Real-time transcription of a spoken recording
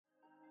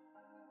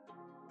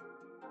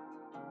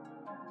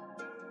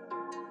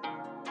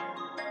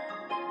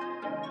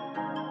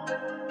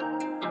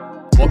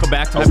Welcome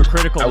back to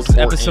Hypercritical. This is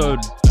episode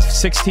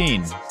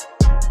 16.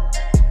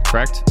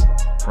 Correct?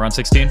 We're on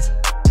 16?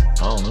 I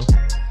don't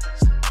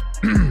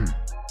know.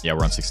 Yeah,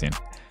 we're on 16.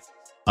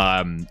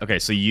 Okay,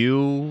 so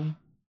you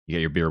get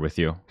your beer with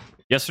you.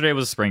 Yesterday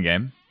was a spring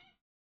game.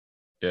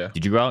 Yeah.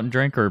 Did you go out and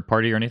drink or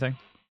party or anything?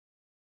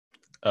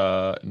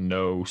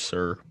 No,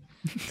 sir.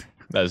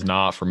 That is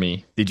not for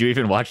me. Did you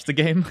even watch the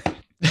game?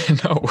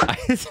 No.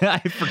 I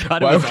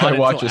forgot. Why it was would on I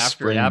watch until a after it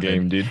spring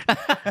happened. game, dude?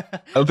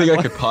 I don't think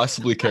I could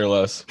possibly care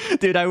less.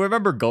 Dude, I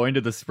remember going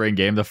to the spring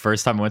game the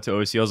first time I went to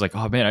OSU. I was like,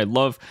 oh man, I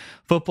love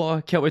football.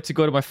 I can't wait to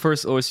go to my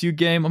first OSU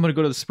game. I'm going to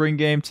go to the spring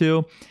game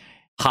too.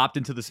 Hopped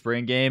into the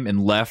spring game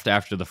and left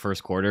after the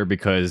first quarter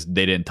because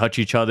they didn't touch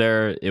each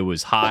other. It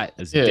was hot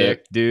as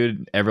dick,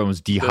 dude. Everyone was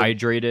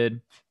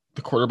dehydrated.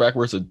 The quarterback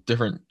wears a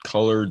different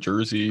color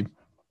jersey.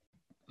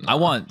 I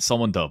want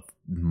someone to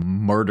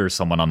murder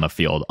someone on the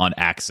field on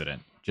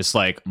accident. Just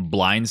like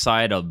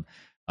blindside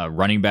a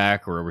running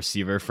back or a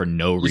receiver for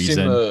no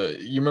reason.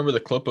 You remember the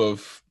clip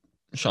of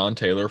Sean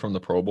Taylor from the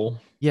Pro Bowl?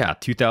 Yeah,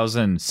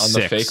 2006.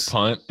 On the fake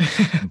punt.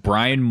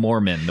 Brian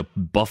Moorman, the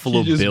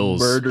Buffalo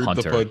Bills murdered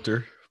punter. the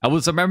punter. I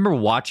remember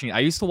watching. I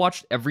used to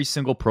watch every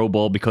single Pro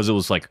Bowl because it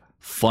was like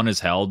fun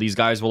as hell. These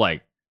guys were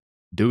like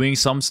doing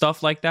some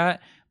stuff like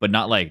that, but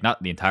not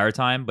the entire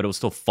time. But it was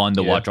still fun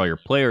to watch all your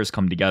players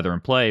come together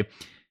and play.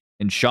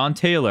 And Sean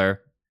Taylor,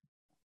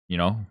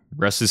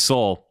 rest his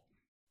soul,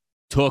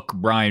 took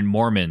Brian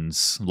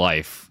Moorman's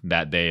life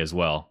that day as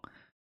well.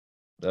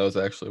 That was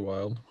actually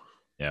wild.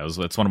 Yeah,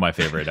 it's one of my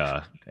favorite.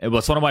 It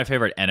was one of my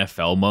favorite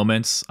NFL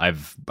moments I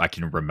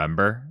can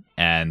remember,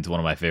 and one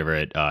of my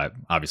favorite.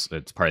 Obviously,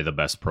 it's probably the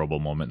best Pro Bowl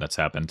moment that's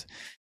happened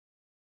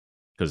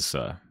because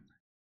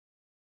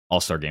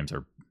All-Star games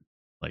are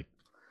like,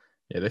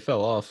 yeah, they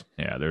fell off.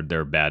 Yeah,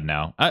 they're bad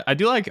now. I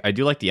do like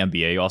the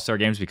NBA All-Star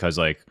games because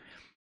like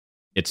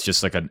it's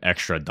just like an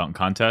extra dunk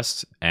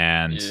contest,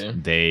 and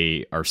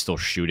they are still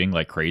shooting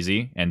like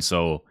crazy, and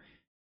so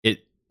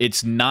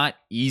it's not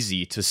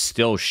easy to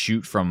still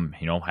shoot from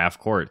half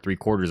court,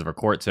 3/4 of a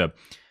court to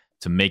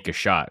make a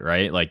shot,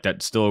 right? Like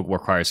that still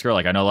requires skill.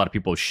 Like I know a lot of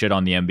people shit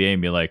on the NBA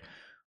and be like,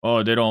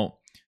 oh, they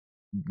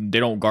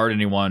don't guard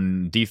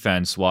anyone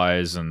defense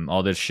wise and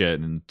all this shit,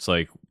 and it's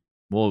like,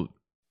 well,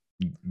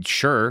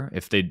 sure,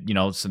 if they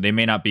so they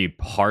may not be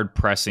hard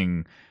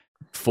pressing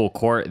full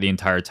court the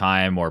entire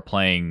time or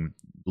playing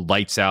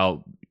lights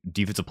out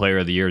defensive player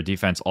of the year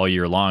defense all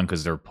year long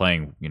because they're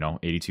playing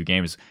 82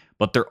 games,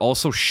 but they're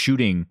also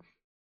shooting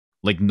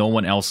like no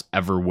one else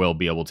ever will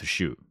be able to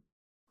shoot.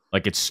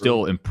 Like it's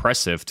still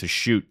impressive to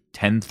shoot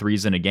 10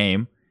 threes in a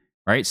game,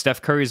 right?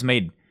 Steph Curry's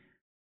made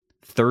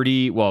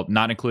 30, well,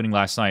 not including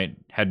last night,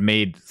 had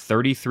made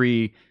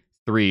 33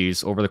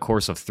 threes over the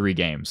course of 3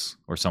 games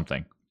or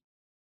something.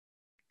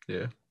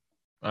 Yeah.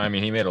 I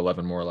mean, he made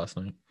 11 more last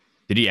night.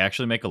 Did he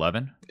actually make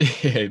 11? Yeah,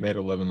 he made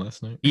 11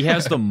 last night. He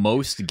has the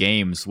most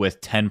games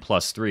with 10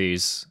 plus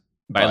threes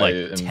by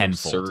like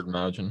tenfold. Absurd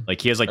margin.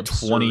 Like he has like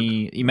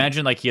 20.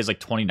 Imagine like he has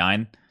like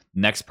 29.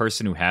 Next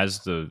person who has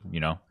the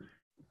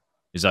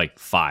is like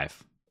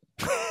 5.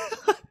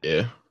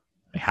 Yeah.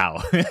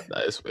 How?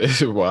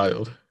 It's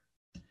wild.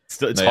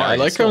 It's hard. I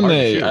like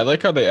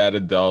how they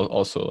added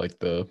also like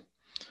the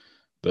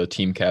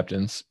team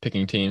captains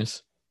picking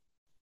teams.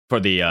 For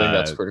the I think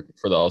that's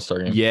for the All-Star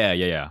game.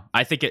 Yeah.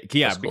 I think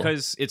That's cool.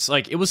 because it's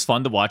like it was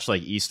fun to watch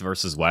like East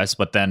versus West,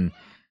 but then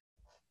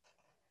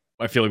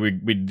I feel like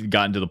we'd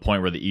gotten to the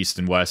point where the East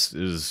and West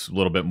is a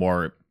little bit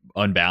more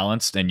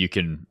unbalanced, and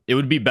it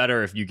would be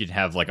better if you could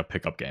have like a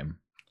pickup game.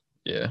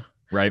 Yeah.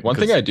 Right. One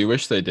thing I do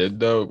wish they did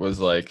though was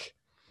like,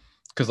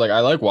 because like I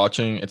like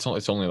watching. It's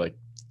only like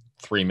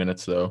 3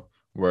 minutes though,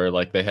 where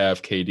like they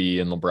have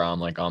KD and LeBron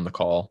like on the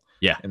call.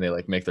 Yeah. And they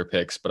like make their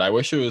picks, but I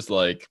wish it was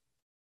like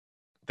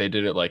they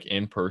did it like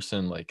in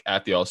person, like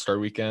at the All-Star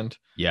weekend.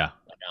 Yeah.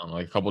 Like, I don't know,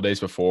 like a couple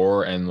days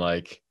before, and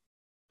like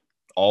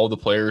all the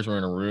players were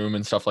in a room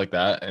and stuff like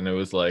that, and it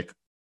was like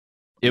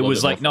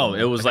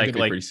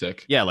pretty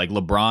sick. Yeah, like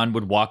LeBron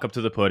would walk up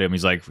to the podium.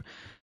 He's like,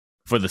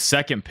 for the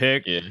second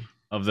pick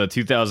of the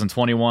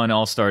 2021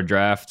 All-Star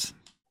draft,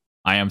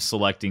 I am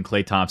selecting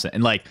Klay Thompson,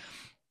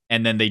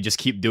 and then they just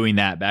keep doing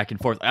that back and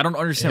forth. I don't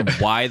understand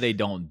why they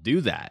don't do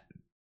that.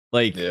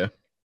 Like,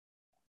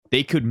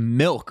 they could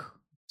milk.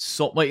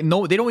 So like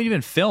no, they don't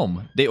even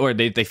film. They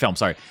film.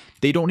 Sorry,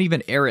 they don't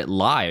even air it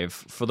live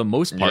for the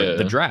most part.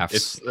 The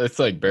drafts, it's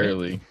like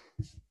barely.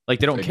 Like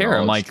they don't care.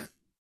 I'm like,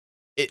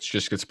 it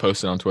just gets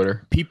posted on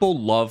Twitter. People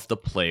love the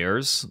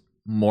players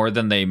more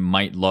than they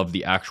might love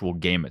the actual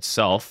game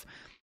itself.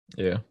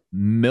 Yeah,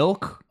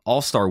 milk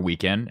All-Star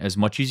Weekend as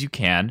much as you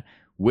can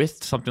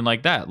with something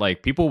like that.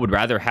 Like people would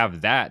rather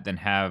have that than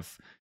have.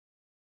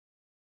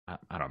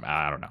 I don't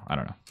know.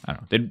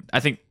 I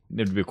think it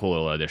would be a cool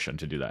little addition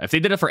to do that if they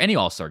did it for any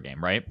All-Star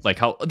game, right? Like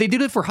how they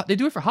do it for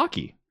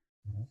hockey.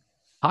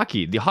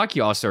 The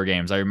hockey All-Star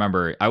games. I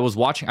remember I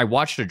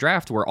watched a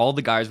draft where all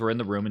the guys were in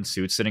the room in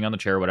suits, sitting on the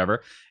chair or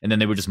whatever, and then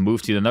they would just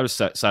move to another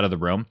side of the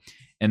room.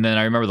 And then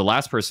I remember the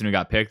last person who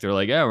got picked, they're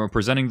like, "Yeah, we're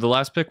presenting the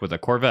last pick with a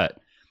Corvette,"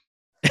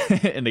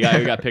 and the guy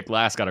who got picked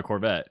last got a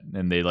Corvette,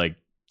 and they like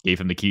gave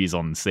him the keys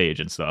on stage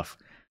and stuff.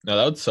 No,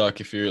 that would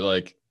suck if you're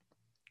like,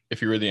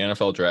 if you were the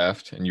NFL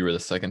draft and you were the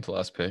second to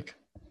last pick.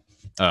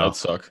 That would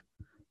suck.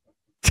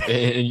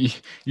 And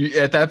you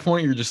at that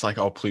point you're just like,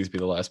 oh, please be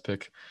the last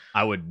pick.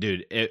 I would,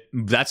 dude.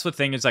 That's the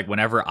thing is like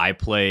whenever I'm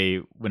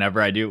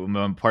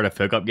part of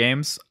pickup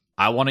games,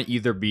 I want to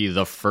either be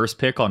the first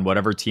pick on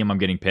whatever team I'm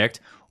getting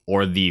picked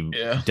or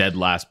the dead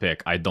last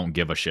pick. I don't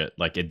give a shit.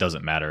 Like it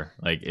doesn't matter.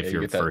 Like if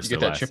you're first, you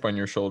get that chip on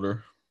your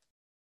shoulder.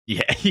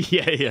 Yeah,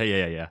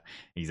 yeah.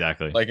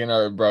 Exactly. Like in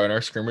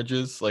our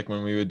scrimmages, like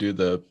when we would do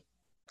the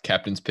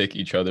captains pick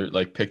each other,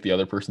 like pick the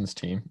other person's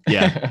team.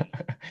 Yeah.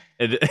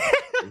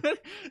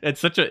 It's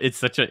such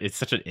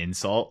an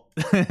insult.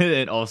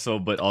 And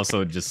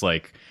also just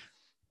like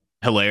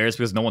hilarious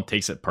because no one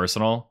takes it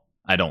personal.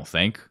 I don't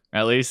think,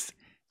 at least.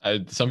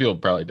 Some people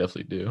probably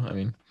definitely do. I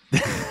mean,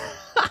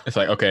 it's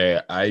like, okay,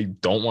 I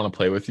don't want to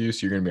play with you,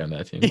 so you're gonna be on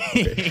that team.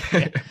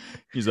 Okay.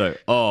 He's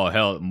like, oh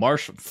hell,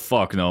 Marshall.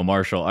 Fuck no,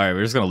 Marshall. All right,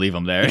 we're just gonna leave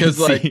him there.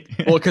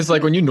 Because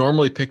like when you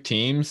normally pick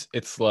teams,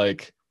 it's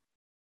like,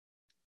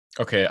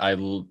 okay,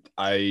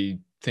 I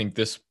think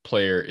this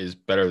player is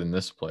better than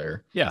this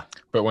player. Yeah.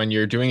 But when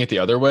you're doing it the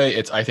other way,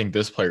 it's I think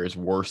this player is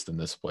worse than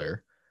this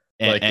player.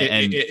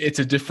 It's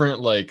a different,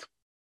 like,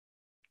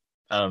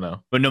 I don't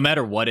know. But no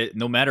matter what,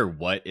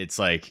 it's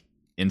like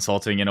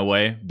insulting in a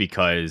way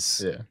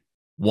because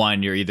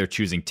one, you're either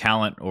choosing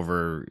talent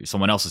over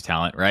someone else's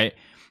talent, right?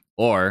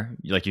 Or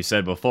like you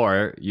said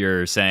before,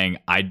 you're saying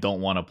I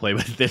don't want to play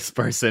with this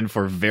person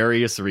for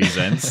various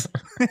reasons.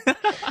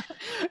 I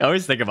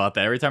always think about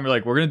that every time we're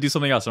like, we're gonna do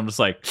something else. I'm just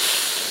like,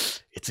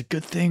 it's a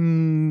good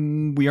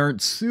thing we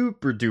aren't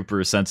super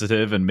duper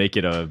sensitive and make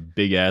it a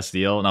big ass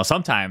deal. Now,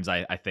 sometimes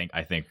I think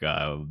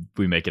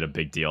we make it a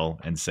big deal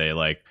and say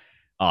like,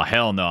 oh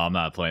hell no, I'm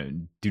not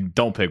playing. Dude,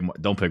 don't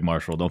pick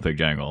Marshall, don't pick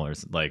Jangle, or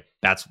like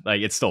that's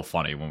like it's still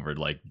funny when we're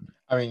like.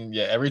 I mean,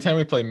 yeah, every time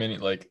we play mini,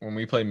 like when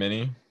we play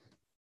mini,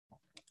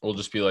 we'll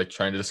just be like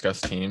trying to discuss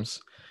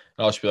teams.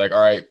 And I'll just be like,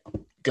 all right,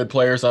 good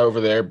players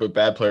over there, but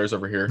bad players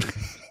over here.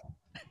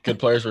 Good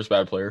players versus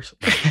bad players.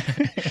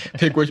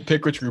 pick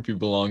which group you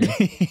belong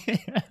in.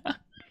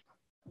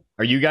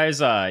 Are you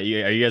guys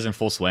in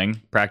full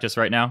swing practice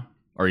right now,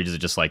 or is it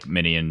just like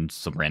mini and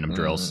some random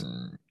drills?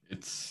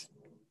 It's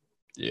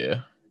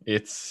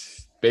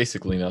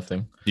basically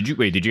nothing. Did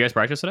you guys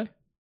practice today?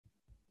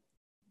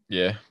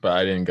 Yeah, but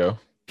I didn't go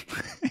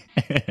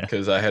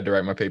because I had to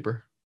write my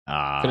paper.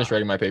 Finish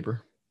writing my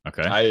paper.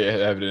 Okay. I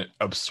have an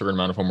absurd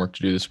amount of homework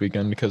to do this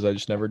weekend because I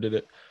just never did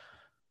it.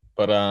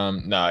 But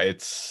no,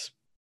 it's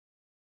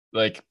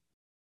like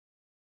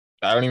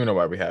I don't even know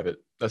why we have it.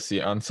 Let's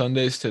see. On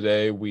Sundays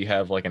today, we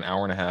have like an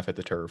hour and a half at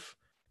the turf.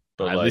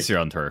 But at least you're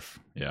on turf.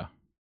 Yeah.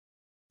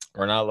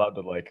 We're not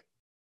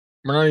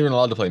even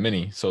allowed to play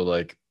mini. So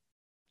like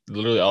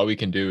literally all we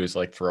can do is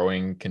like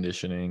throwing,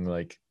 conditioning,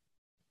 like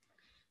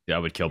I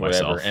would kill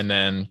whatever. myself. And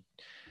then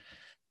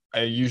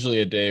usually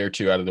a day or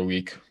two out of the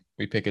week,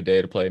 we pick a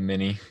day to play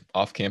mini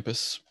off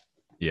campus.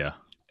 Yeah.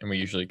 And we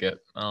usually get,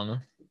 I don't know,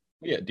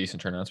 we get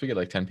decent turnouts. We get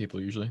like 10 people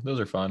usually. Those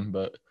are fun,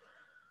 but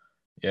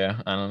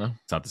yeah, I don't know.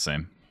 It's not the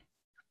same.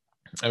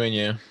 I mean,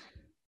 yeah.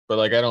 But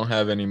like I don't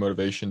have any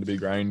motivation to be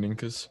grinding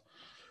because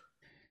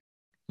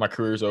my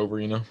career's over,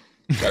 you know.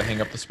 Gotta hang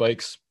up the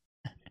spikes.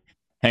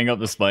 Hang up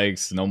the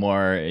spikes, no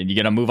more. And you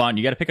gotta move on.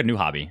 You gotta pick a new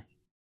hobby.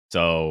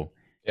 So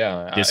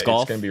yeah, disc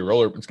golf. It's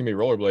gonna be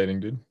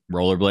rollerblading, dude.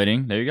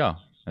 Rollerblading. There you go.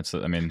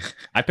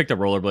 I picked up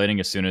rollerblading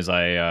as soon as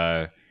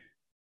I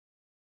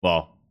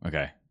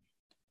I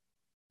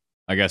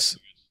guess a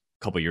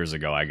couple years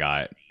ago I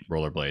got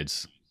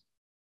rollerblades.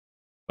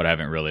 But I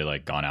haven't really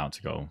like gone out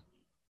to go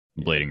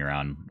blading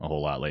around a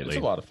whole lot lately.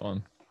 It's a lot of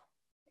fun.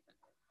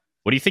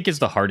 What do you think is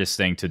the hardest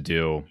thing to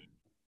do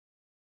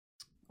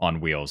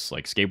on wheels?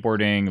 Like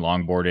skateboarding,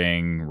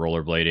 longboarding,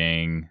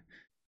 rollerblading,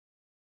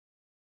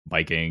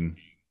 biking?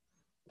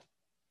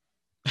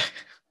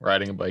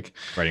 Riding a bike.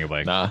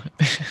 Nah.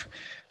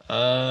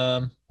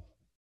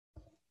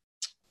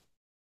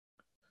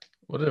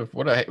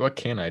 What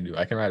can I do?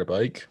 I can ride a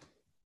bike.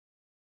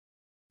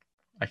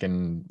 I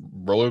can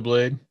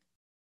rollerblade.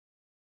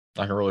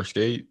 I can roller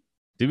skate.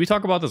 Did we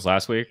talk about this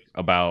last week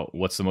about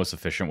what's the most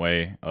efficient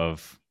way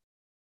of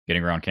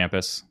getting around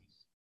campus?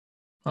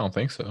 I don't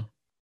think so.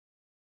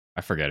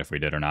 I forget if we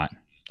did or not.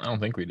 I don't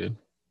think we did.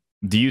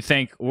 Do you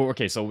think? Well,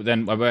 okay, so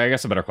then I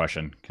guess a better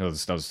question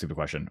because that was a stupid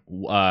question.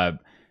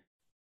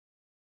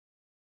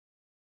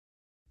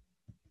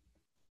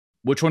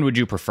 Which one would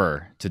you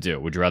prefer to do?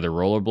 Would you rather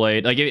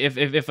rollerblade? Like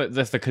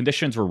if the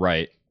conditions were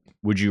right,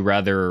 would you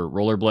rather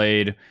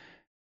rollerblade,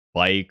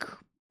 bike,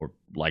 or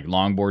like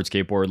longboard,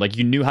 skateboard? Like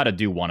you knew how to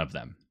do one of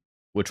them.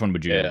 Which one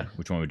would you? Yeah.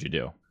 Which one would you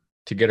do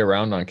to get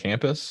around on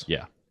campus?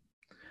 Yeah.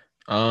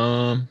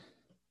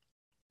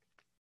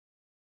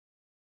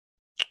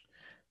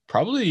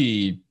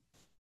 Probably.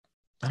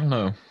 I don't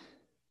know.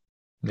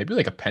 Maybe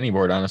like a penny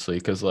board, honestly,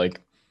 because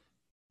like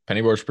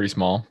penny board's pretty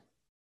small.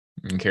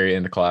 You can carry it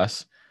into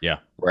class. Yeah.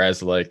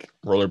 Whereas like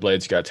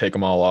rollerblades, you gotta take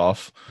them all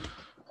off,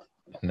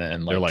 and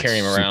then like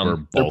carry them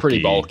around. They're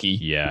pretty bulky.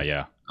 Yeah,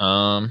 yeah.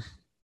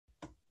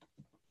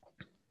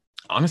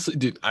 honestly,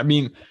 dude, I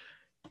mean,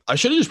 I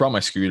should have just brought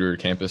my scooter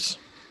to campus.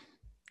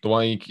 The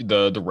one,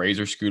 the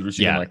Razor scooters,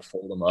 you can like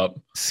fold them up.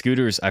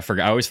 Scooters, I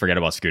always forget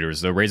about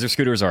scooters. The Razor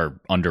scooters are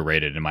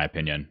underrated, in my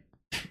opinion.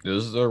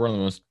 Those are one of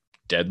the most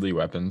deadly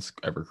weapons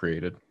ever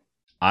created.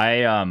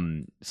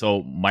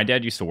 So my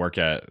dad used to work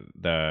at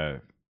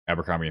the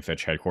Abercrombie and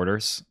Fitch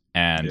headquarters,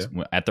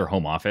 and at their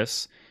home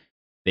office,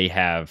 they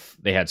had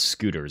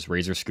scooters,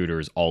 Razor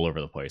scooters, all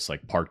over the place,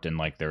 like parked in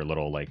like their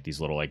little like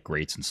these little like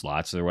grates and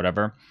slots or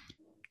whatever.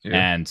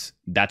 And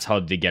that's how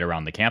they get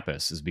around the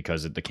campus, is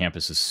because the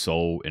campus is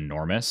so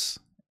enormous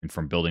and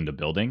from building to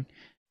building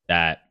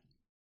that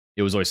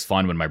it was always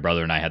fun when my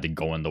brother and I had to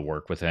go into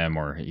work with him,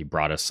 or he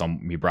brought us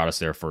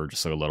there for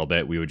just a little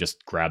bit. We would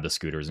just grab the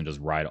scooters and just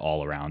ride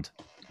all around.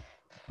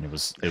 And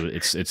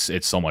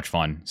it's so much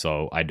fun.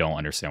 So I don't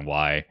understand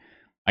why.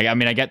 I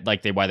mean, I get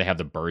like why they have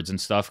the birds and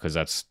stuff, because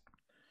that's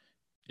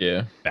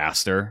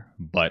faster,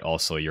 but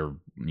also you're,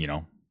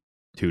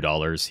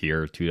 $2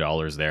 here,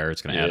 $2 there.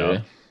 It's gonna add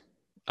up.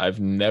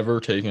 I've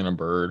never taken a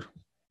bird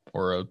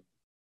or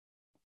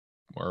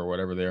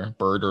whatever they are,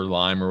 bird or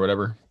lime or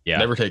whatever. Yeah,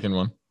 never taken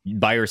one.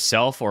 By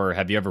yourself, or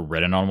have you ever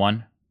ridden on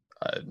one?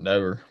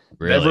 Never.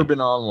 Really? Never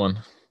been on one.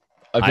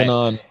 I've been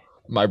on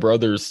my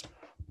brother's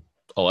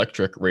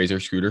electric Razor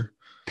scooter.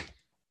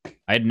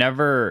 I'd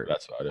never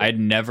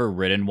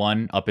ridden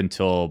one up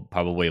until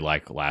probably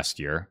like last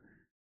year,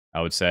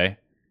 I would say.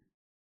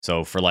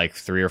 So for like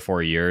 3 or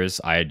 4 years,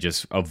 I had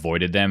just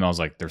avoided them. I was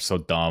like, they're so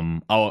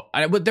dumb.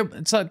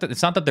 It's not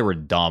that they were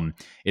dumb.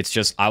 It's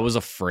just I was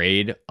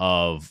afraid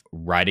of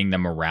riding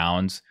them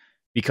around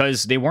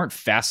because they weren't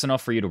fast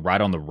enough for you to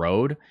ride on the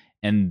road,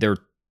 and they're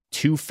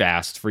too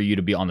fast for you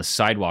to be on the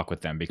sidewalk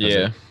with them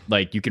because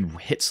like you can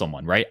hit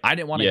someone, right? I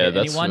didn't want to hit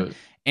anyone,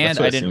 and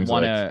I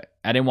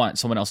didn't want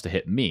someone else to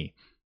hit me.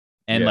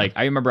 And like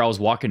I remember I was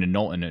walking to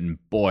Knowlton,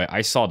 and boy,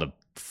 I saw the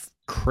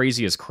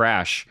craziest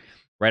crash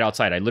right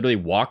outside. I literally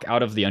walk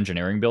out of the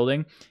engineering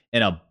building,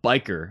 and a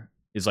biker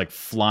is like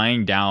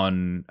flying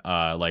down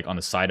like on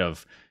the side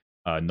of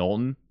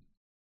Knowlton,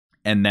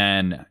 and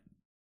then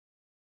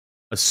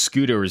a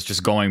scooter is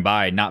just going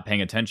by, not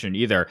paying attention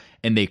either,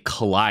 and they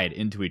collide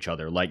into each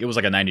other. Like it was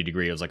like a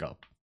 90-degree. It was like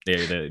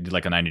they did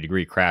like a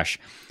 90-degree crash.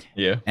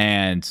 Yeah.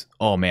 And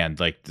oh man,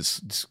 like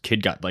this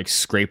kid got like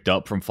scraped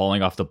up from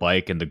falling off the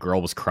bike, and the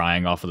girl was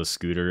crying off of the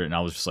scooter, and I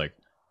was just like,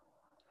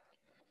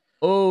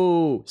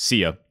 oh, see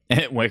ya. And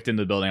it whacked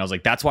into the building. I was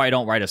like, that's why I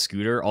don't ride a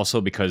scooter. Also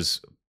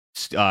because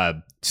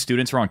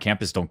students around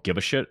campus don't give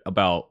a shit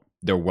about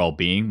their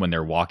well-being when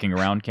they're walking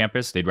around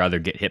campus. They'd rather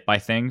get hit by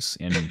things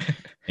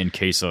in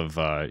case of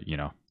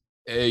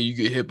hey, you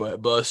get hit by a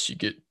bus, you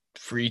get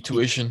free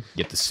tuition,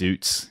 get the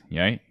suits,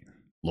 right?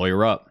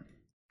 Lawyer up,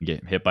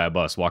 get hit by a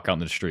bus, walk out in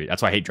the street.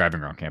 That's why I hate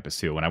driving around campus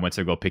too. When I went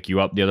to go pick you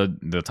up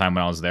the time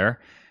when I was there,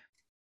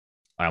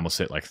 I almost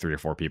hit like 3 or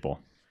 4 people.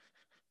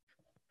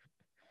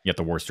 You get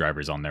the worst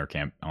drivers on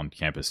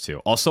campus too.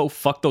 Also,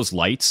 fuck those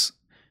lights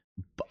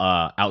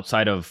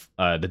outside of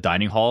the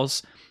dining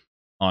halls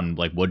on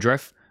like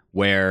Woodruff,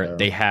 where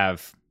they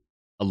have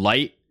a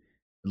light,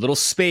 a little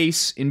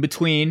space in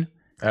between,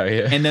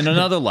 and then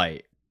another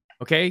light.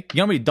 Okay, you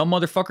know how many dumb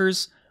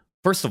motherfuckers?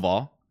 First of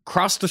all,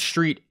 cross the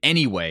street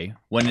anyway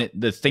when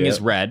the thing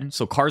is red,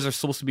 so cars are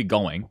supposed to be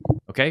going.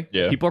 Okay,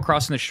 people are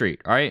crossing the street.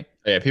 All right.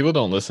 Yeah, people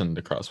don't listen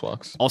to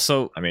crosswalks.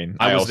 Also, I mean,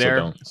 I was there.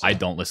 Don't, so. I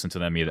don't listen to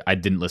them either. I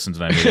didn't listen to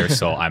them either,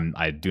 so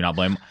I do not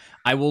blame them.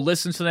 I will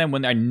listen to them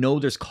when I know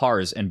there's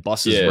cars and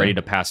buses ready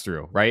to pass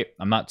through. Right?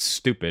 I'm not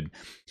stupid,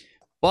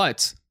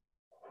 but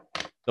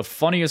the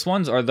funniest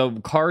ones are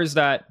the cars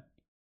that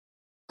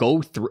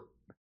go through.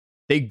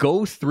 They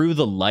go through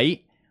the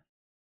light,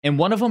 and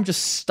one of them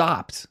just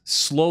stopped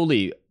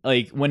slowly,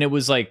 like when it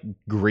was like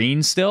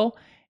green still,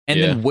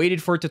 and then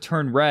waited for it to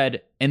turn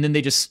red, and then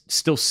they just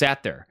still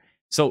sat there.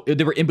 So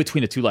they were in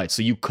between the two lights,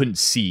 so you couldn't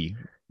see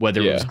whether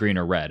it was green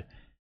or red.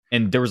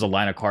 And there was a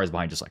line of cars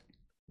behind just like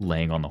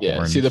laying on the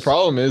horn. See, the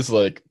problem is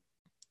like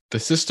the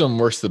system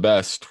works the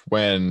best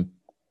when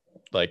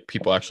like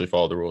people actually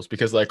follow the rules,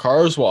 because like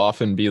cars will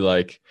often be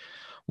like,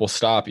 will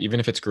stop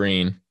even if it's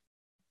green.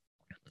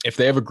 If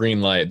they have a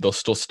green light, they'll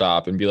still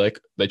stop and be like,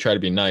 they try to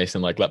be nice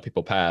and like let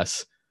people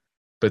pass.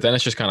 But then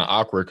it's just kind of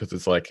awkward because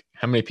it's like,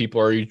 how many people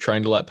are you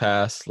trying to let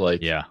pass?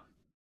 Like,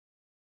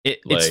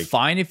 it's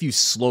fine if you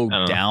slow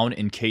down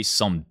in case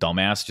some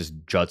dumbass just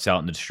juts out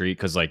in the street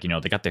because, like,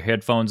 they got their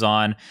headphones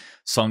on,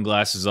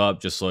 sunglasses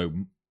up, just like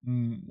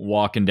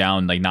walking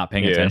down, like not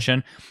paying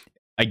attention.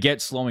 I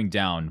get slowing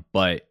down,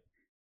 but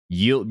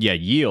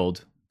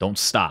yield, don't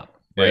stop.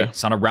 Right? Yeah.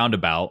 It's not a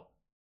roundabout.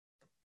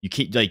 You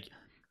can't like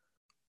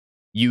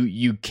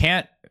you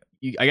can't.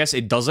 I guess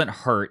it doesn't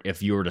hurt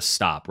if you were to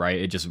stop, right?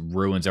 It just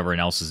ruins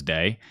everyone else's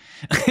day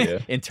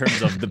in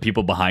terms of the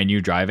people behind you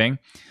driving.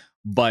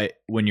 But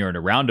when you're in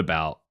a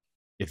roundabout,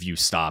 if you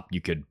stop, you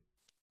could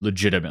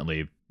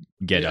legitimately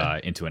get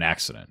into an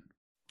accident.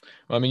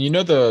 Well, I mean,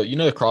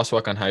 the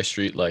crosswalk on High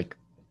Street, like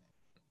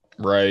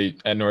right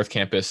at North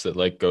Campus, that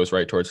like goes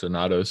right towards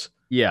Donato's.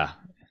 Yeah,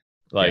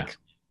 like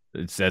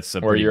that's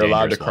a where you're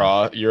allowed to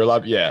cross. You're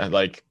allowed,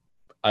 like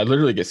I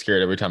literally get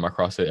scared every time I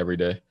cross it every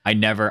day. I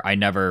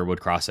never would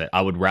cross it.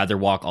 I would rather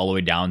walk all the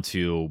way down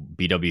to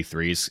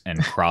BW3s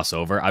and cross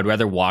over. I'd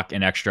rather walk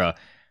an extra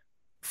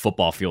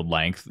football field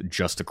length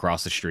just to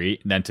cross the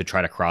street than to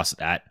try to cross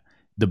at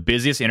the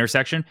busiest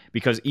intersection.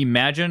 Because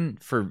imagine,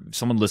 for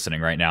someone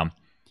listening right now,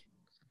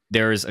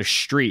 there is a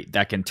street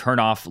that can turn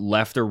off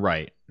left or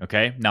right.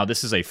 Okay, now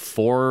this is a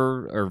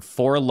four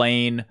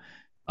lane.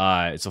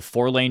 It's a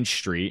 4-lane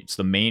street. It's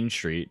the main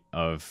street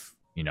of,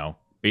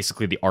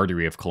 basically the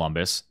artery of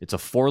Columbus. It's a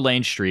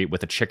 4-lane street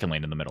with a chicken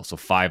lane in the middle, so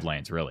 5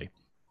 lanes really.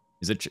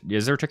 Is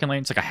there a chicken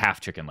lane? It's like a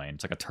half chicken lane.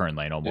 It's like a turn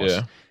lane almost.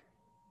 Yeah.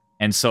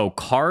 And so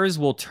cars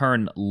will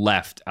turn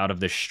left out of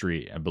the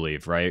street, I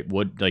believe, right?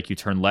 You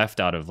turn left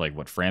out of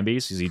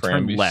Frambies? You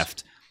turn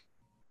left.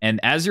 And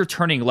as you're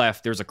turning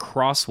left, there's a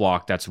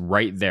crosswalk that's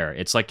right there.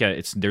 It's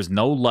there's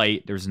no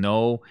light, there's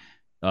no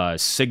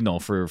signal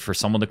for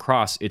someone to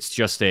cross. It's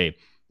just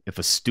if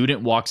a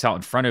student walks out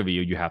in front of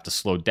you, you have to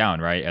slow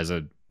down, right?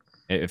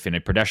 If a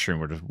pedestrian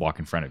were to walk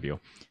in front of you.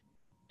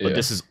 But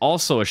this is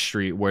also a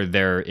street where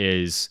there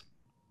is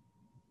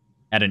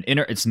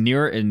it's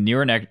near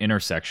an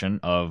intersection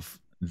of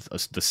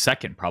the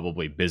second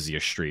probably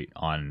busiest street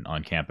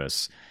on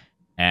campus,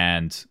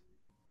 and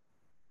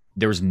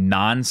there's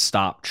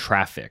nonstop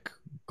traffic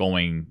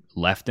going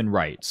left and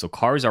right. So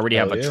cars already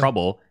have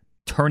trouble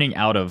turning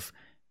out of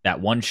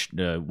that one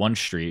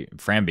street,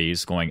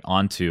 Frambies, going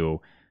onto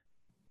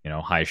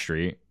High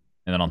Street.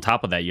 And then on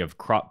top of that, you have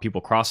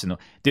people crossing.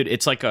 Dude,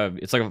 it's like a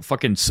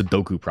fucking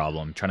Sudoku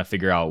problem, trying to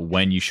figure out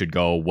when you should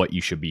go, what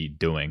you should be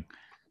doing.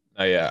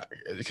 Yeah,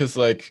 because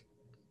a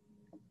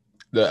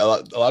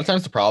lot of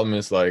times the problem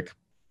is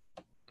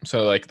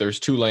there's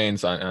 2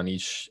 lanes in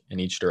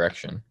each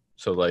direction.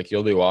 So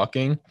you'll be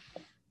walking,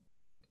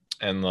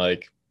 and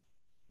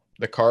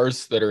the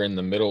cars that are in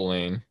the middle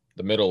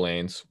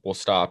lanes will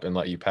stop and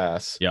let you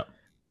pass. Yep.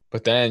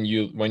 But then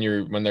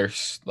when they're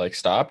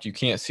stopped, you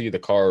can't see the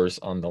cars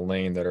on the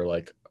lane that are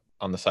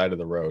on the side of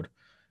the road,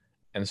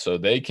 and so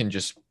they can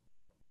just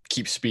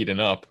keep speeding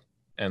up,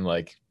 and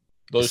they're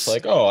just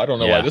oh, I don't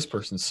know why this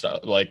person's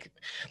stopped.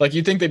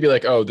 You think they'd be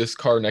oh, this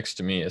car next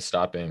to me is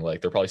stopping.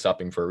 They're probably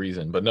stopping for a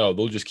reason, but no,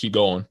 they'll just keep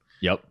going.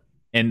 Yep.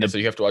 And so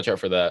you have to watch out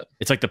for that.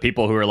 It's the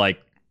people who are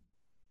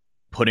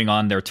putting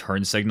on their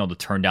turn signal to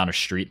turn down a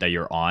street that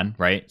you're on,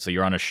 right? So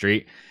you're on a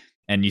street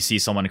and you see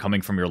someone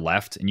coming from your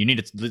left, and you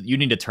need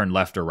to turn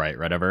left or right,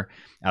 whatever,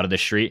 out of the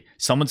street.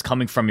 Someone's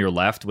coming from your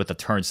left with a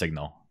turn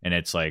signal, and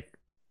it's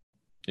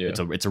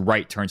it's a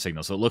right turn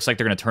signal. So it looks like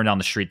they're going to turn down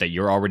the street that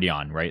you're already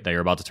on, right? That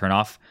you're about to turn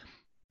off.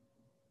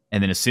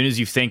 And then as soon as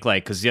you think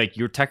because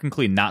you're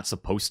technically not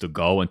supposed to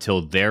go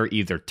until they're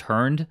either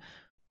turned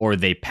or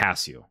they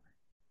pass you.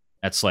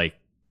 That's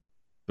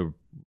the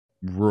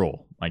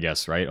rule, I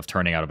guess, right, of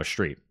turning out of a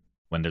street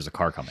when there's a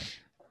car coming.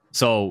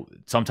 So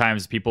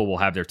sometimes people will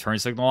have their turn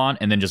signal on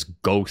and then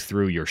just go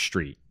through your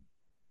street,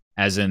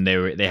 as in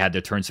they had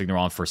their turn signal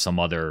on for some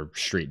other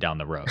street down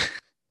the road.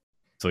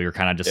 So you're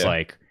kind of just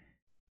hey,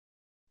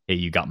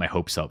 you got my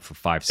hopes up for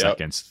 5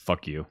 seconds.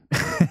 Fuck you.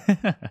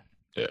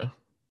 Yeah.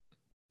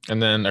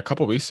 And then a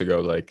couple weeks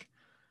ago,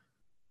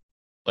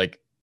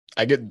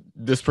 I get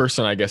this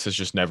person, I guess, has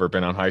just never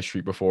been on High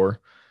Street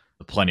before.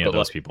 Plenty of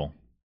those people.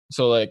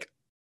 So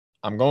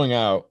I'm going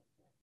out.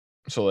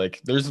 So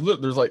there's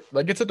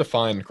it's a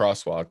defined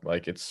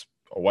crosswalk. It's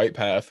a white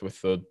path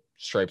with the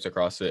stripes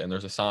across it, and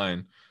there's a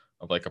sign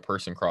of a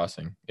person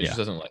crossing. It just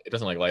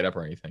doesn't light up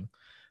or anything.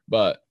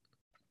 But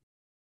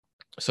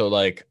so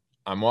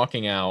I'm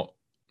walking out,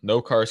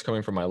 no cars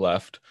coming from my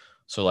left.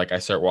 So I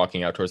start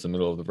walking out towards the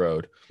middle of the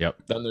road.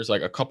 Yep. Then there's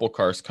a couple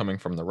cars coming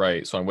from the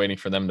right. So I'm waiting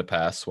for them to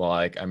pass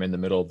while I'm in the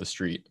middle of the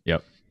street.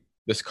 Yep.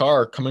 This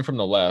car coming from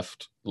the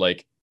left,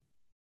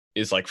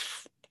 is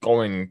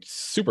going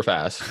super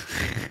fast.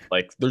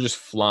 They're just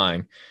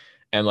flying.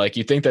 And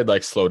you think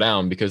they'd slow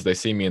down because they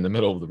see me in the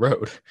middle of the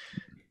road.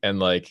 And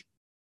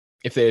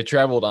if they had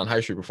traveled on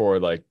High Street before,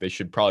 they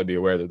should probably be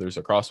aware that there's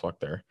a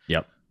crosswalk there.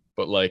 Yep.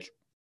 But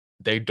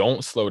they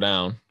don't slow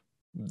down.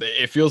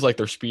 It feels like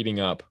they're speeding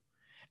up.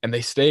 And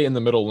they stay in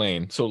the middle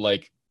lane. So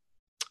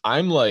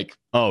I'm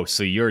oh,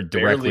 so you're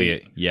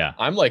directly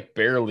I'm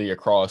barely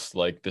across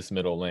this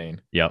middle lane.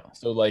 Yep.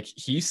 So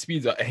he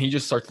speeds up and he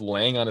just starts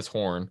laying on his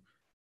horn,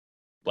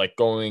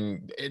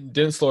 it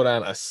didn't slow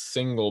down a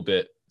single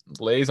bit,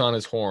 lays on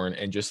his horn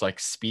and just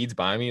speeds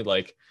by me.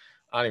 I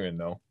don't even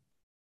know,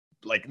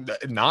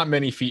 not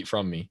many feet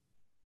from me.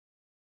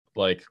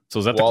 So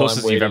is that the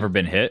closest you've ever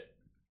been hit?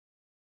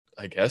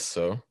 I guess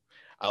so.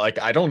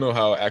 I don't know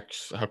how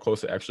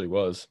close it actually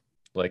was.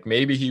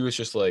 Maybe he was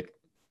just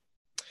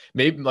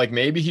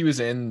maybe he was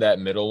in that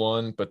middle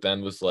one, but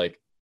then was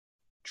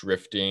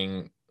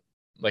drifting.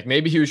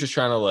 Maybe he was just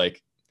trying to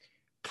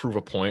prove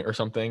a point or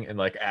something and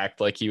act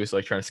like he was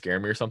trying to scare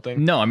me or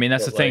something. No, I mean,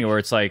 that's the thing where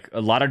it's a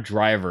lot of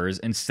drivers,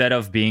 instead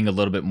of being a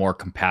little bit more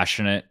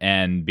compassionate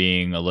and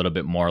being a little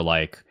bit more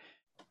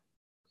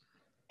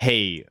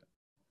hey,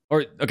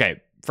 or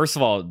okay, first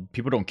of all,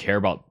 people don't care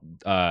about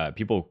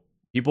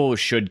people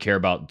should care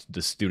about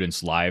the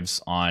students'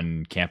 lives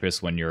on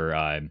campus when you're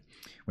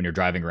when you're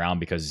driving around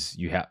because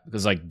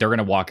like they're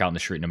gonna walk out in the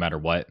street no matter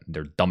what.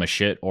 They're dumb as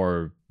shit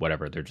or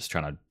whatever. They're just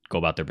trying to go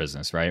about their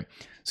business, right?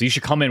 So you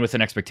should come in with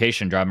an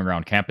expectation driving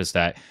around campus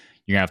that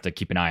you're gonna have to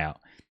keep an eye out.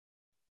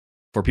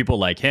 For people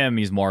like him,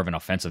 he's more of an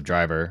offensive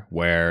driver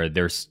where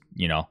there's,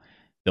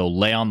 they'll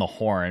lay on the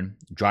horn,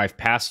 drive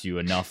past you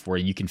enough where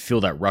you can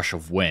feel that rush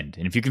of wind.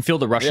 And if you can feel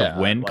the rush of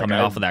wind coming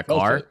off of that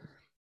car,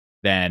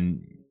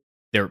 then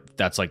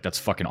that's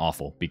fucking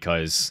awful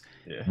because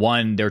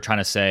one, they're trying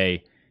to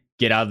say,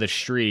 get out of the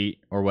street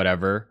or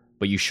whatever,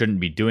 but you shouldn't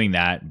be doing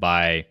that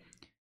by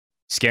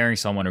scaring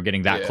someone or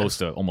getting that close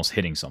to almost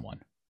hitting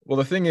someone. Well,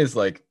 the thing is,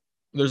 like,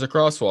 there's a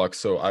crosswalk,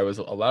 so I was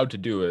allowed to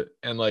do it.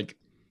 And, like,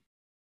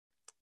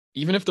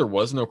 even if there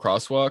was no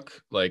crosswalk,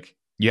 like,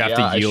 you have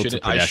to yield to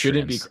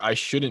pedestrians. I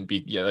shouldn't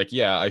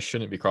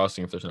be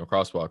crossing if there's no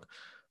crosswalk.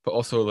 But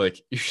also,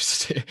 like, you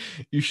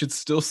should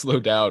still slow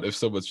down if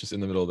someone's just in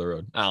the middle of the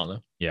road. I don't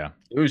know. Yeah.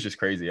 It was just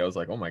crazy. I was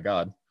like, oh my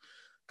God.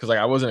 Because, like,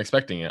 I wasn't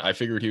expecting it. I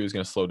figured he was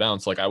going to slow down.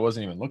 So, like, I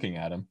wasn't even looking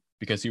at him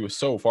because he was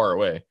so far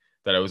away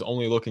that I was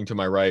only looking to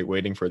my right,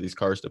 waiting for these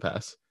cars to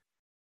pass.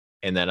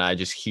 And then I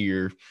just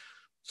hear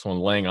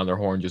someone laying on their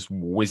horn just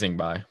whizzing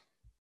by.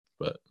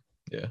 But,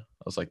 yeah,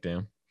 I was like,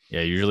 damn.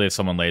 Yeah, usually if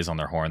someone lays on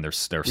their horn, they're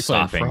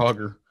stopping.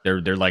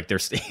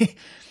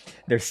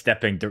 They're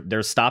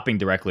stopping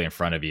directly in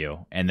front of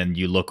you, and then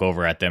you look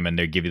over at them and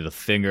they give you the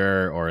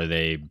finger, or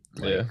they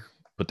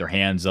put their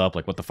hands up,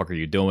 like, what the fuck are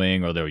you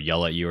doing? Or they'll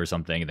yell at you or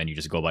something, and then you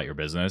just go about your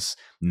business.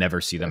 Never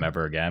see them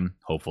ever again,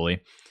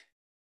 hopefully.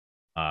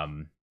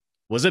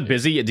 Was it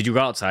busy? Did you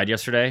go outside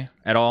yesterday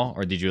at all?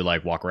 Or did you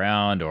like walk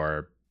around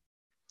or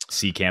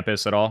see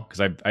campus at all?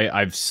 Because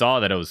I saw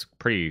that it was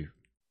pretty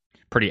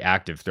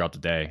active throughout the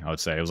day, I would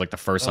say. It was like the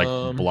first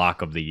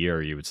block of the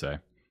year, you would say.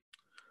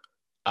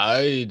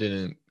 I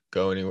didn't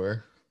go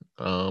anywhere.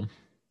 I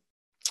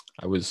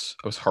was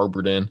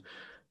harbored in,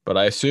 but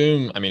I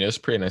assume, it was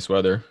pretty nice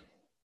weather.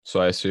 So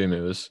I assume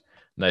it was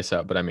nice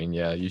out. But I mean,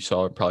 yeah, you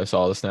probably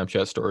saw the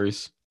Snapchat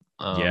stories.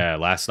 Yeah,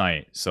 last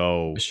night.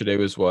 So yesterday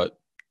was what?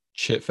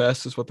 Chit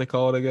Fest is what they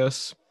call it, I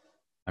guess.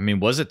 I mean,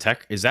 is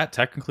that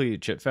technically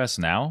Chit Fest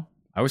now?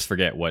 I always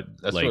forget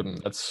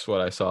that's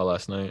what I saw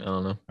last night. I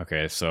don't know.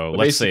 Okay, so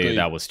let's say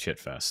that was Chit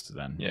Fest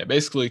then. Yeah,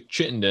 basically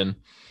Chittenden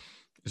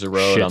is a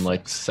road on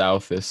like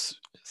southish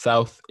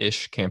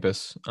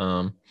campus,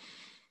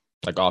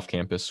 like off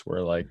campus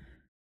where like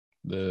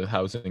the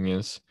housing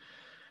is.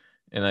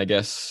 And I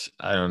guess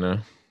I don't know.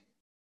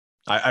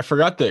 I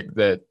forgot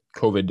that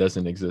COVID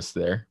doesn't exist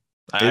there.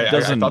 I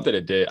thought that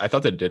it did. I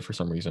thought that it did for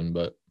some reason,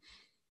 but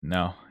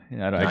no.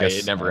 I guess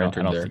it never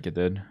entered there. I don't think it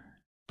did.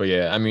 But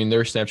yeah, I mean, there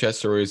are Snapchat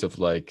stories of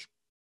like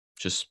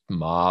just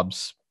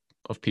mobs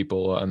of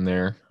people on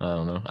there. I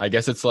don't know. I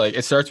guess it's like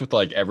it starts with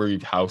like every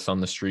house on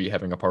the street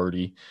having a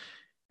party,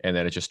 and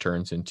then it just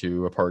turns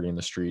into a party in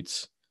the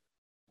streets.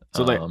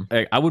 So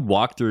like I would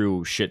walk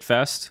through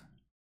Shitfest,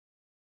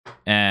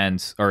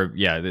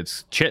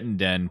 it's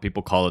Chittenden.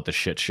 People call it the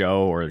shit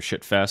show or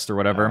shit fest or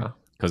whatever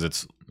because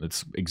it's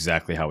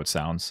exactly how it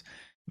sounds.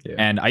 Yeah.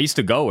 And I used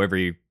to go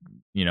every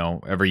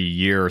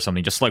year or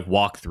something, just like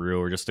walk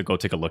through or just to go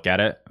take a look at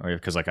it, or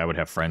because like I would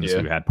have friends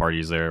who had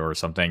parties there or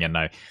something, and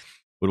I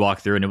would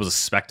walk through, and it was a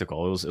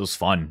spectacle. It was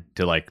fun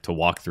to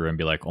walk through and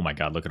be like, oh my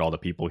God, look at all the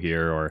people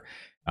here. Or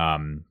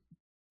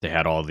they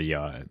had all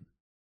the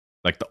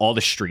all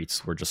the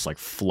streets were just like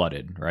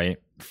flooded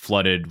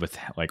with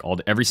like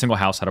every single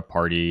house had a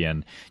party,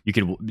 and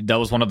that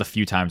was one of the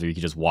few times where you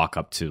could just walk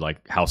up to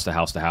like house to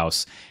house to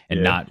house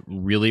and not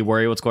really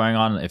worry what's going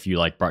on if you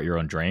like brought your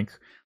own drink.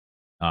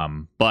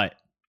 But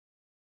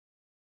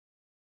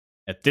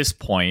at this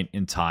point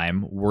in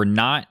time, we're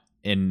not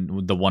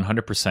in the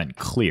 100%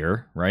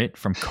 clear, right,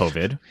 from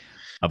COVID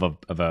of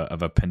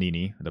a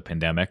panini, the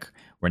pandemic.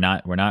 We're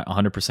not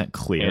 100%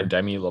 clear.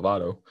 Demi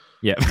Lovato.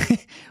 Yeah,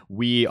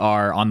 we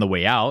are on the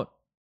way out,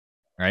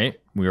 right?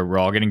 We're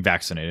all getting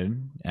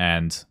vaccinated,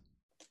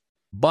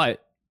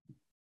 but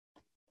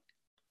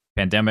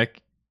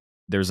pandemic.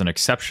 There's an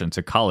exception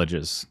to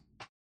colleges,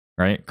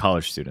 right?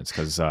 College students,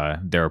 because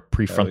their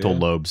prefrontal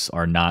lobes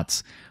are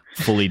not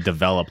fully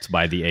developed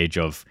by the age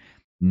of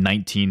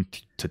 19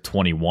 to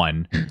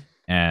 21,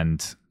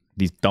 and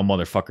these dumb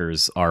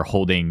motherfuckers are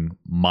holding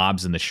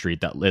mobs in the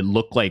street that it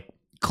looked like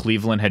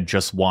Cleveland had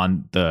just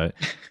won the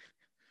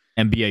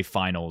NBA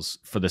Finals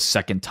for the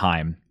second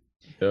time.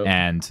 Yep.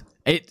 And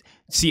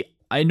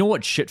I know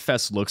what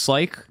Shitfest looks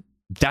like.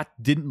 That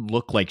didn't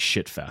look like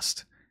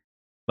Shitfest.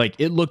 Like,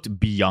 it looked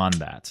beyond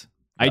that.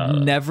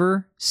 I'd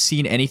never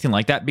seen anything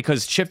like that,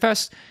 because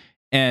Shitfest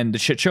and the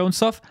shit show and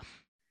stuff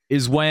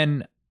is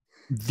when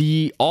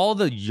all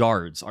the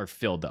yards are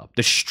filled up.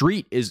 The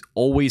street is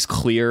always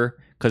clear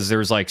because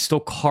there's like still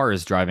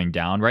cars driving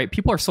down, right?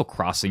 People are still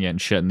crossing it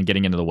and shit and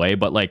getting into the way,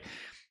 but like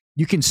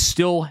you can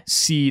still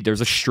see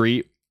there's a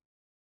street.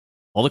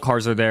 All the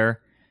cars are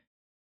there.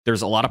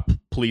 There's a lot of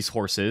police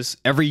horses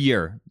every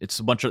year. It's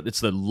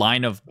the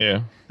line of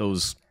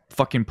those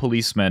fucking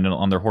policemen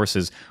on their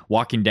horses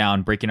walking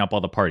down, breaking up all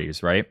the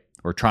parties, right?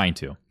 Or trying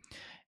to.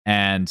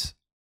 And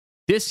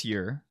this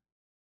year,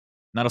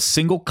 not a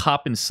single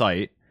cop in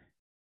sight,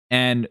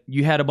 and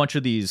you had a bunch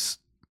of these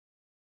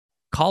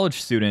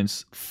college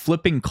students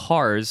flipping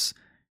cars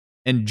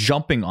and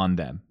jumping on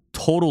them,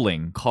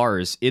 totaling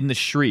cars in the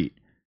street.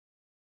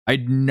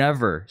 I'd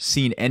never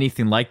seen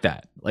anything like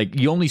that. Like,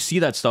 you only see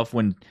that stuff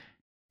when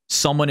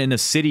someone in a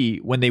city,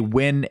 when they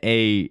win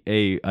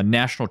a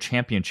national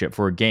championship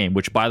for a game,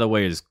 which, by the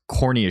way, is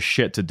corny as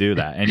shit to do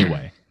that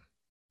anyway.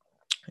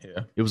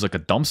 Yeah. It was like a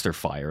dumpster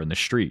fire in the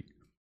street.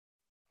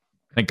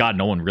 Thank God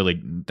no one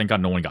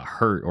got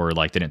hurt or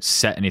like didn't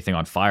set anything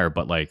on fire.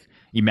 But like,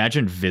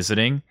 imagine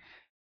visiting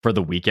for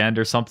the weekend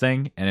or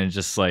something, and it's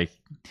just like,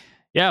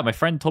 yeah, my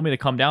friend told me to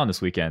come down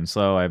this weekend,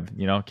 so I've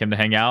came to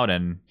hang out.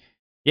 And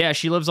yeah,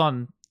 she lives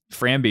on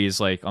Framby's,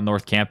 like on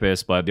North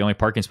Campus, but the only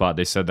parking spot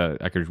they said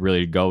that I could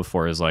really go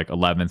for is like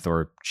 11th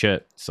or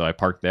shit. So I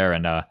parked there,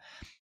 and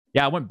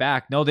yeah, I went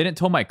back. No, they didn't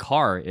tow my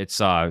car.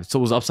 So it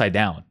was upside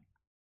down.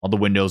 All the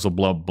windows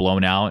were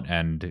blown out,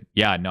 and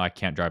yeah, no, I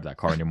can't drive that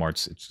car anymore.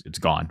 It's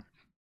gone.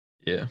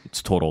 Yeah,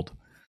 it's totaled.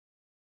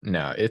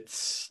 No,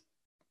 it's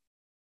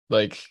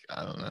like,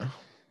 I don't know.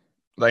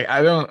 Like,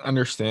 I don't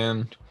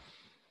understand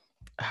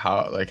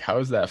how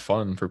is that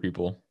fun for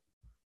people?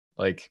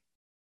 Like,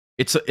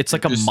 it's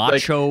like a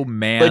macho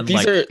man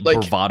like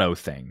bravado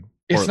thing.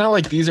 It's not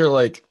like these are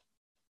like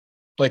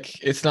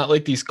it's not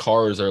like these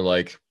cars are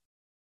like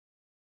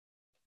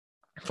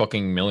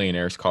fucking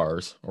millionaires'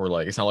 cars, or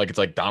like it's not like it's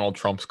like Donald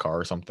Trump's car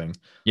or something.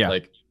 Yeah,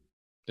 like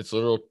it's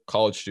literal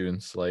college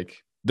students.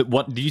 Like,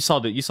 you saw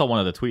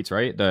one of the tweets,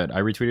 right? That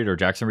I retweeted or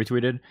Jackson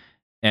retweeted,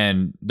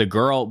 and the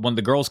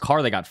girl's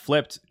car that got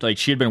flipped, like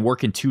she had been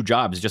working 2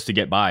 jobs just to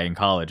get by in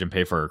college and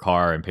pay for her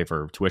car and pay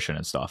for tuition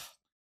and stuff.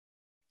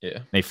 Yeah,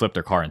 they flipped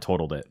their car and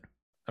totaled it.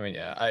 I mean,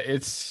 yeah,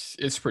 it's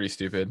pretty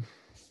stupid.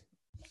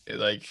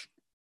 Like,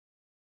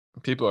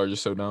 people are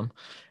just so dumb,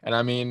 and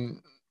I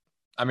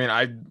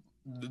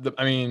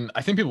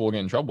think people will get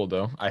in trouble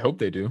though. I hope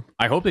they do.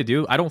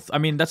 I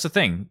mean, that's the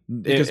thing.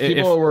 Because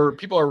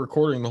people are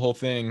recording the whole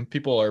thing.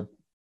 People are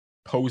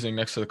posing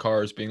next to the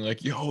cars being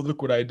like, "Yo,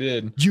 look what I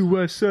did.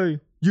 USA."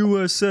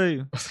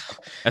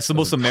 That's the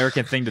most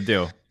American thing to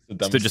do. The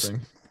dumbest to just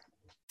thing.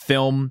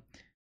 film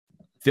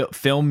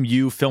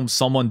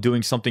someone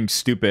doing something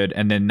stupid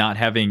and then not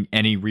having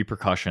any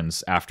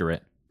repercussions after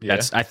it. Yeah.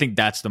 I think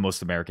that's the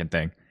most American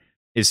thing,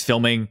 is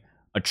filming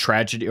a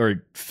tragedy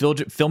or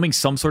filming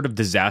some sort of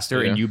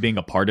disaster and you being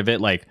a part of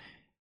it, like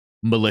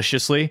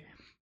maliciously,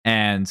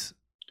 and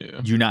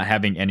you not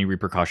having any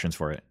repercussions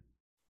for it.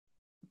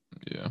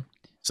 Yeah.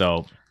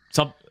 So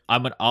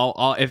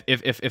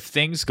if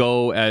things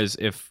go as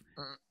if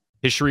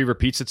history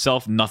repeats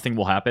itself, nothing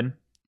will happen to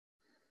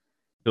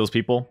those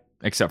people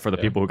except for the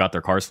people who got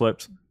their cars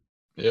flipped.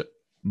 Yep.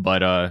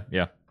 But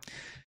yeah.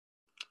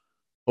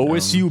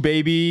 OSU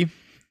baby,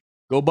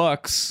 go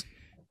Bucks.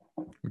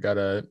 We got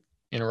a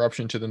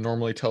interruption to the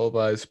normally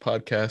televised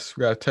podcast.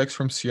 We got a text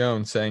from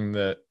Sion saying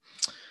that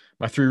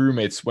my 3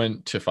 roommates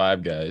went to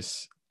Five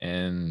Guys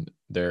and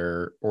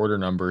their order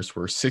numbers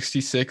were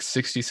 66,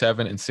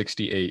 67, and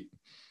 68.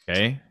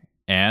 Okay.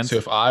 And so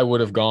if I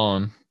would have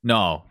gone...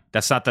 No,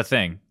 that's not the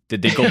thing.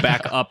 Did they go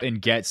back up and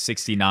get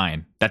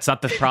 69? That's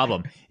not the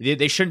problem.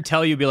 They shouldn't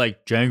tell you, be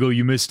like, Django,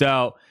 you missed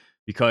out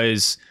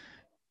because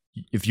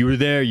if you were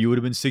there, you would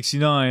have been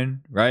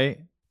 69, right?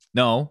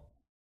 No.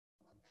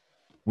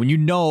 When you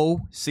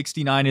know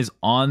 69 is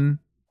on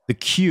the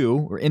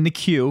queue or in the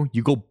queue,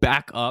 you go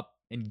back up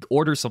and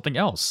order something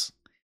else.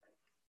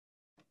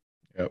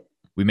 Yep.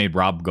 We made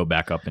Rob go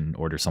back up and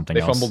order something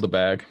else. They fumbled the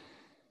bag.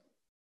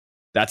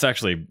 That's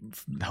actually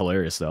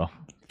hilarious, though,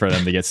 for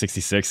them to get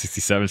 66,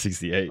 67,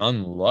 68.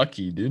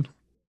 Unlucky, dude.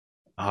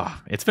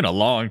 It's been a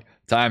long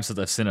time since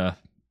I've seen a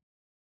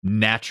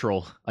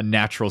natural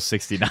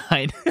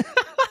 69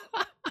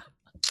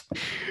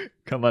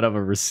 come out of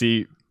a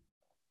receipt.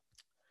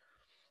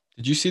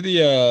 Did you see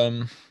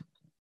the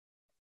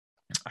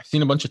I've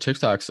seen a bunch of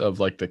TikToks of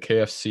like the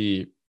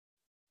KFC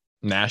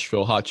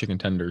Nashville hot chicken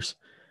tenders,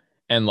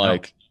 and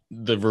like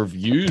the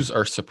reviews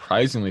are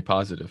surprisingly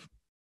positive.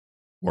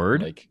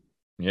 Word? Like,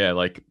 yeah,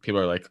 like people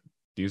are like,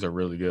 these are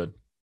really good.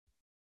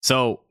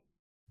 So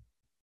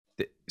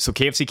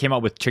KFC came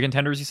out with chicken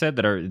tenders, you said,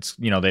 that are, it's,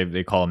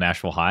 they call them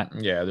Nashville hot.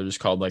 Yeah, they're just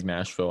called like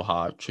Nashville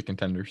hot chicken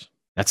tenders.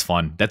 That's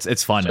fun.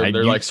 It's fun. So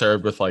they're like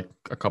served with like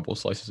a couple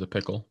slices of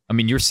pickle. I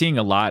mean, you're seeing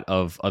a lot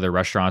of other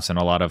restaurants and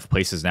a lot of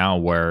places now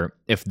where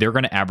if they're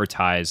going to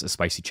advertise a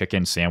spicy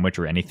chicken sandwich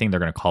or anything, they're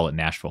going to call it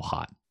Nashville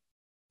hot.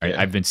 Right?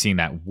 Yeah. I've been seeing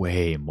that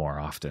way more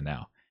often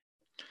now.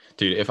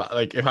 Dude, if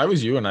I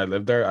was you and I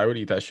lived there, I would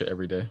eat that shit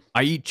every day.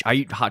 I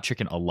eat hot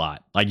chicken a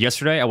lot. Like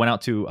yesterday, I went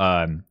out to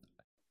no,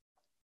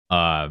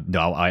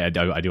 I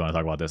do want to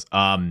talk about this.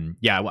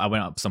 Yeah, I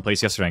went out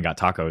someplace yesterday and got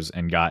tacos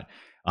and got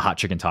a hot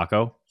chicken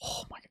taco.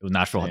 Oh my god, it was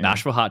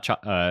Nashville hot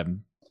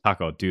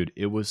taco, dude.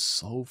 It was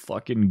so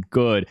fucking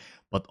good,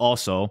 but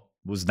also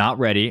was not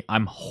ready.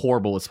 I'm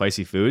horrible with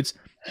spicy foods.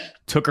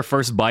 Took her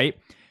first bite.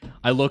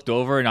 I looked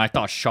over and I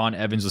thought Sean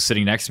Evans was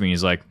sitting next to me.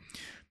 He's like,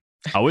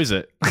 "How is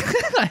it?"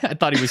 I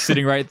thought he was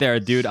sitting right there,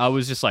 dude. I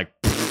was just like,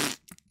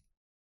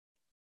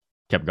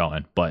 kept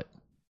going, but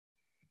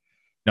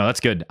No, that's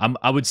good.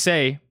 I would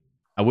say,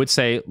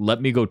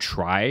 let me go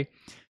try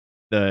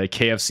the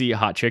KFC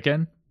hot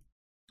chicken.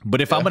 But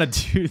if I'm gonna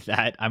do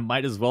that, I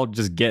might as well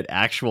just get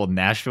actual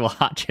Nashville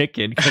hot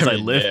chicken because I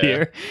live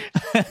here.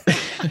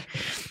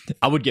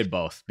 I would get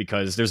both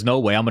because there's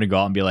no way I'm gonna go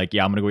out and be like,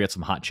 yeah, I'm gonna go get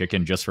some hot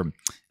chicken just from.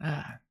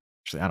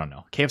 Actually, I don't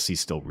know. KFC is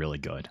still really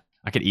good.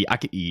 I could eat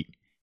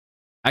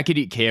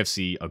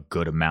KFC a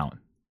good amount.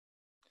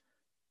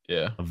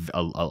 Yeah,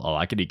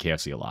 I could eat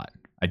KFC a lot.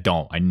 I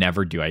don't. I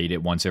never do. I eat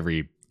it once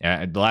every.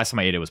 The last time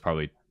I ate it was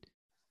probably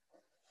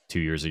 2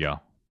 years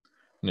ago.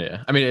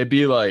 Yeah, I mean it'd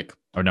be like,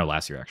 or no,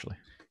 last year actually.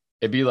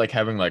 It'd be like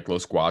having like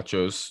Los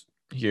Guachos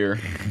here,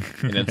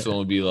 and then someone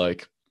would be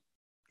like,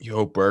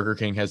 "Yo, Burger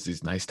King has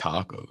these nice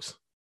tacos."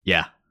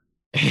 Yeah,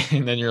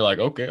 and then you're like,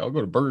 "Okay, I'll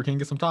go to Burger King and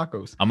get some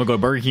tacos." I'm gonna go to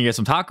Burger King and get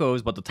some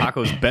tacos, but the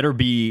tacos better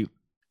be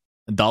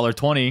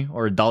 $1.20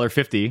 or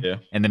 $1.50, yeah.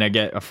 And then I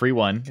get a free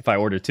one if I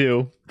order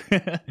two,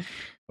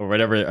 or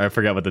whatever. I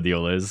forgot what the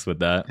deal is with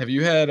that. Have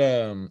you had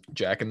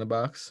Jack in the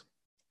Box?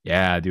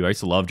 Yeah, dude, I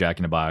used to love Jack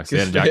in the Box. They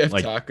have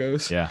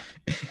tacos. Yeah.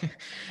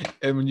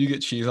 And when you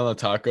get cheese on the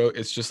taco,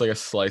 it's just like a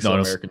slice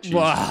of American cheese.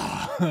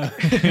 Wow.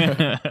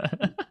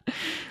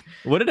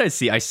 What did I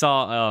see? I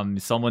saw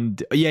someone.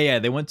 Yeah.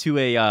 They went to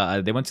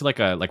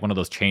like one of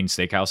those chain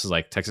steakhouses,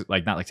 like Texas,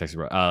 like not like Texas,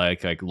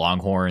 like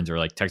Longhorns or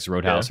like Texas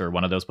Roadhouse or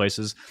one of those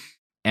places.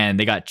 And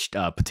they got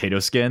potato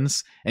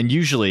skins, and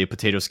usually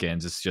potato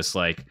skins, it's just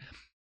like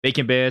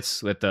bacon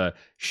bits with the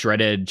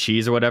shredded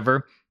cheese or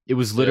whatever. It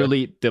was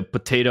literally the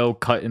potato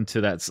cut into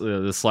that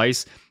the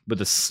slice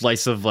with a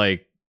slice of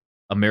like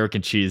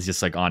American cheese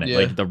just like on it,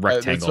 like the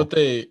rectangle.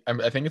 That's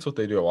what I think it's what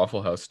they do at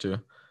Waffle House too.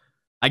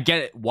 I get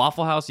it.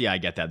 Waffle House, yeah, I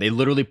get that. They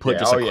literally put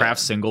just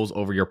Kraft singles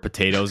over your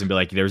potatoes and be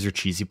like, "There's your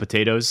cheesy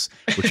potatoes,"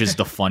 which is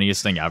the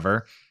funniest thing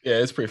ever. Yeah,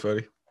 it's pretty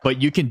funny.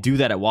 But you can do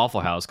that at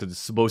Waffle House because it's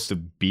supposed to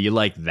be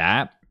like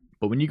that.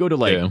 But when you go to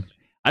like,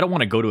 I don't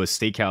want to go to a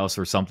steakhouse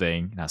or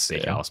something, not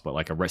steakhouse, but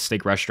like a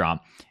steak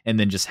restaurant, and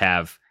then just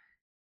have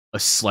a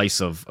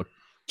slice of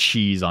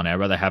cheese on it. I'd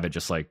rather have it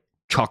just like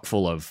chock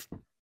full of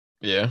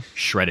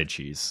shredded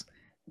cheese.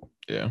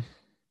 Yeah.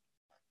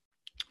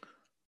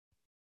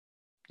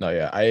 No,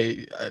 yeah.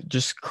 I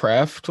just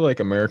Kraft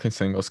like American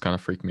singles kind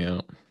of freak me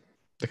out.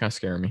 They kind of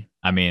scare me.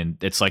 I mean,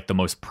 it's like the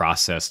most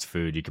processed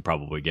food you could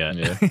probably get.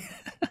 Yeah.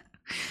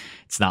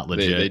 It's not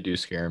legit. They do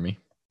scare me.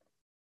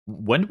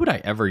 When would I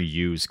ever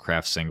use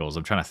Kraft singles?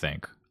 I'm trying to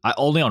think. I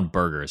only on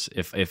burgers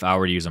if I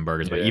were to use on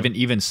burgers, but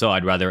even so,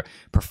 I'd rather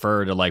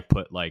prefer to like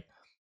put like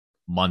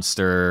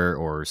Munster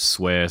or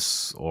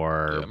Swiss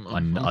or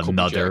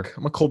another.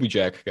 I'm a Colby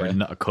Jack guy.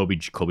 Or a Colby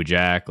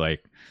Jack.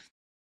 Like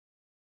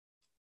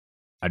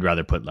I'd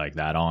rather put like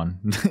that on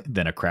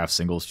than a Kraft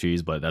singles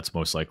cheese, but that's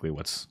most likely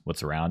what's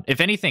around.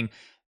 If anything,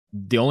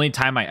 the only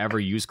time I ever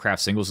use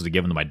Kraft singles is to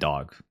give them to my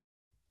dog.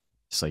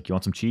 It's like, you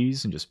want some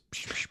cheese, and just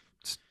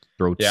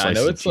throw. Yeah, I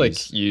know it's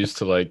like used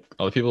to like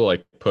other people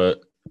like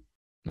put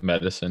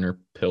medicine or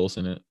pills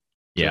in it.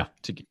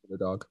 To give the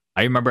dog.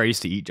 I remember I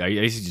used to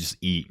just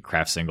eat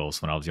Kraft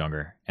singles when I was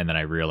younger, and then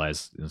I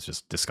realized it was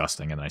just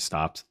disgusting, and then I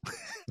stopped.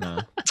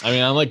 No, I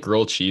mean, I like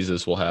grilled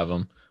cheeses. We'll have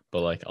them,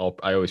 but like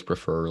I always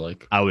prefer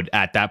like I would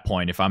at that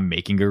point if I'm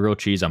making a grilled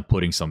cheese, I'm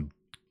putting some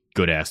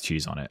good ass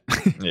cheese on it.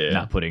 Yeah,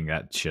 not putting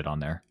that shit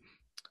on there.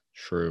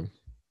 True.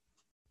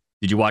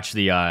 Did you watch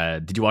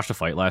the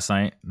fight last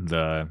night?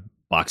 The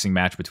boxing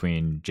match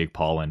between Jake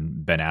Paul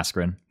and Ben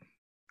Askren?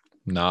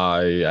 Nah,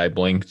 I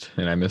blinked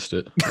and I missed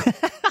it.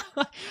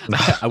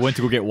 I went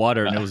to go get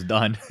water and it was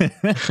done.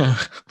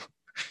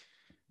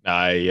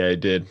 I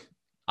did.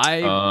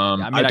 I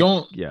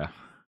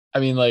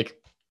mean,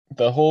 like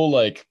the whole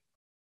like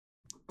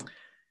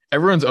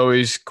everyone's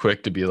always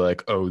quick to be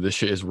like, "Oh, this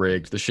shit is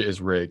rigged. This shit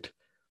is rigged,"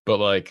 but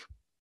like,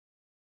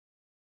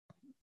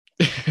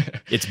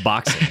 it's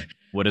boxing.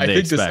 What did they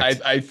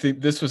expect? I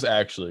think this was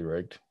actually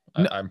rigged.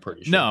 I'm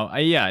pretty sure. No,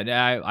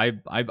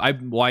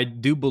 I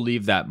do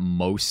believe that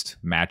most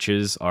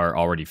matches are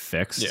already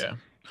fixed. Yeah.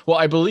 Well,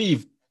 I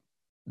believe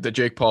that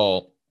Jake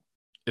Paul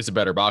is a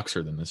better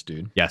boxer than this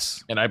dude.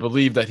 Yes. And I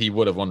believe that he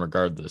would have won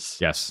regardless.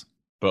 Yes.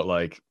 But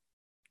like,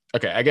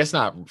 okay, I guess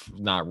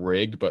not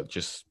rigged, but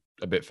just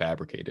a bit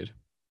fabricated.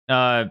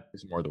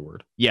 Is more the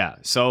word. Yeah.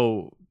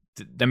 So,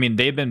 I mean,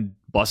 they've been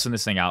busting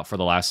this thing out for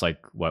the last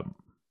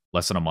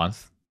less than a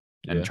month,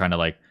 and trying to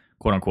like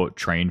quote unquote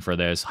train for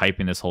this,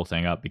 hyping this whole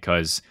thing up,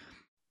 because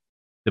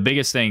the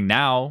biggest thing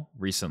now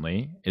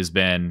recently has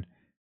been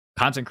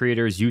content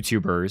creators,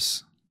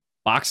 YouTubers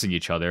boxing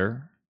each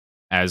other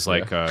as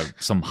like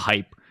some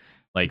hype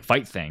like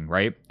fight thing,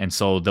 right? And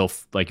so they'll,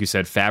 like you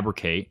said,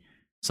 fabricate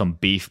some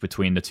beef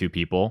between the two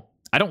people.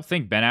 I don't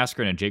think Ben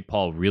Askren and Jake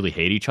Paul really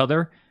hate each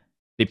other.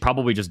 They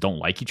probably just don't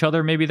like each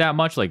other maybe that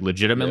much. Like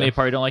legitimately, they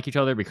probably don't like each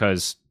other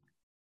because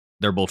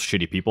they're both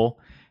shitty people.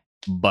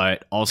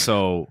 But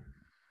also,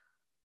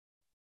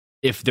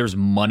 if there's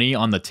money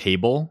on the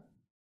table,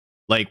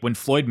 like when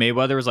Floyd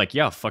Mayweather was like,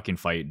 "Yeah, fucking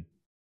fight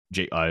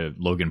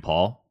Logan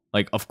Paul,"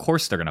 like of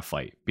course they're gonna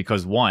fight,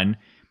 because one,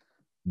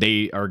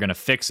 they are gonna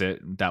fix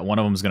it, that one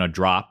of them's gonna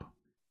drop,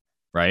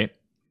 right?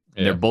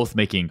 They're both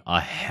making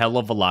a hell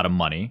of a lot of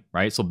money,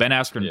 right? So Ben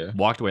Askren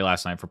walked away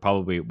last night for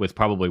probably what,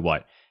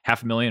 $500,000,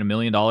 $1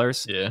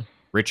 million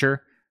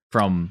richer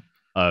from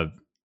a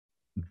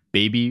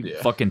baby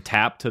fucking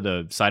tap to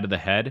the side of the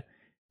head.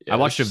 I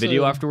watched a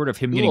video afterward of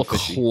him getting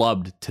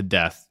clubbed to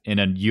death in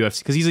a UFC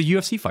because he's a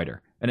UFC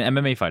fighter, an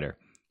MMA fighter.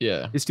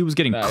 Yeah, this dude was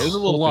getting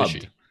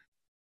clubbed.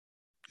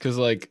 Because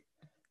like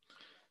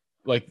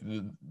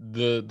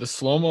the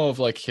slow mo of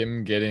like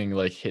him getting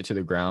like hit to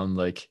the ground,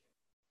 like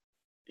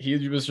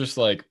he was just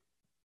like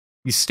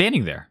he's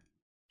standing there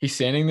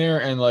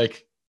and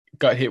like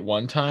got hit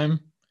one time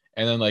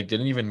and then like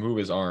didn't even move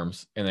his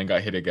arms and then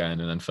got hit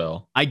again and then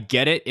fell. I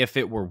get it if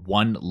it were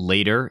one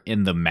later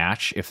in the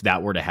match, if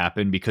that were to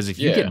happen, because if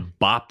you get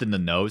bopped in the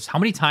nose, how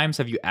many times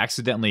have you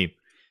accidentally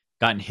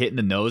gotten hit in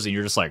the nose and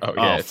you're just like,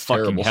 oh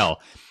fucking terrible. Hell.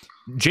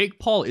 Jake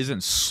Paul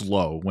isn't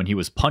slow when he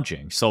was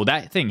punching. So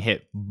that thing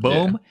hit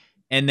boom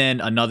and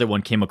then another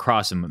one came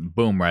across him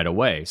boom right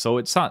away. So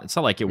it's not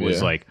like it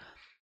was like,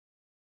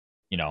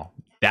 you know,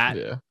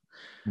 that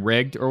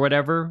rigged or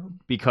whatever,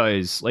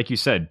 because like you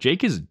said,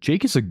 Jake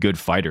is a good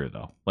fighter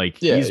though. Like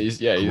he's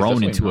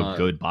grown into a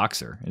good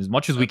boxer. As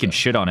much as we can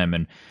shit on him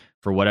and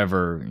for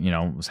whatever, you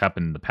know, was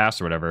happened in the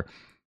past or whatever,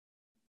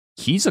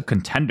 he's a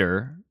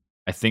contender,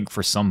 I think,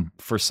 for some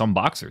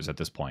boxers at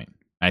this point.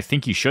 I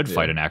think he should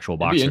fight an actual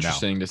boxer. It'd be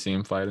interesting to see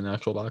him fight an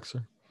actual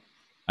boxer.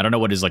 I don't know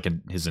what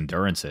his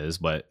endurance is,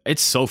 but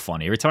it's so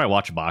funny. Every time I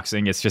watch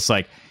boxing, it's just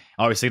like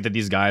I always think that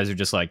these guys are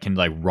just like can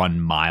like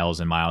run miles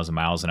and miles and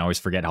miles, and I always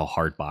forget how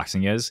hard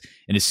boxing is.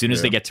 And as soon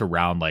as they get to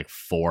round like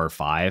 4 or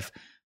 5,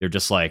 they're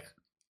just like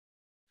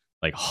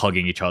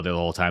hugging each other the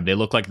whole time. They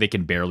look like they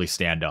can barely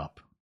stand up,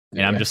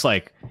 and I'm just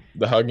like,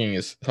 the hugging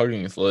is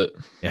lit.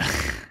 Yeah,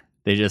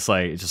 they just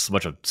like it's just a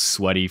bunch of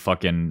sweaty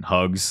fucking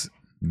hugs,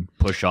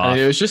 push off.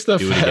 It was just the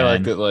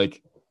fact that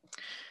like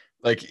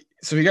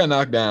so he got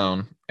knocked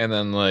down, and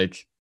then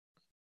like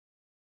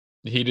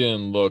he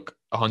didn't look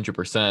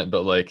 100%,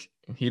 but like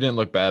he didn't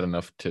look bad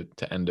enough to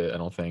end it, I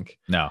don't think.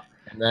 No.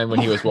 And then when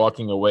he was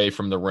walking away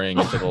from the ring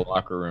into the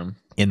locker room.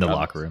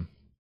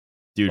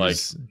 Dude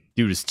was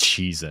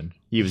cheesing.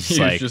 He was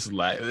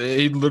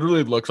he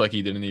literally looked like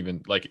he didn't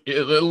even like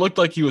it looked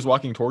like he was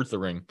walking towards the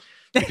ring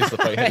because the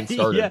fight hadn't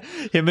started. Yeah.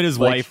 Him and his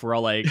wife were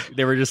all like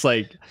they were just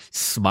like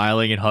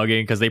smiling and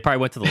hugging because they probably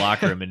went to the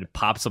locker room and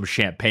popped some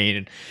champagne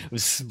and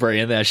was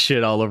spraying that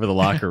shit all over the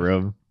locker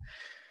room.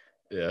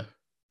 Yeah.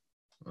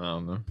 I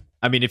don't know.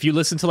 I mean, if you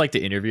listen to like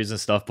the interviews and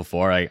stuff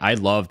before, I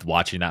loved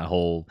watching that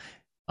whole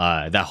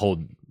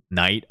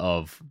night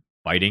of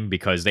fighting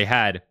because they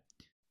had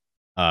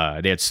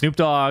Snoop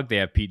Dogg, they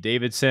had Pete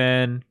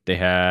Davidson, they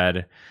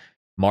had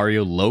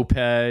Mario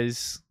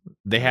Lopez,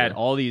 they had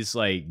all these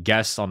like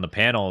guests on the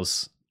panel,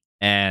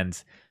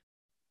 and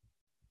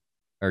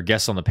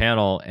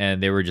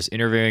they were just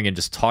interviewing and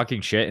just talking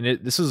shit.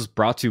 And this was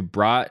brought to you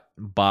by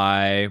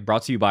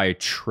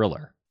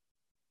Triller.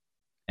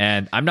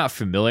 And I'm not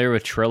familiar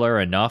with Triller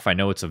enough. I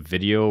know it's a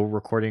video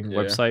recording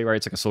website, right?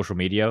 It's like a social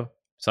media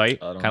site,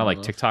 kind of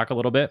like TikTok a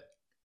little bit.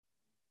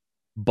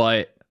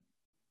 But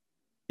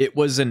it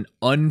was an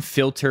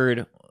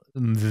unfiltered,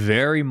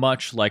 very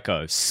much like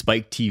a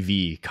Spike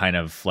TV kind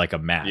of like a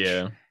match.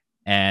 Yeah.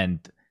 And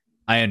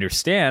I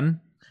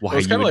understand why.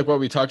 It's kind of like what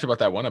we talked about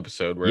that one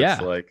episode where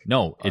it's like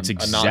it's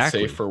exactly a not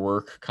safe for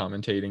work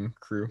commentating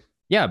crew.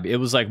 Yeah, it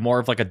was like more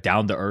of like a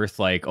down to earth,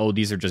 like, oh,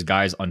 these are just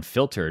guys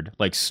unfiltered.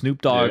 Like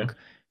Snoop Dogg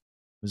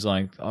was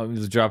like, he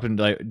was dropping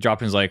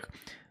his like,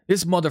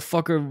 this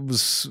motherfucker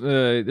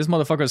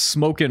was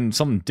smoking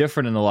something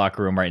different in the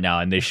locker room right now,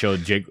 and they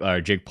showed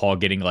Jake Paul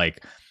getting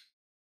like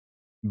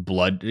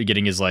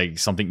getting his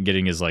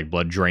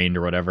blood drained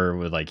or whatever,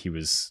 with like he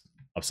was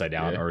upside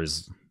down or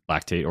his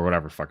lactate or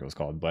whatever the fuck it was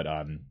called, but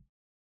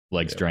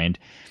legs drained.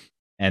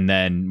 And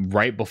then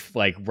right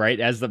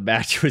as the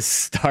match was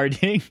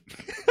starting,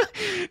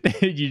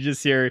 you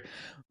just hear,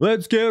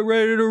 "Let's get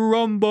ready to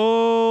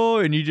rumble,"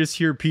 and you just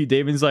hear Pete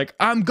Davidson's like,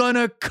 "I'm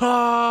gonna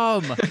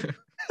come."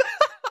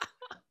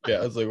 Yeah,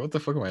 I was like, what the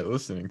fuck am I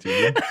listening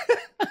to?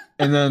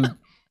 And then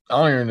I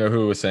don't even know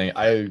who was saying.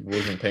 I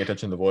wasn't paying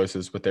attention to the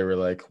voices, but they were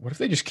like, "What if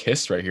they just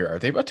kissed right here? Are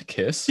they about to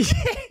kiss?"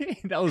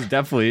 That was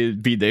definitely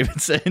Pete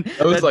Davidson.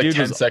 That was like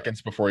 10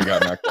 seconds before he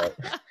got knocked out.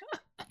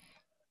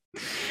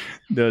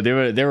 No, they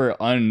were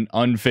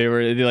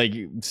unfavored.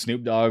 Like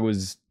Snoop Dogg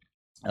was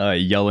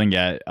yelling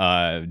at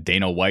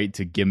Dana White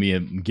to give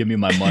me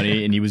my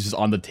money, and he was just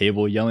on the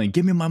table yelling,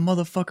 "Give me my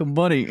motherfucking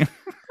money!"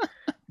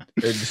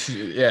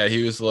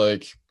 He was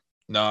like,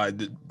 "Nah,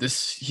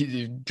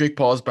 Jake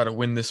Paul is about to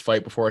win this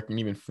fight before I can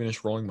even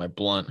finish rolling my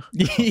blunt."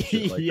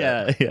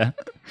 Yeah. And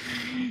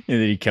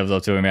then he comes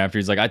up to him after.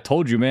 He's like, "I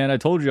told you, man. I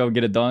told you I would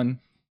get it done."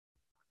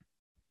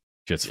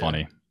 Shit's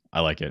funny. I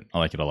like it. I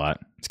like it a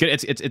lot. It's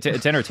good.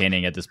 It's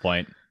entertaining at this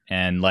point,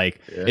 and like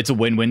it's a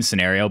win-win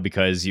scenario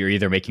because you're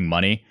either making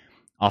money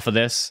off of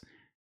this,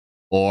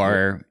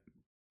 or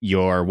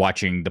you're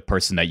watching the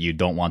person that you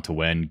don't want to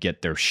win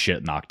get their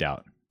shit knocked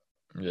out.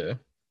 Yeah.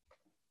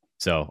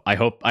 So I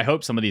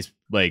hope some of these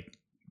like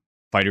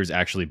fighters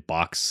actually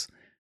box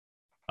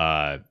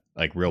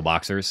like real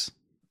boxers.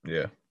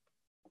 Yeah.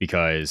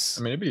 Because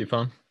I mean, it'd be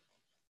fun.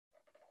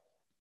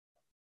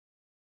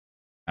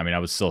 I mean, I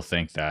would still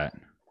think that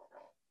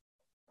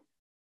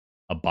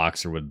a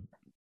boxer would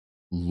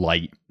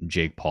light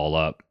Jake Paul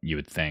up. You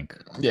would think,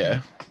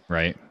 Yeah,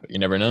 right? But you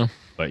never know.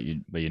 But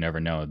you never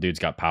know. Dude's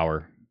got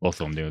power. Both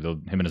of them do.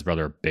 Him and his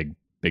brother are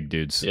big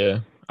dudes. Yeah,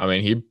 I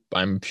mean,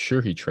 I'm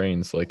sure he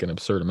trains like an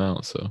absurd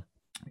amount. So,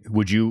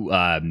 would you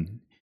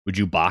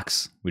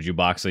box? Would you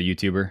box a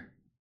YouTuber?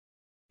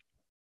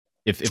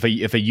 If a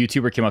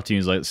YouTuber came up to you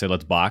and like, said,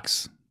 "Let's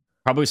box,"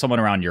 probably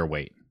someone around your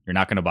weight. You're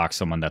not going to box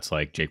someone that's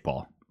like Jake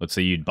Paul. Let's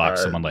say you'd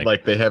box someone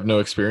like they have no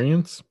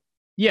experience.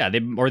 Yeah,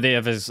 they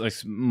have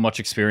as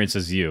much experience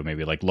as you.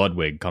 Maybe like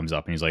Ludwig comes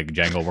up and he's like,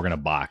 "Django, we're gonna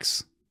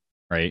box."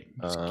 Right?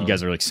 You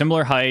guys are like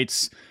similar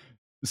heights,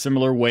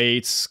 similar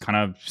weights, kind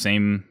of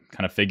same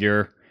kind of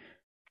figure.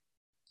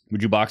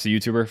 Would you box a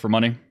YouTuber for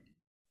money?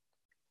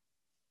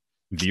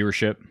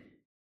 Viewership?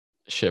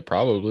 Shit,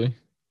 probably.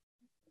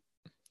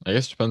 I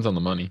guess it depends on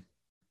the money.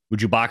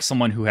 Would you box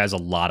someone who has a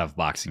lot of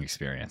boxing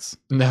experience?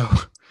 No.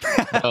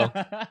 No.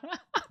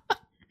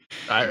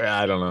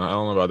 I don't know. I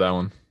don't know about that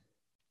one.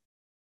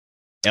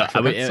 Yeah,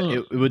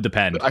 it would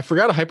depend. I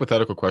forgot a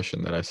hypothetical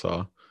question that I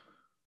saw.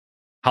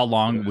 How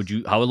long would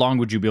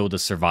you be able to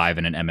survive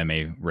in an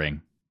MMA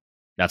ring?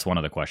 That's one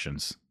of the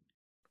questions.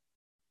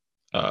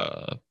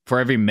 For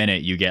every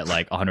minute you get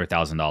like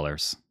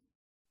 $100,000.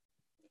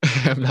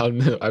 I'm not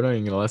even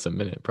gonna last a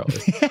minute,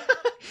 probably.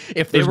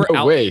 If they were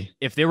out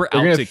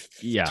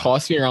to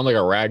toss me around like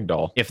a rag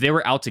doll. If they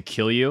were out to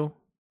kill you,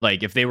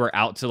 like if they were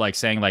out to like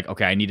saying like,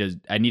 okay, I need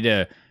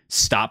to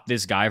stop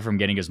this guy from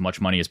getting as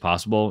much money as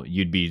possible,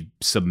 you'd be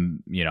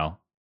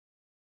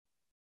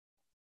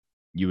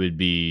you would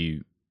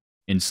be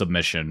in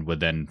submission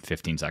within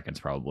 15 seconds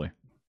probably.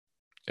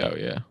 Oh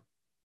yeah.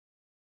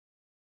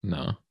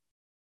 No.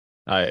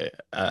 I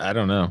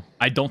don't know.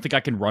 I don't think I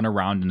can run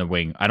around in the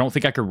ring. I don't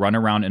think I could run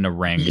around in a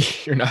ring.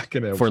 You're not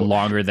gonna for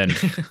longer than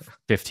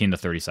 15 to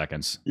 30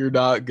 seconds. You're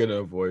not gonna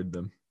avoid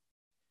them.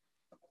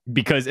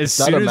 Because as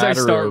soon as I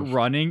start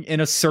running in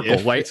a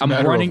circle, right? I'm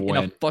running in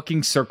a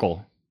fucking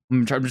circle.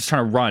 I'm just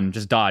trying to run,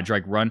 just dodge,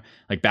 like run,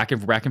 like back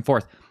and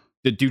forth.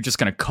 The dude just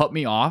gonna cut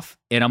me off,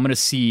 and I'm gonna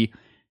see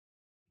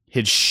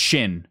his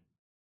shin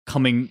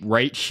coming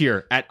right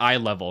here at eye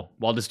level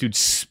while this dude's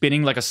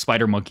spinning like a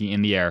spider monkey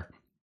in the air.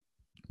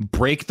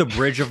 Break the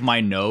bridge of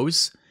my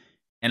nose,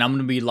 and I'm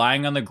gonna be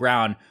lying on the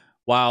ground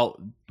while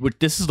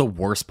this is the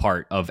worst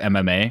part of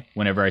MMA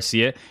whenever I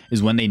see it,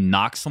 is when they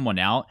knock someone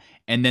out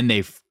and then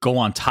they go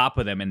on top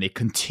of them and they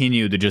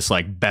continue to just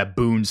like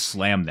baboon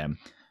slam them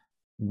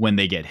when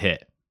they get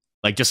hit.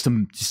 Like just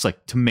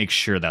to make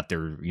sure that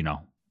they're,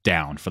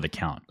 down for the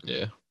count.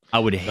 Yeah. I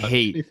would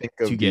hate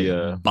to get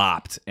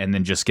bopped and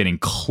then just getting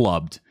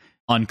clubbed.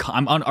 I'm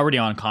already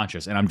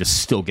unconscious and I'm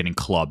just still getting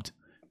clubbed.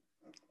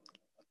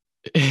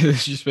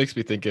 This just makes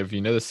me think of,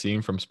 the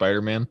scene from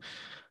Spider-Man,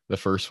 the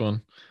first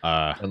one,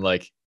 and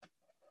like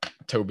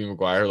Tobey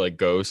Maguire like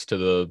goes to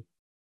the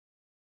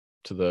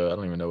I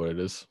don't even know what it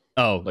is.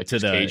 Oh, like to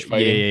the cage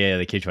fighting. Yeah,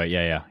 the cage fight.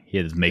 Yeah. He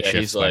had his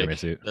makeshift Spider-Man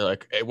suit. They're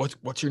like, "Hey,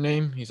 what's your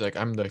name?" He's like,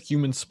 "I'm the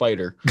Human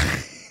Spider."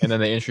 And then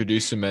they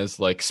introduce him as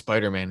like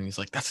Spider-Man, and he's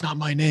like, "That's not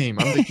my name.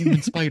 I'm the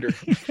Human Spider."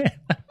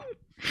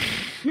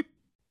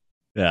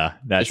 Yeah,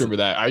 I just remember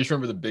that. I just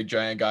remember the big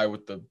giant guy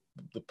with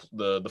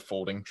the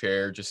folding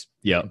chair, just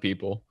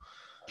people.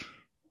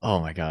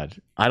 Oh my god,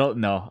 I don't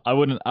know. I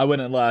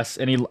wouldn't last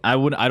any. I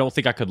don't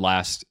think I could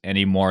last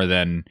any more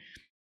than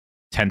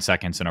 10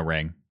 seconds in a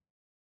ring.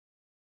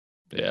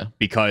 Yeah,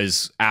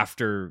 because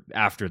after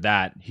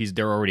that,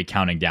 they're already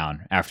counting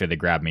down after they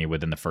grab me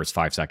within the first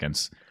 5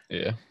 seconds.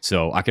 Yeah,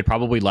 so I could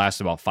probably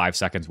last about 5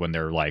 seconds when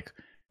they're like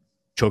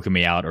choking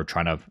me out or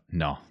trying to.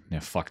 No, yeah,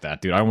 fuck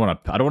that, dude. I don't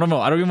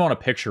even want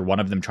to picture one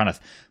of them trying to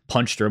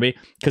punch through me,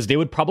 because they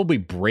would probably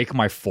break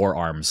my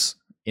forearms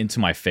into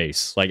my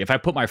face. Like if I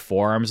put my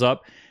forearms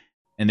up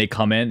and they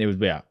come in, it would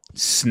be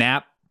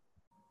snap,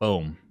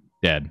 boom,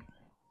 dead.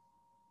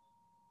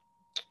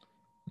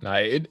 Nah,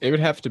 it would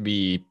have to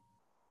be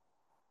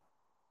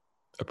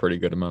a pretty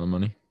good amount of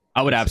money.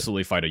 I would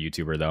absolutely fight a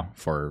YouTuber though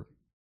for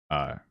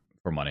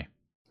money.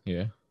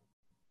 Yeah,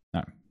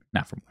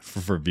 not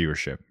for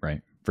viewership,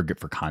 right? For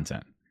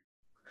content.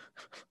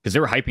 Because they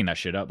were hyping that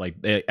shit up. Like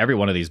every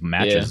one of these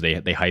matches,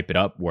 they hype it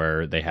up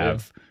where they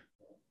have,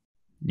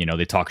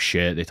 they talk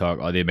shit.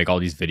 They make all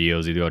these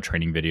videos. They do all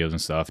training videos and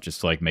stuff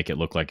just to like make it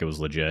look like it was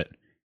legit.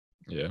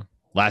 Yeah.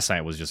 Last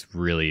night was just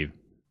really,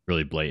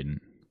 really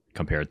blatant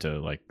compared to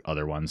like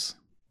other ones.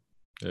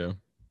 Yeah.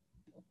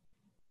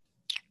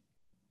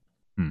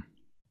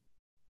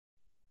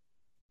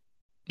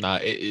 Nah,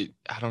 I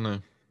don't know.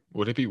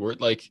 Would it be worth,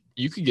 like,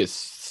 you could get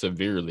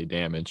severely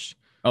damaged.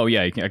 Oh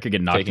yeah, I could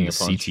get knocked into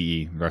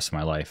CTE the rest of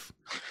my life.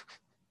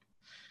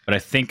 But I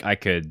think I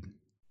could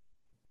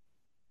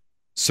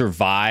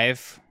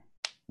survive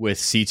with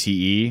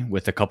CTE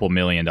with a couple $1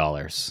 million,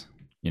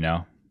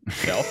 Yeah,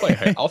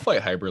 I'll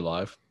fight Hyper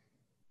Live.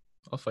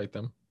 I'll fight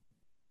them.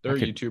 They're a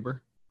YouTuber.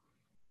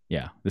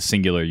 Yeah, the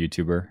singular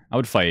YouTuber. I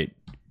would fight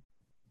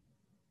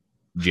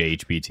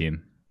JHB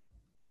team.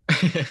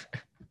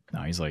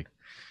 No, he's like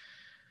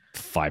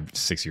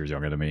 5-6 years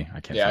younger than me. I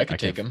can't. Yeah, fight. I could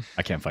take him.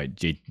 I can't fight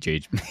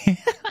JH.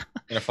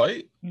 In a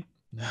fight?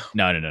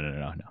 No.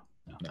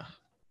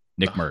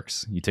 Nick No.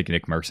 Merckx. You take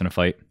Nick Merckx in a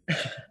fight?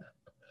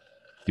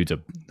 Dude's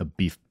a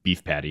beef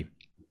patty.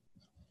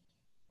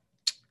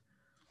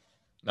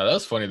 No, that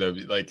was funny though.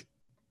 Like,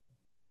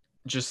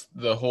 just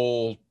the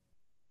whole,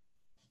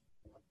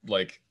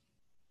 like,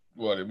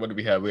 what did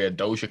we have? We had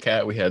Doja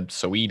Cat, we had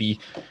Saweetie,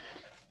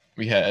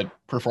 we had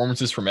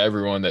performances from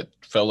everyone that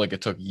felt like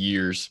it took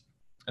years,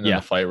 and then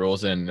the fight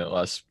rolls in the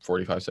last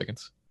 45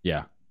 seconds.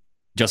 Yeah,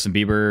 Justin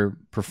Bieber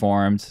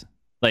performed.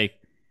 Like,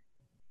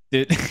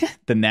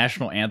 the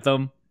national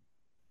anthem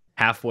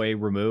halfway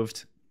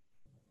removed.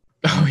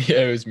 Oh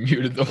yeah, it was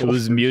muted. It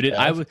was muted.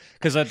 I was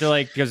because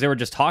they were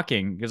just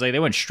talking because like they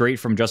went straight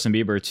from Justin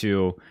Bieber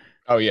to.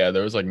 Oh yeah,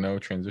 there was like no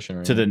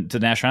transition to the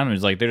national anthem. It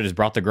was like they just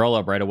brought the girl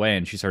up right away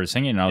and she started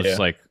singing and I was just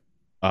like,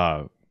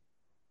 oh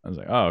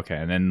okay.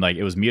 And then like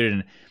it was muted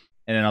and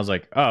then I was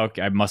like, oh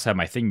okay, I must have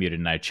my thing muted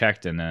and I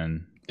checked and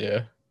then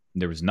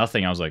there was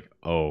nothing. I was like,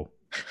 oh,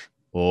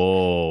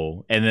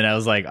 and then I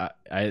was like,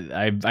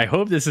 I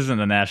hope this isn't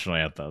the national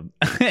anthem.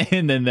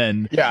 And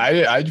then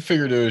I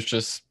figured it was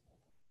just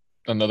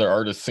another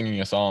artist singing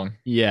a song.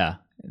 Yeah.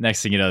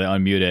 Next thing you know, they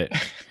unmute it.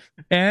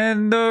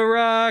 And the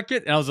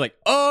rocket. And I was like,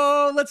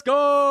 oh, let's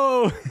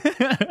go.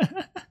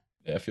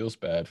 Yeah, feels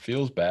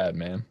bad,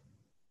 man.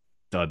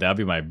 So that'd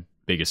be my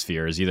biggest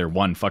fear is either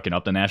one, fucking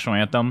up the national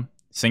anthem,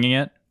 singing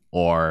it,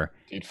 or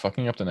dude,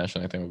 fucking up the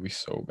national anthem would be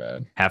so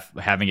bad.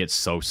 Having it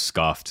so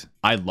scuffed.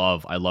 I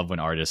love when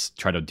artists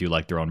try to do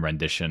like their own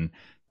rendition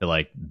to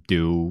like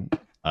do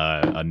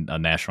a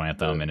national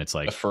anthem, and it's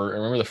like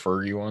remember the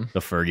Fergie one? The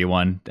Fergie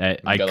one.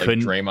 I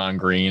couldn't. Like Draymond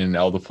Green and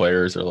all the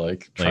players are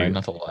like trying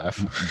not to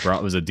laugh.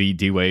 It was a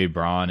D Wade,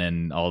 Braun,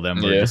 and all of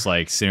them were just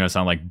like sitting on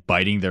sound like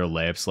biting their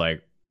lips.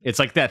 Like it's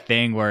like that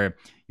thing where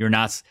you're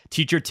not.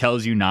 Teacher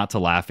tells you not to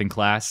laugh in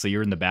class, so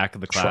you're in the back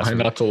of the class. Try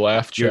not to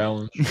laugh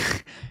challenge.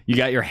 You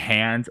got your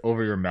hands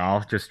over your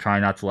mouth, just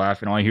trying not to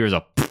laugh, and all you hear is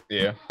a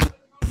yeah.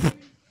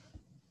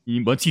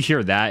 Once you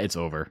hear that, it's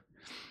over.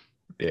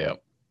 Yeah.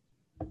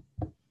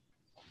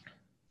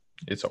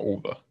 It's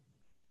over.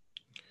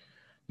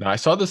 Now I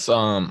saw this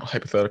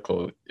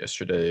hypothetical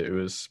yesterday. It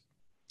was,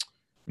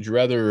 would you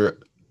rather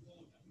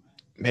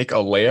make a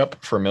layup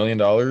for $1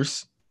 million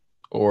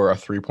or a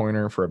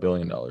 3-pointer for $1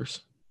 billion?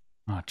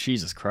 Oh,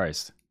 Jesus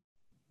Christ.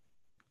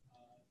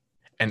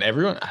 And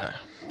everyone,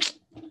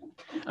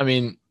 I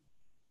mean,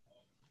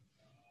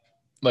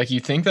 like you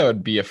think that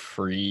would be a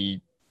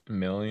free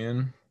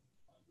million,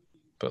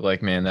 but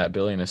like, man, that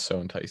billion is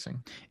so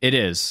enticing. It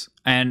is.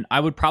 And I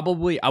would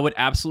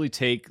absolutely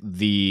take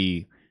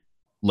the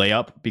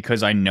layup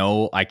because I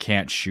know I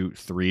can't shoot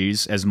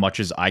threes as much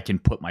as I can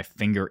put my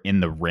finger in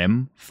the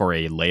rim for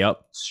a layup.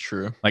 It's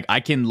true. Like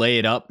I can lay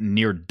it up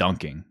near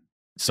dunking.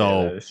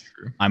 So that is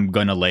true. I'm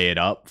going to lay it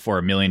up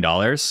for $1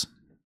 million.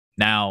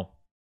 Now,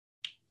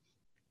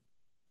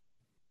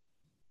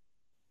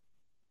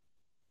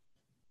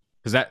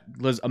 because that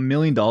was $1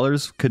 million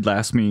could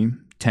last me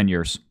 10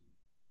 years.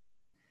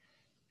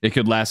 It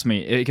could last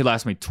me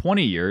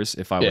 20 years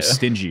if I was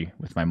stingy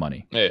with my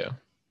money. Yeah.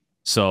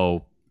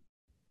 So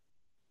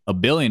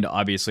 $1 billion,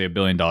 obviously $1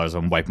 billion,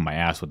 I'm wiping my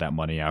ass with that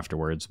money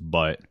afterwards,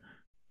 but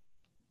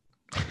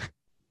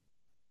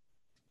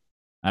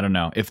I don't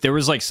know. If there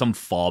was like some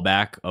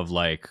fallback of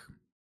like,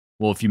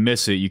 well, if you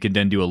miss it, you could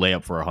then do a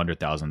layup for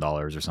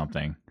 $100,000 or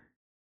something.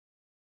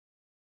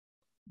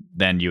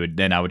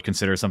 Then I would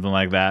consider something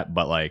like that.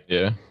 But like,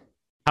 yeah.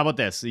 How about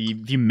this?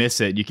 If you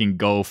miss it, you can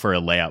go for a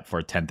layup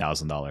for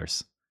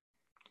 $10,000.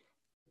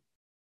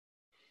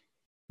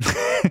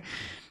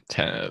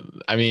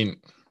 I mean,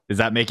 does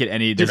that make it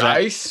any?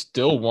 I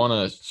still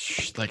want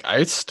to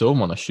I still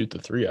want to shoot the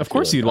three. Of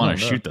course, you'd want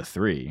to shoot the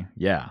three,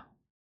 yeah.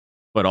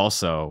 But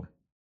also,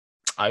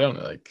 I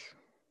don't like.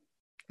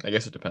 I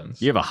guess it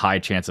depends. You have a high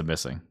chance of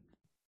missing.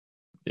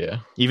 Yeah.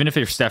 Even if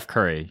you're Steph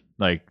Curry,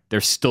 like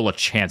there's still a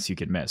chance you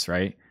could miss,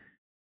 right?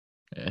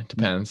 Yeah, it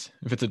depends.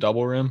 If it's a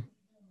double rim,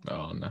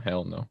 oh no,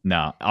 hell no.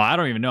 No, I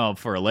don't even know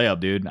for a layup,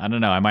 dude. I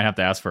don't know. I might have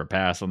to ask for a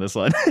pass on this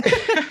one.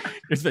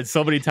 There's been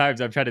so many times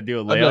I've tried to do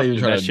a layup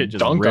and that shit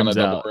just dunk rims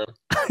on a out. double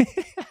rim.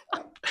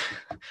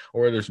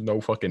 Or there's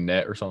no fucking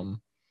net or something.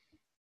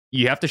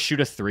 You have to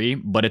shoot a three,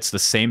 but it's the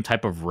same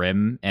type of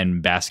rim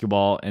and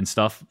basketball and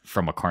stuff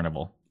from a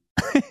carnival.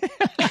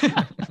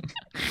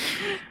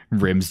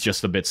 Rim's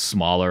just a bit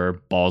smaller,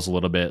 ball's a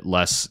little bit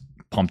less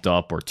pumped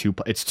up, or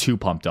it's too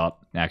pumped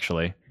up,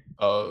 actually.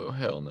 Oh,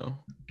 hell no.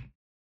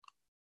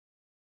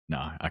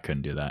 No, I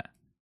couldn't do that.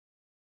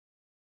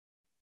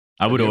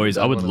 I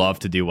would love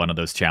to do one of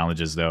those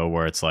challenges though,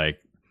 where it's like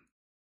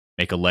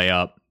make a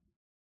layup,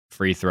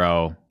 free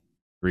throw,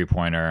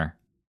 3-pointer,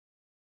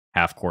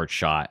 half court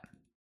shot.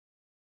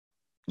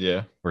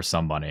 Yeah. For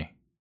some money.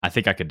 I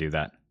think I could do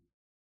that.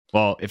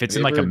 Well, if it's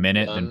in like a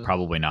minute, then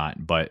probably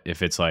not. But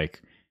if it's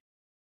like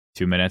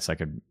 2 minutes, I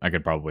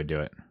could probably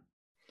do it.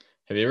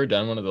 Have you ever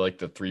done one of the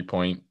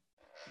 3-point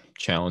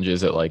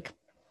challenges at like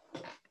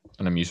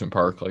an amusement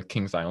park like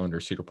Kings Island or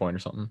Cedar Point or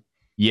something.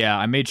 Yeah,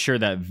 I made sure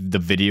that the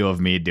video of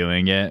me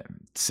doing it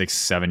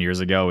 6-7 years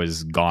ago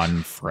is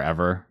gone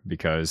forever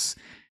because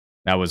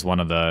that was one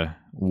of the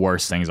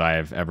worst things I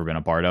have ever been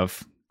a part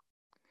of.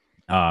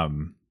 I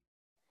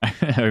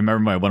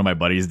remember one of my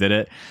buddies did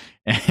it,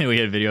 and we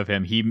had a video of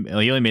him. He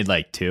only made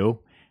like 2,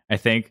 I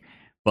think,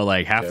 but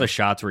like half the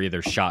shots were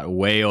either shot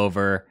way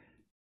over,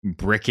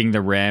 bricking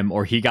the rim,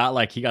 or he got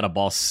a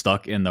ball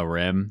stuck in the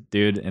rim,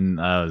 dude, and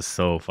that was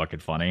so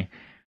fucking funny.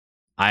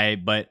 I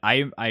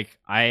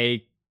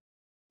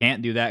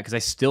can't do that because I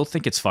still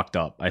think it's fucked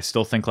up. I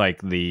still think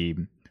like the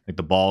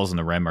balls and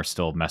the rim are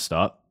still messed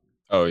up.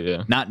 Oh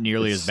yeah, not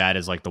nearly as bad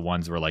as like the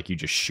ones where like you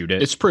just shoot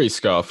it. It's pretty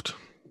scuffed.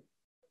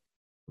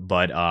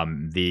 But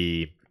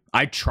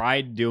I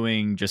tried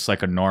doing just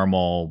like a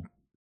normal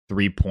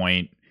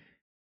 3-point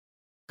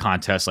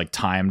contest, like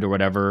timed or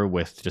whatever,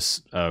 with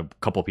just a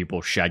couple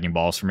people shagging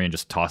balls for me and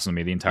just tossing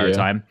me the entire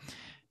time.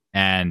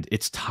 And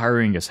it's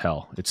tiring as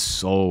hell. It's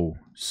so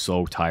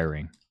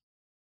tiring.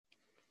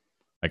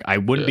 Like I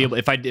wouldn't be able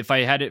if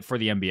I had it for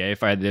the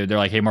NBA. They're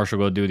like, hey Marshall,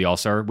 go do the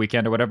All-Star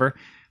weekend or whatever.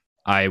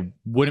 I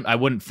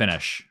wouldn't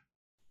finish.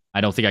 I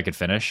don't think I could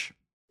finish.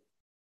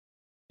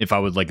 If I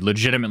would like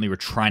legitimately were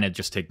trying to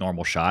just take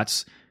normal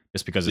shots,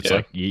 just because it's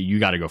like you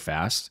got to go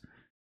fast,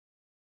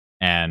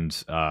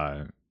 and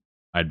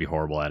I'd be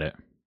horrible at it.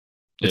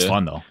 It's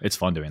fun though. It's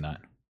fun doing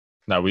that.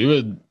 Now we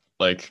would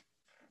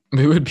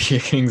be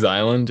at Kings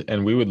Island,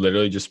 and we would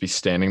literally just be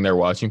standing there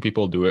watching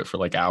people do it for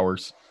like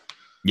hours.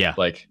 Yeah,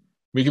 like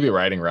we could be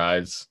riding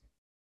rides,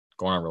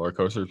 going on roller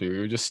coasters, but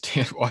we would just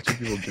stand watching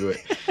people do it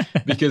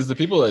because the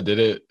people that did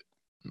it,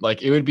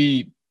 like it'd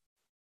be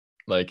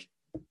like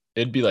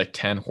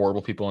 10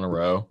 horrible people in a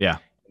row. Yeah.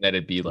 And then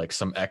it'd be like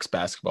some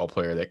ex-basketball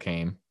player that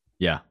came.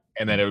 Yeah.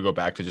 And then it would go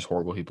back to just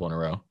horrible people in a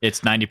row. It's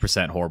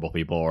 90% horrible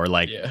people, or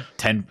like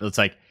 10, it's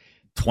like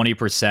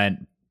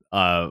 20%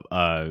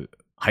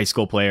 high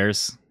school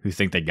players who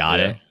think they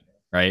got it.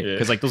 Right.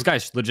 Because like those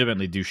guys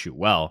legitimately do shoot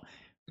well.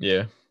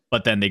 Yeah.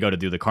 But then they go to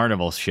do the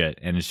carnival shit,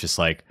 and it's just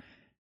like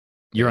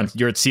you're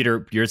at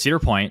Cedar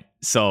Point,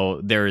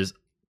 so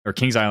or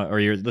Kings Island,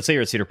 or let's say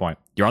you're at Cedar Point.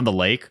 You're on the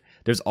lake.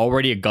 There's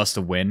already a gust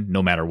of wind,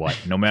 no matter what.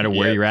 No matter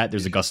where you're at,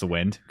 there's a gust of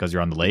wind because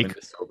you're on the lake. The wind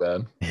is so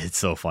bad. It's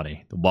so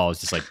funny. The ball is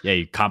just like,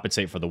 you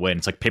compensate for the wind.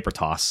 It's like paper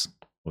toss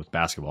with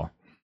basketball.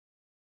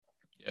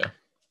 Yeah.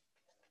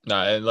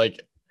 And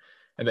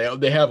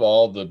they have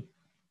all the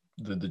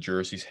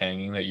jerseys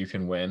hanging that you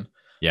can win.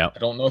 Yeah. I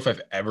don't know if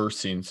I've ever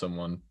seen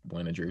someone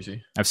win a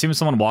jersey. I've seen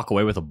someone walk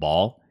away with a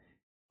ball,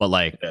 but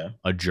like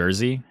a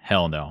jersey,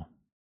 hell no.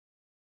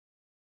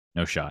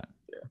 No shot.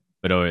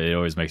 But it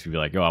always makes me be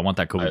like, I want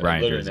that Kobe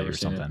Bryant jersey or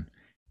something.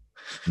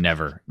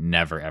 Never,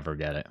 ever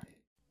get it.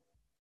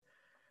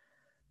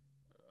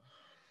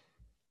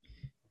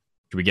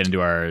 Should we get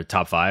into our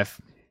top 5?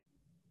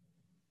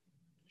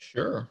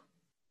 Sure.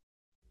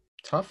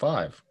 Top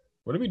 5.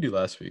 What did we do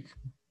last week?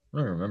 I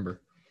don't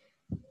remember.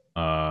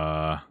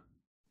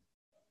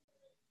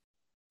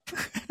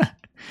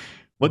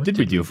 What did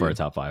we do for our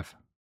top 5?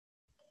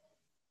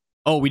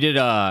 Oh, we did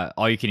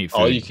all you can eat food.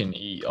 All you can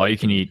eat. All you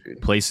can eat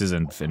places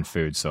and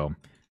food. So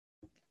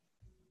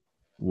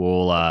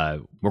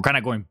we're kind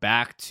of going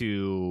back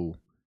to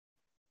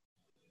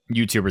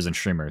YouTubers and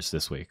streamers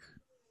this week.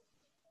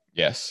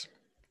 Yes.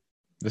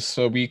 This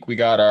week we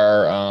got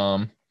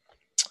our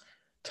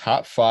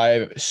top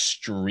 5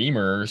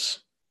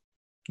 streamers.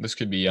 This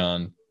could be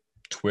on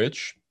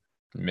Twitch,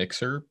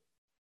 Mixer,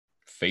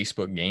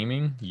 Facebook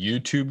Gaming,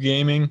 YouTube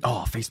Gaming.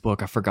 Oh,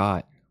 Facebook, I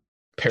forgot.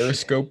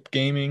 Periscope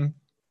Gaming.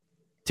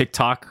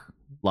 TikTok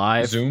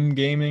Live, Zoom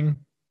Gaming,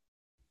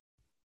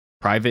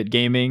 Private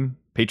Gaming,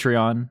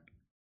 Patreon.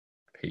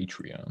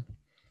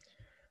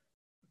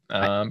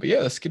 But yeah,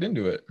 let's get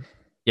into it.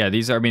 Yeah,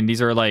 these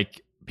are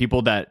like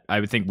people that I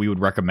would think we would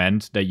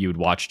recommend that you would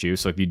watch too.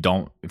 So if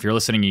you're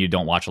listening and you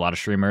don't watch a lot of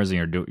streamers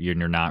and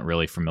you're not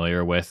really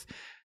familiar with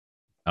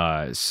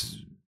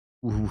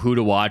who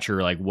to watch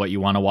or like what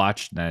you want to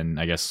watch, then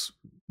I guess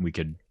we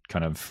could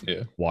kind of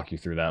walk you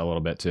through that a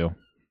little bit too.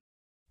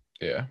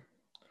 Yeah.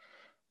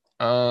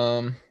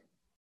 I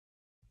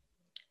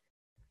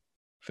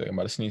feel like I'm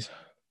about to sneeze.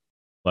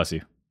 Bless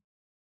you.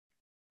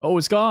 Oh,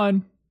 it's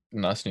gone.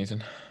 I'm not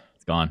sneezing.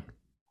 It's gone.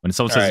 When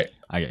someone says,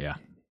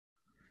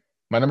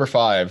 My number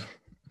 5,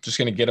 just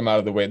going to get them out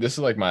of the way. This is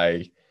like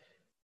probably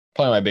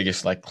my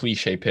biggest like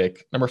cliche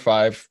pick. Number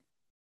 5,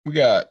 we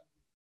got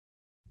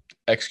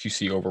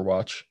XQC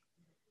Overwatch.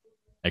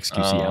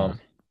 XQCL.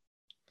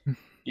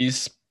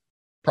 He's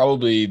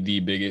probably the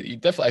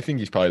biggest. I think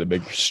he's probably the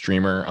biggest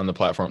streamer on the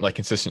platform, like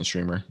consistent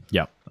streamer.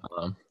 Yeah.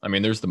 I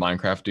mean, there's the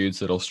Minecraft dudes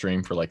that'll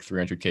stream for like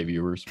 300K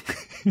viewers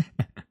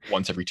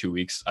once every 2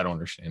 weeks. I don't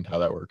understand how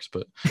that works,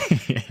 but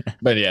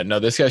but yeah, no,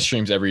 this guy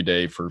streams every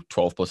day for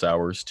 12 plus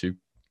hours to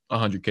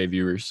 100K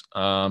viewers.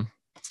 But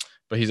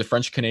he's a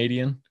French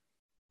Canadian,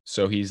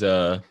 so he's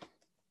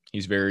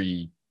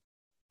very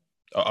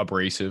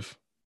abrasive.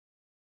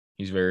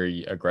 He's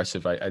very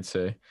aggressive, I'd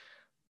say.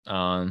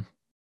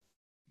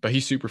 But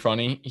he's super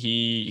funny.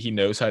 He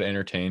knows how to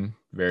entertain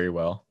very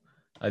well.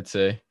 I'd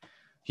say.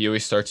 He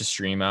always starts a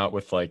stream out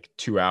with like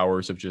 2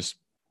 hours of just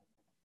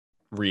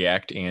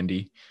React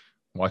Andy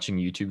watching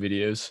YouTube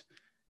videos,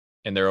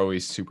 and they're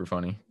always super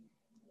funny.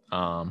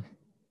 And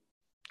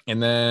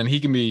then he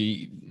can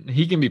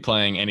be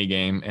playing any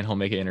game and he'll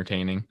make it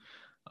entertaining.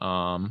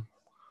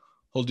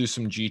 He'll do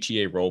some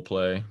GTA role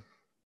play.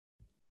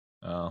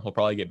 He'll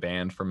probably get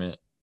banned from it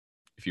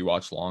if you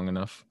watch long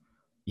enough.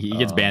 He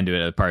gets banned to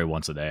it probably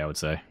once a day, I would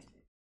say.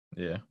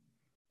 Yeah.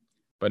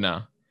 But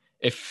no.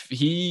 If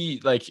you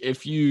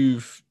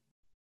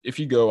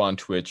go on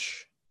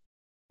Twitch,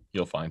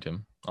 you'll find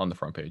him on the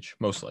front page,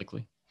 most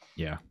likely.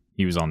 Yeah.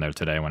 He was on there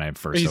today when I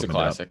first He's opened a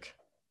classic. it up.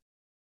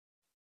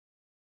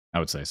 I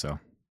would say so.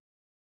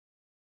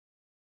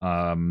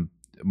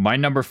 My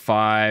number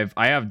 5,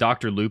 I have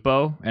Dr.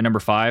 Lupo at number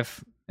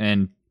 5,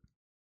 and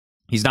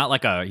he's not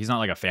like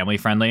a family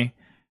friendly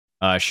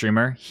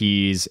streamer.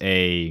 He's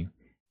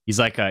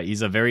like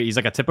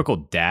a typical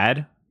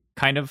dad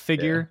kind of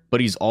figure,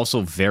 but he's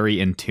also very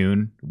in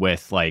tune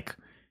with like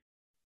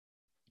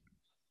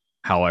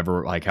how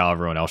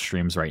everyone else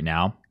streams right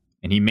now.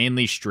 And he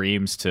mainly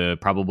streams to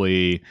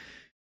probably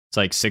it's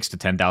like 6,000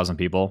 to 10,000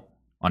 people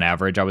on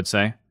average, I would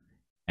say.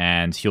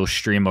 And he'll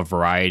stream a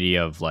variety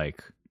of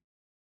like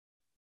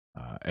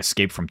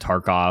Escape from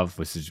Tarkov,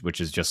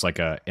 which is just like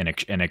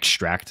an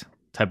extract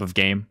type of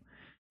game.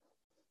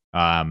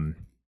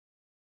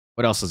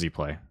 What else does he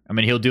play? I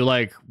mean, he'll do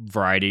like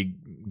variety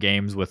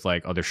games with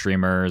like other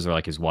streamers or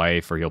like his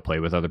wife, or he'll play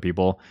with other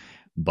people.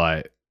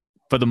 But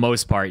for the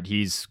most part,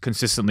 he's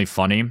consistently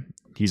funny.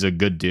 He's a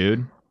good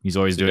dude. He's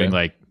always doing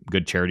like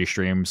good charity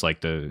streams,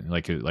 like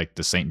the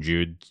St.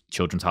 Jude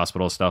Children's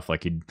Hospital stuff.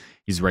 Like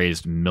he's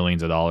raised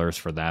millions of dollars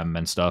for them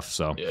and stuff.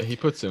 So yeah, he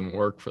puts in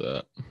work for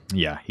that.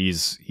 Yeah,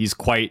 he's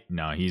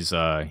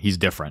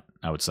different,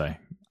 I would say.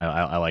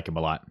 I like him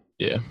a lot.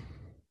 Yeah.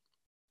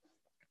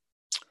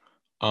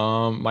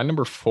 My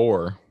number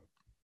 4.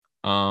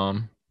 So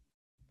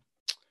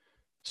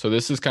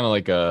this is kind of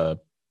like a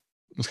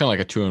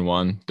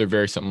 2-in-1. They're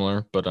very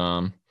similar, but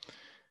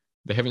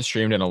they haven't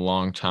streamed in a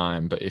long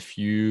time. But if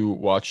you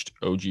watched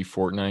OG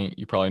Fortnite,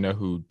 you probably know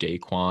who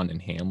Daquan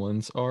and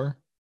Hamlins are.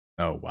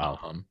 Oh wow,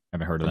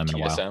 haven't heard of them in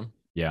a while.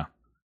 Yeah,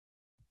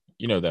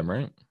 you know them,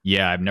 right?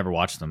 Yeah, I've never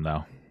watched them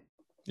though.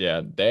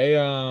 Yeah, they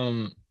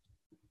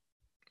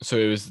so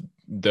it was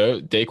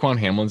the Daquan,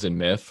 Hamlins, and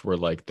Myth were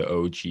like the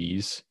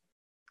OGs.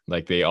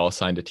 Like they all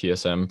signed a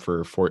TSM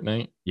for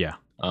Fortnite. Yeah.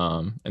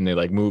 And they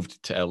like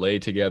moved to LA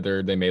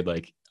together. They made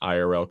like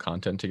IRL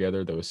content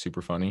together that was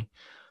super funny.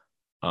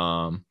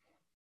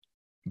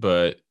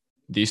 But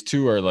these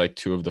two are like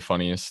two of the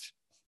funniest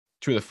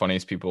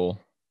people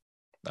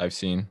I've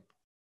seen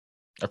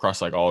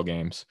across like all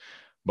games.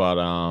 But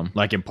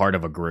like in part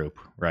of a group,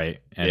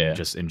 right? And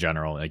just in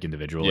general, like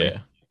individually.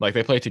 Yeah. Like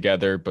they play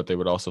together, but they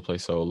would also play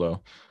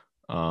solo.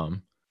 But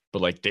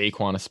like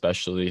Daquan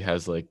especially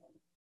has like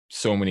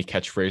so many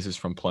catchphrases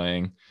from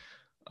playing.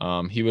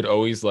 He would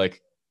always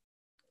like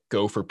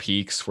go for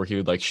peaks where he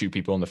would like shoot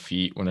people in the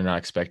feet when they're not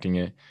expecting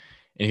it,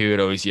 and he would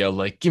always yell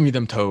like "Give me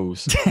them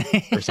toes"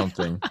 or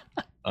something.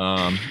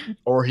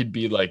 Or he'd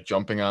be like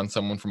jumping on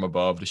someone from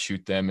above to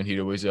shoot them, and he'd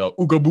always yell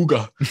 "Ooga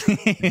booga"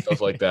 and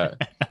stuff like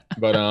that.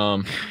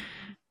 But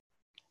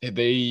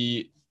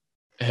they've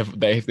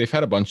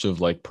had a bunch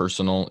of like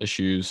personal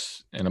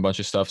issues and a bunch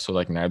of stuff, so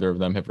like neither of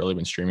them have really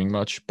been streaming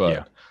much.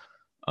 But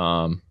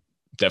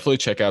definitely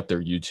check out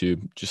their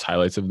YouTube, just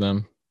highlights of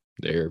them.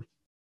 They're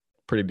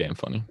pretty damn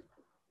funny.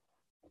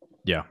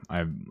 Yeah,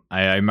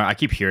 I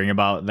keep hearing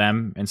about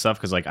them and stuff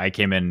because like I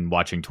came in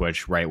watching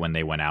Twitch right when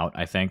they went out,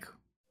 I think,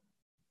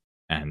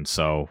 and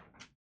so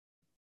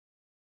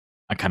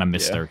I kind of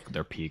missed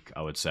their peak,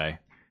 I would say.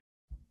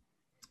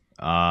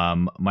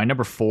 My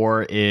number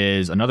 4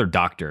 is another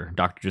Dr.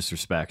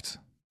 Disrespect.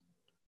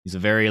 He's a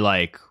very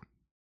like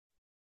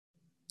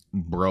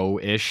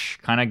bro-ish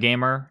kind of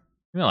gamer.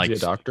 You know, like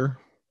is he a doctor?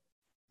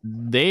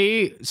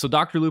 So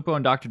Dr. Lupo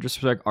and Dr.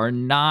 Disrespect are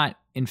not,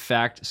 in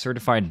fact,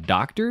 certified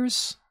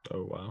doctors.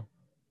 Oh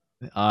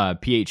wow.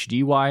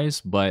 PhD wise,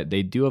 but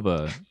they do have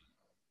a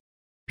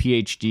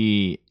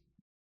PhD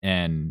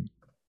and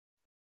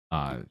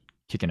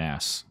kicking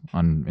ass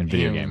in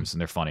video games,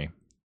 and they're funny.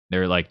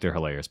 They're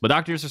hilarious. But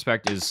Dr.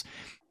 Disrespect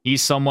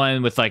he's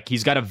someone with like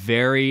he's got a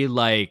very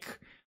like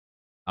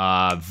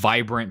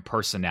vibrant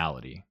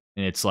personality.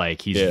 And it's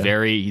like he's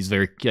very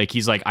like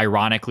he's like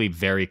ironically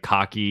very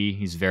cocky.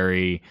 He's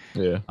very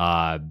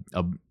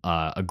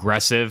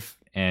aggressive,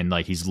 and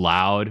like he's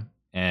loud,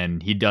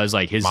 and he does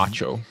like his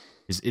macho.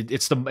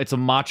 It's a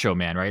macho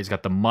man, right? He's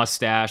got the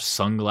mustache,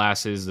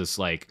 sunglasses, this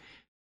like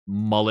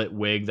mullet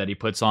wig that he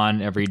puts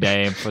on every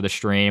day for the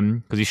stream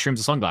because he streams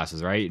with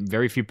sunglasses, right?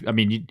 There's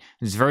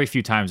very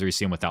few times where you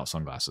see him without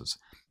sunglasses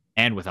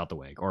and without the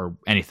wig or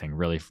anything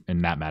really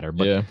in that matter.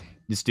 But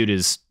this dude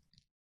is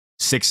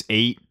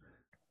 6'8".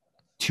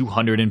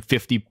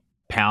 250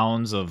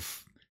 pounds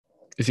of.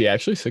 Is he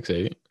actually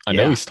 6'8"? I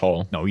know he's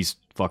tall. No, he's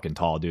fucking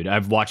tall, dude.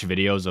 I've watched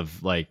videos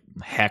of like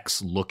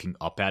Hex looking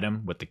up at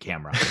him with the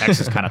camera.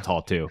 Hex is kind of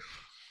tall too.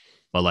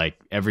 But like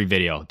every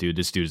video, dude,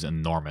 this dude is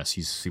enormous.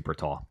 He's super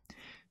tall.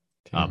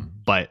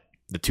 But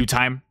the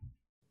 2-time,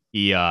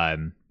 he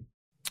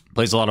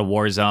plays a lot of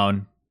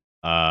Warzone.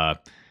 What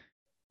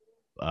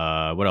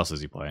else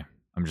does he play?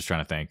 I'm just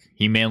trying to think.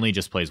 He mainly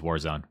just plays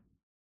Warzone.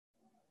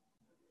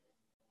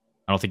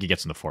 I don't think he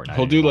gets into Fortnite.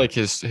 He'll do like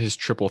his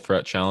triple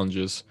threat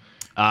challenges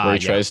where he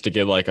tries to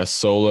get like a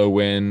solo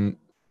win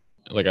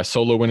in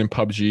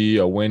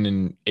PUBG, a win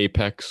in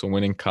Apex, a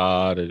win in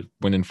COD, a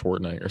win in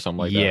Fortnite or something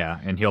like that. Yeah,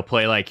 and he'll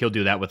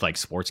do that with like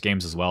sports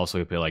games as well. So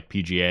he'll play like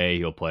PGA,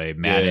 he'll play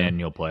Madden,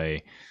 he'll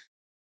play.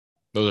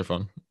 Those are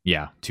fun.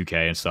 Yeah,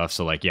 2K and stuff.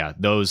 So like,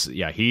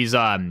 he's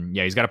got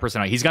a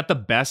personality. He's got the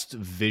best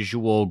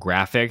visual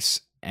graphics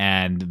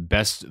and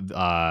best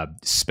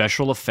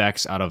special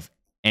effects out of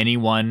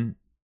anyone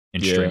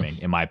in streaming,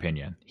 in my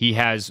opinion. He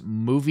has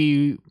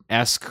movie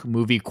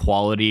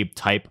quality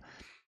type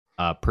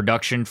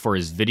production for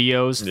his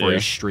videos, for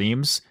his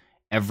streams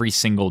every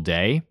single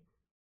day.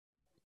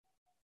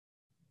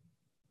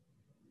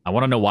 I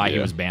want to know why he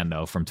was banned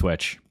though from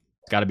Twitch.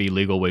 It's got to be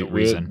legal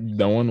reason.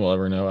 No one will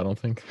ever know, I don't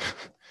think.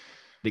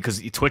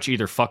 Because Twitch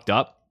either fucked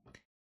up.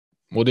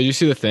 Well, did you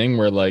see the thing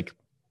where like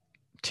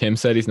Tim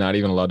said he's not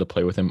even allowed to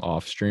play with him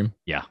off stream?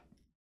 Yeah.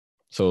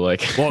 So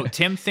like, well,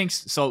 Tim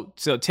thinks so.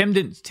 So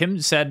Tim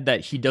said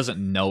that he doesn't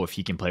know if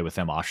he can play with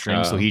him off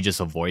stream, so he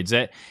just avoids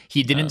it.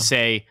 He didn't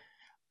say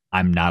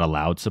I'm not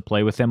allowed to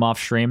play with him off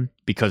stream,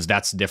 because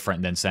that's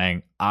different than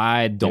saying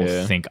I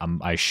don't think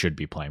I should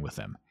be playing with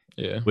him.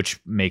 Yeah, which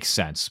makes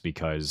sense,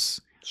 because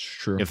it's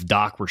true. If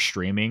Doc were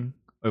streaming,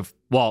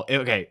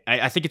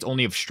 I think it's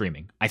only of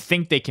streaming. I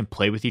think they can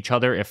play with each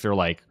other if they're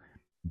like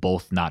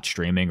both not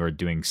streaming or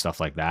doing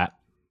stuff like that.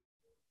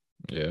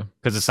 Yeah,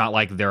 because it's not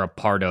like they're a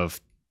part of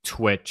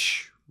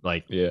Twitch,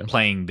 like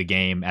playing the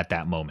game at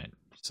that moment.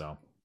 So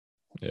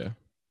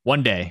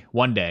one day,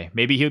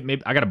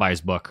 maybe I gotta buy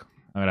his book.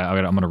 I'm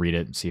gonna read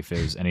it and see if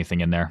there's anything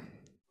in there.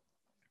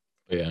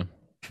 Yeah.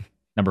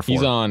 Number 4.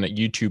 He's on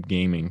YouTube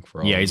Gaming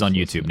for all. Yeah, he's on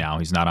YouTube now.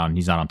 He's not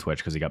on Twitch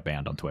because he got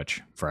banned on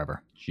Twitch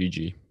forever.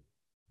 GG.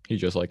 He's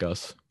just like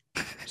us.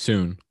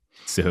 Soon.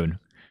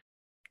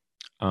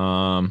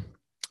 My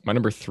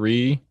number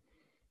 3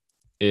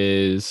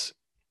 is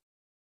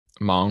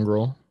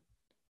Mongrel.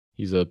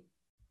 He's a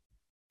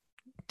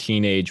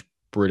teenage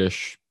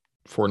British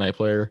Fortnite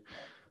player.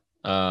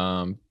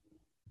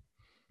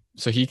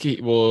 So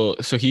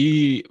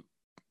he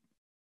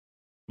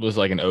was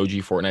like an OG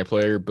Fortnite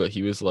player, but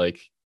he was like,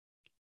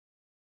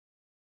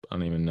 I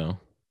don't even know.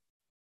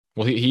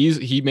 Well,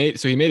 he made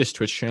his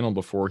Twitch channel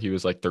before he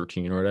was like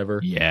 13 or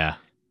whatever. Yeah.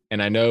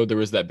 And I know there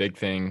was that big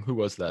thing. Who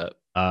was that?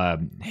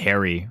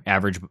 Harry,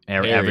 average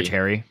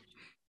Harry.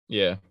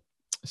 Yeah.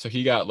 So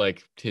he got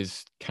like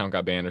his account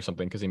got banned or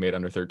something because he made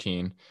under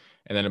 13.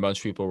 And then a bunch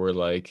of people were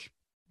like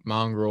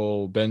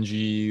Mongrel,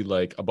 Benji,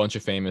 like a bunch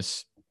of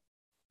famous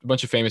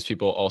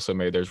people also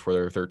made theirs before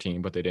they were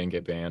 13, but they didn't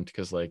get banned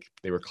because like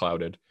they were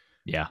clouded.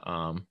 Yeah.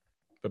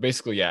 But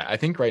basically, I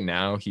think right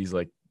now he's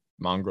like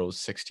Mongrel's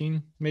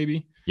 16,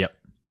 maybe. Yep.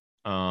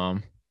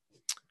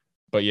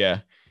 But yeah,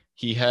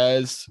 he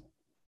has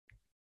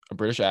a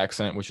British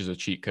accent, which is a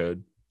cheat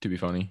code to be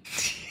funny,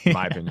 in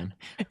my opinion.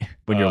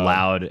 When you're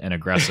loud and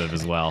aggressive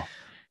as well.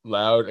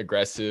 Loud,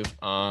 aggressive.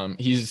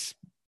 He's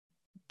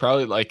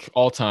probably like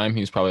all time.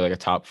 He's probably like a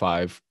top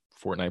 5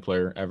 Fortnite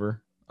player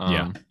ever.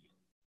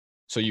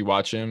 So you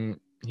watch him,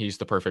 he's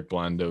the perfect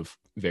blend of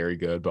very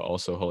good but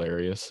also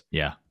hilarious.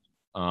 Yeah.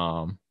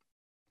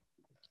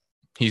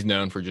 He's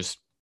known for just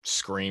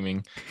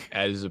screaming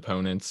at his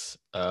opponents.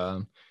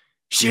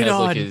 Shit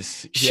on.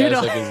 His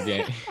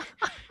gang.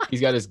 He's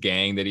got his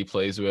gang that he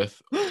plays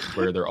with,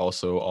 where they're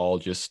also all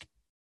just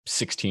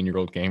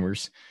 16-year-old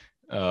gamers.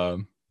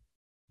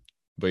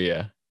 But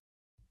yeah,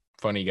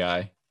 funny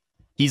guy.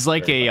 He's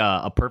like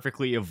a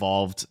perfectly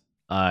evolved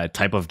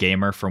type of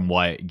gamer from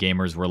what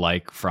gamers were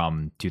like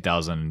from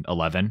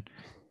 2011.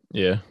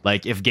 Yeah.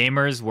 Like if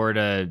gamers were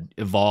to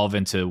evolve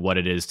into what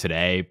it is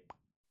today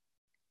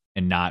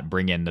and not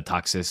bring in the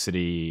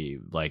toxicity,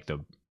 like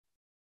the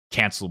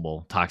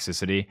cancelable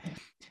toxicity,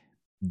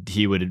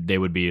 they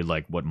would be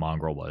like what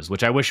Mongrel was,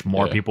 which I wish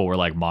more people were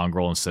like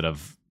Mongrel instead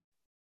of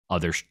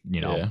other,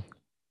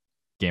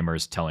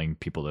 gamers telling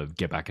people to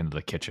get back into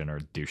the kitchen or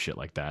do shit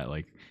like that.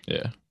 Like,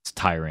 it's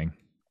tiring.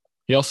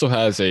 He also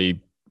has a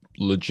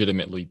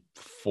legitimately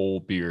full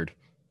beard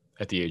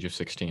at the age of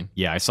 16.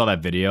 Yeah, I saw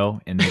that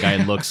video, and the guy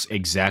looks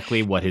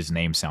exactly what his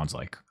name sounds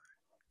like.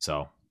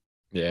 So,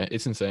 yeah,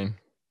 it's insane.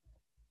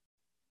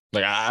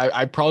 Like,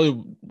 I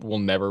probably will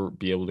never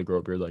be able to grow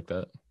a beard like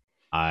that.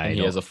 And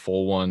he has a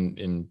full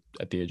one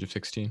at the age of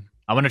 16.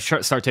 I'm gonna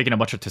start taking a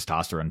bunch of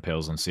testosterone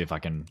pills and see if I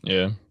can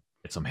get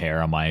some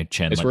hair on my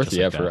chin. It's worth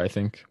the effort, I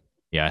think.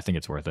 Yeah, I think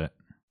it's worth it.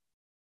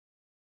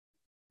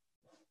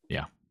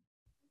 Yeah,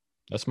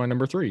 that's my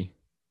number 3.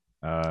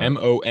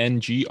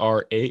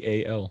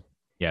 Mongraal.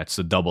 Yeah, it's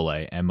a double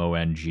A.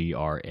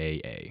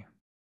 Mongraaa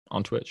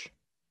on Twitch,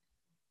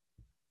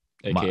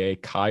 aka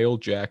Kyle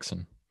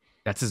Jackson.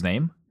 That's his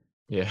name.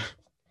 Yeah.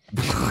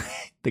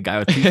 The guy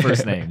with 2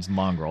 first names,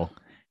 Mongrel.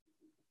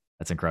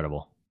 That's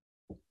incredible.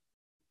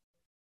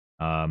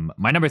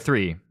 My number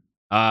 3.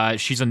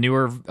 She's a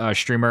newer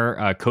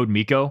streamer, Code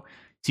Miko.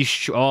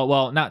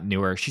 Well, not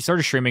newer. She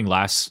started streaming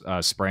last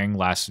spring,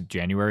 last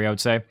January, I would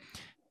say,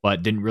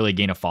 but didn't really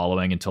gain a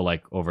following until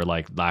like over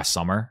like last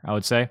summer, I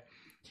would say.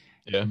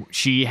 Yeah.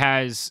 She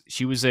was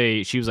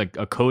like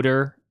a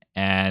coder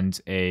and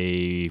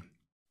a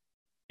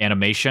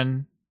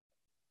animation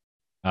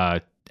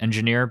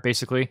engineer,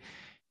 basically,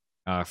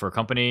 for a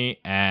company,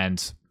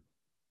 and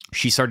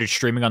she started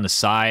streaming on the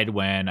side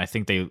when I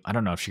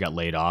don't know if she got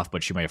laid off,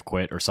 but she might have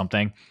quit or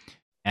something.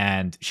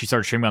 And she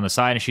started streaming on the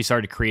side, and she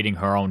started creating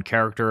her own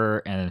character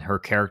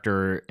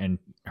and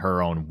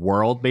her own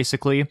world,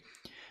 basically.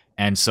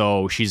 And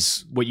so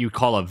she's what you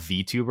call a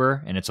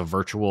VTuber, and it's a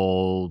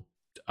virtual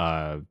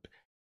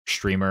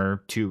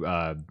streamer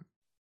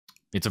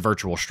it's a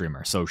virtual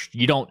streamer. So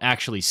you don't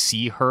actually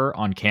see her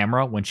on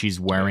camera when she's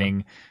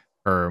wearing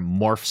her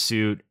morph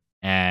suit,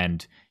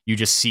 and you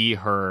just see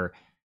her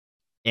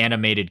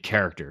animated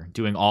character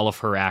doing all of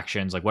her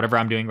actions. Like whatever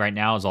I'm doing right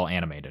now is all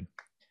animated.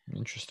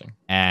 Interesting.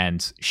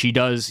 And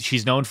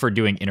she's known for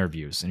doing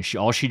interviews, and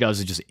all she does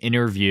is just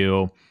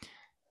interview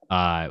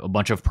a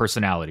bunch of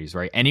personalities,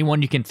 right?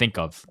 Anyone you can think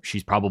of,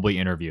 she's probably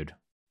interviewed,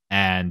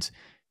 and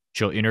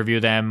she'll interview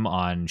them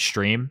on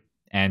stream.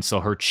 And so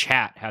her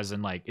chat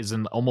is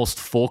in almost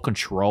full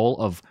control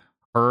of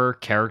her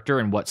character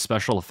and what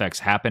special effects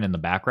happen in the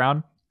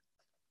background.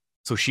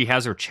 So she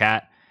has her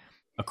chat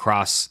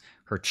across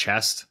her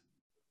chest.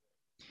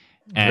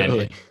 And,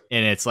 really?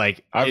 And it's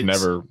like I've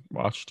never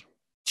watched.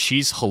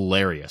 She's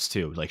hilarious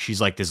too. Like she's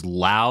like this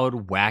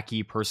loud,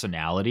 wacky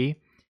personality.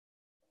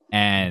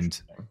 And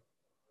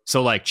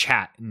so like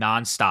chat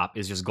nonstop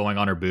is just going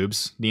on her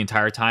boobs the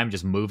entire time,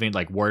 just moving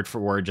like word for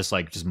word, just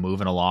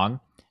moving along.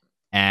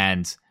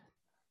 And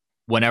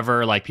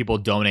whenever like people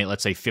donate,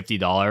 let's say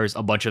 $50,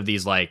 a bunch of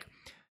these like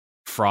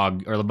a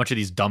bunch of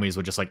these dummies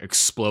would just like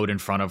explode in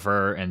front of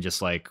her and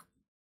just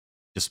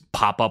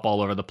pop up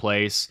all over the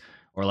place.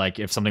 Or like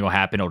if something will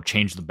happen, it'll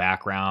change the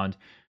background.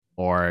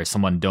 Or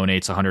someone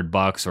donates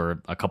 $100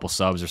 or a couple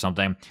subs or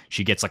something,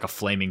 she gets like a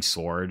flaming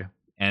sword,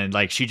 and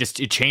like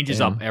it changes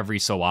up every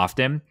so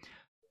often.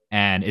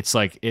 And it's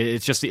like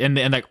it's just and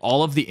like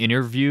all of the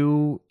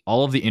interviews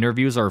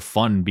are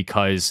fun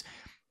because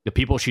the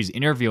people she's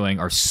interviewing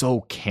are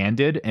so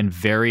candid and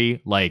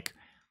very like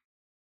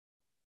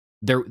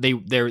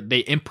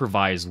they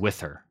improvise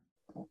with her.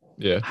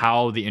 Yeah.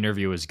 How the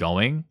interview is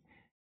going.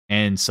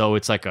 And so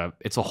it's a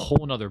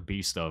whole nother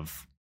beast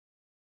of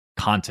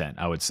content,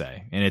 I would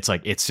say. And it's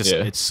like it's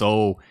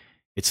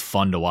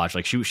fun to watch.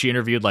 Like she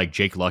interviewed like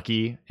Jake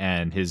Lucky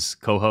and his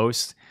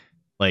co-host.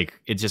 Like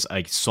it's just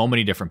like so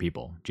many different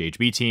people.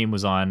 JHB Team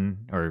was on,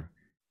 or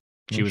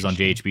she was on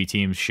JHB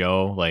Team's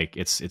show. Like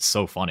it's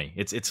so funny.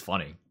 It's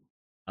funny.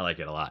 I like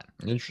it a lot.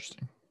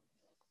 Interesting.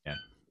 Yeah.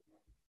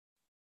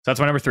 So that's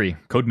my number 3,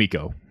 Code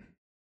Miko.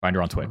 Find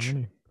her on Twitch.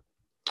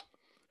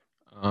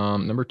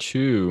 Number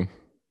 2.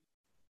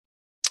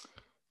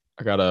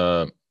 I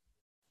got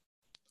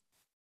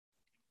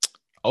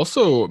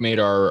also made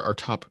our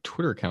top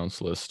Twitter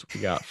accounts list.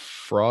 We got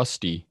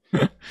Frosty.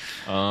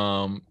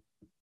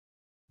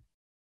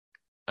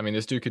 I mean,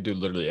 this dude could do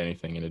literally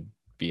anything and it'd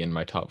be in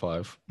my top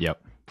 5.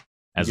 Yep.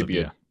 He'd be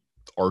an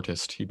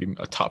artist. He'd be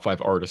a top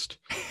 5 artist.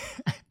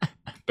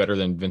 Better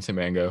than Vincent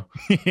Van Gogh.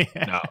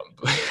 No.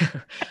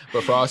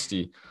 But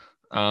Frosty.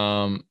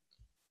 I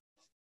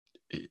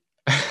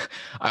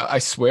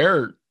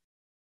swear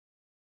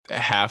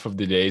half of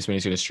the days when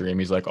he's going to stream,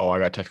 he's like, oh, I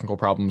got technical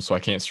problems, so I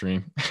can't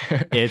stream.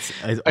 It's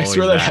I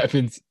swear that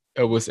happens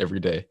almost every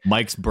day.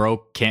 Mike's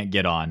broke, can't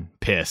get on,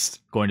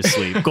 pissed, going to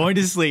sleep. Going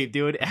to sleep,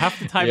 dude. Half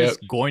the time it's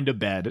going to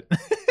bed.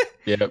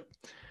 Yep.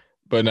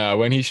 But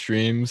when he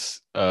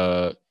streams,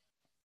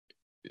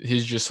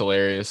 he's just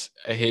hilarious.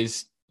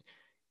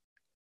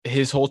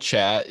 His whole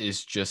chat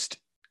is just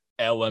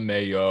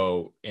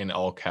LMAO in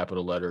all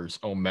capital letters.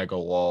 Omega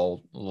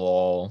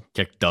lol.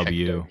 Kick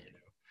W.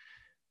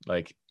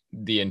 Like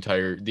the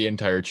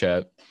entire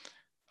chat.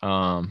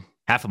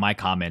 Half of my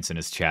comments in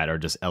his chat are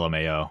just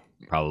LMAO,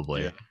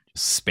 probably. Yeah.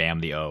 Just spam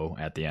the O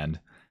at the end.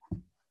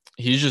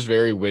 He's just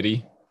very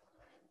witty.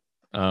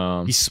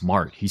 He's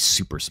smart. He's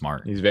super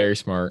smart. He's very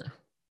smart.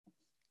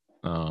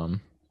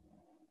 And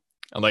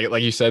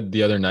like you said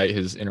the other night,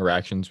 his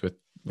interactions with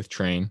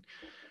Train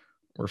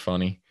were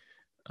funny.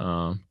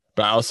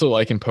 But I also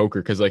like in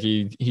poker because like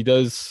he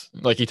does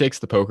like he takes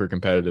the poker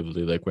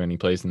competitively, like when he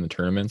plays in the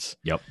tournaments.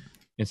 Yep.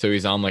 And so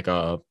he's on like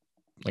a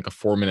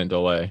 4-minute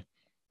delay.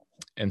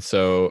 And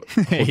so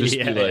he'll just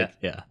be like,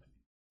 yeah.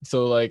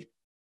 So like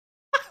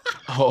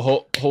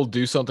he'll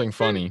do something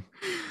funny,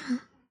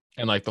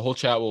 and like the whole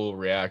chat will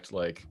react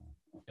like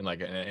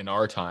in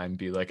our time,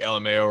 be like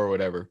LMAO or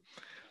whatever.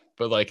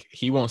 But like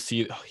he won't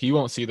see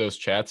those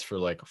chats for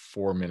like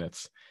 4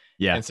 minutes.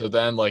 Yeah. And so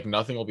then like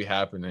nothing will be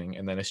happening,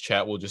 and then his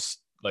chat will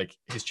just like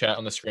his chat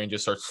on the screen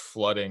just starts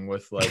flooding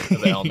with like the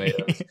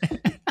LMAOs.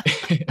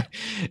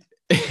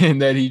 And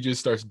then he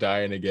just starts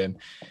dying again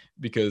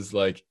because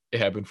like it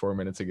happened 4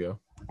 minutes ago.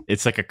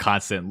 it's like a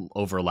constant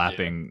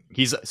overlapping.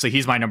 Yeah.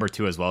 He's my number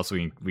 2 as well, so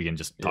we can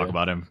just talk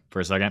about him for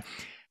a second.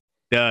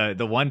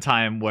 The one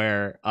time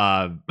where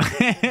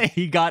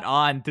he got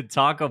on to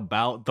talk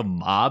about the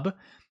mob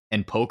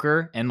and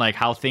poker and like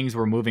how things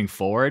were moving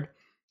forward.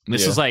 And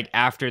this was like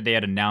after they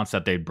had announced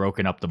that they'd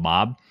broken up the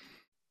mob.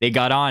 They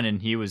got on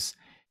and he was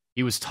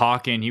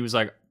talking. He's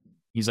like,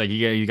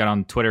 he got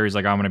on Twitter. He's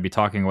like, I'm going to be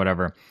talking,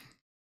 whatever.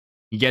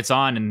 He gets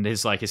on and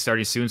his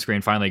starting soon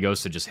screen finally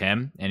goes to just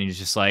him. And he's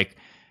just like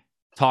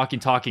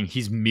talking.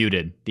 He's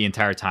muted the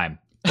entire time.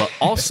 But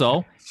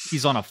also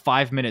he's on a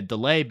 5-minute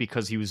delay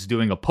because he was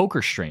doing a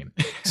poker stream.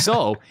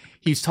 So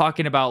he's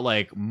talking about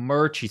like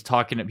merch. He's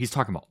talking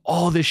about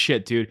all this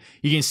shit, dude.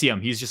 You can see him.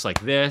 He's just like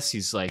this.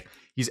 He's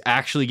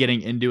actually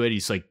getting into it.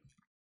 He's like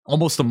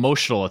almost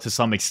emotional to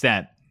some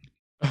extent.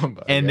 Oh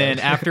and then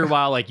after a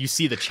while, like you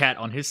see the chat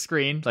on his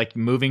screen, like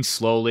moving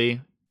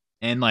slowly.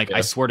 And like, I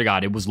swear to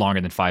God, it was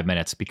longer than 5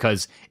 minutes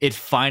because it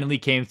finally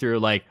came through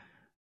like,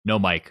 no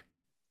mic.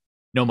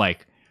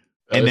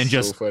 And then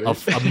just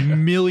a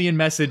million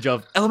message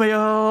of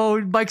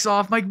LMAO, mic's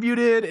off, mic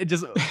muted. It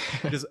just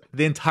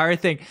the entire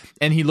thing.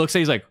 And he looks at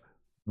it, he's like,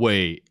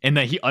 wait. And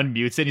then he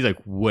unmutes it. And he's like,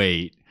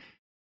 wait,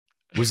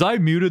 was I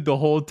muted the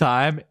whole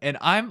time? And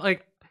I'm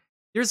like,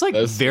 there's like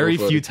very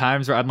few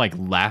times where I'm like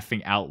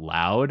laughing out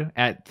loud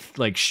at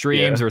like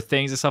streams or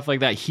things and stuff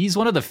like that. He's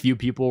one of the few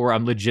people where I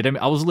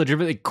was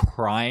legitimately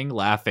crying,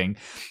 laughing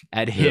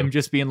at him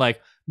just being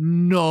like,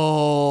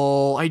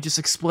 no, I just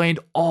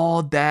explained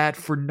all that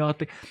for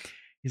nothing.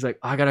 He's like,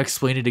 I gotta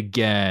explain it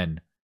again.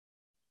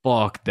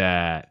 Fuck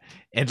that.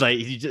 And like,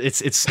 it's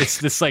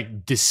this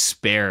like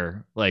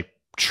despair, like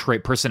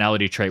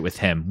personality trait with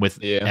him,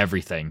 with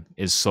everything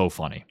is so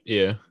funny.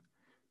 Yeah.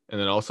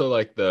 And then also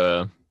like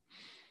the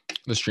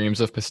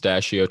streams of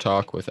Pistachio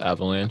Talk with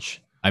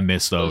Avalanche. I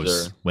miss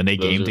those when they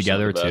game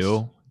together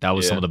too. That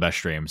was some of the best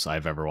streams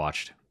I've ever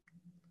watched.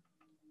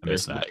 I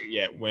miss that.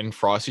 When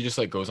Frosty just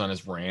like goes on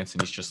his rants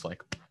and he just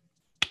starts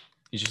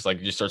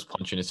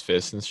punching his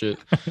fists and shit.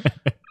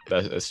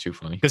 That's too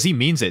funny because he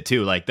means it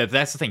too. Like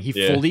that's the thing. He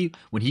fully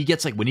when he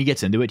gets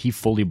into it, he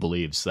fully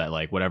believes that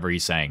like whatever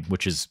he's saying,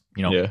 which is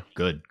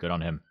good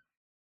on him.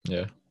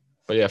 Yeah,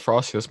 but yeah,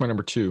 Frosty. That's my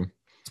number 2.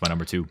 It's my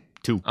number 2.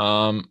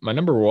 My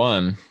number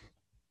 1.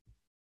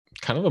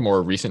 Kind of a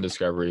more recent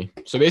discovery.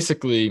 So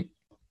basically,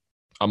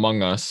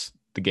 Among Us,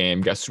 the game,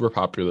 got super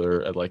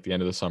popular at like the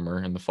end of the summer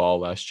and the fall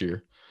last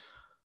year.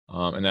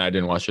 And then I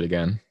didn't watch it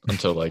again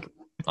until like,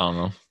 I don't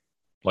know,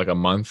 like a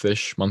month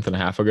and a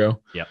half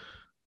ago. Yeah.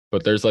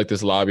 But there's like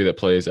this lobby that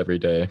plays every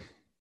day.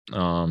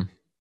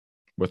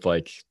 With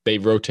like, they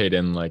rotate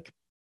in like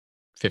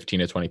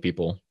 15 to 20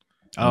 people.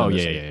 Oh,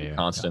 yeah.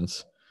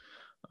 Constants.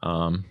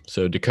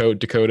 So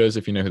Dakotas,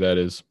 if you know who that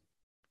is.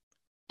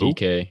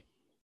 DK.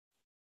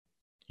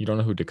 You don't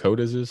know who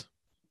Dakotas is?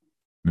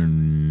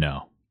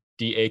 No.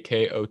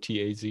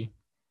 DAKOTAZ.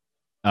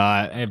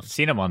 I've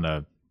seen him on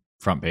the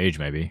front page,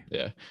 maybe.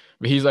 Yeah,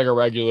 but he's like a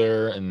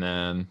regular, and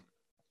then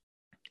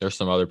there's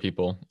some other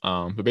people.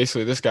 But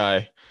basically, this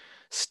guy,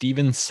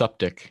 Steven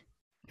Suptic.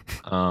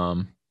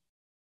 Probably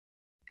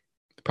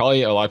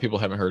a lot of people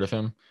haven't heard of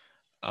him.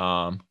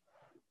 But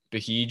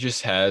he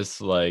just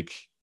has like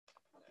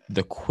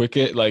the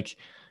quickest, like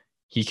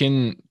he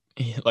can.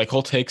 Like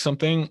he'll take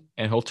something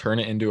and he'll turn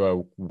it into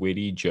a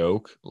witty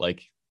joke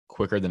like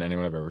quicker than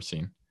anyone I've ever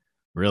seen.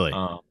 Really?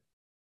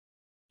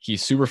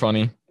 He's super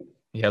funny.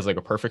 He has like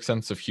a perfect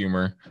sense of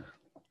humor.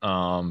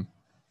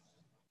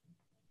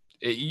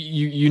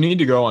 You need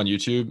to go on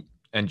YouTube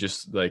and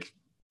just like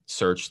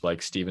search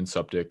like Steven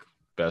Suptic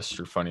best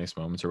or funniest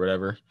moments or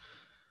whatever.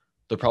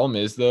 The problem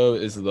is though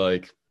is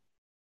like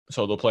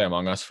so they'll play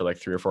Among Us for like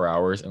 3 or 4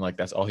 hours and like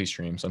that's all he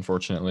streams,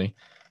 unfortunately.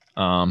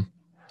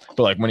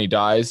 But like when he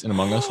dies in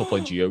Among Us, he'll play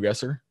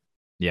GeoGuessr.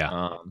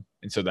 Yeah.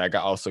 And so that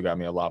also got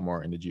me a lot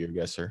more into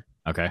GeoGuessr.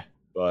 Okay.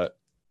 But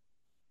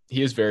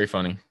he is very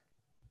funny.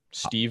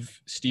 Steven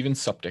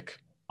Suptic.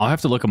 I'll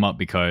have to look him up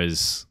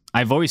because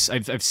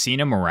I've seen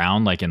him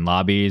around like in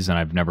lobbies and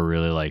I've never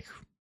really like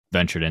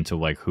ventured into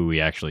like who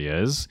he actually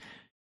is.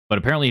 But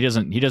apparently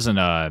he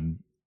doesn't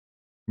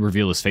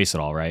reveal his face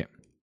at all, right?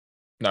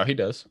 No, he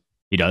does.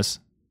 He does?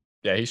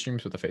 Yeah, he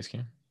streams with a face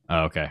cam.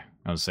 Oh, okay.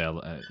 I was say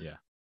yeah.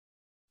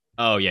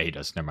 Oh, yeah, he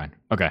does. Never mind.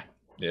 Okay.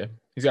 Yeah.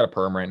 He's got a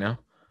perm right now.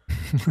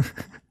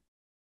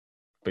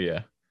 But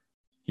yeah,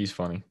 he's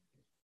funny.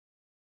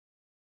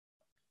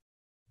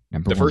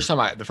 The first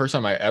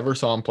time I ever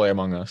saw him play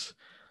Among Us,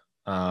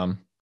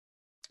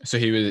 so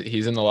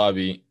he's in the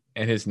lobby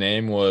and his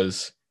name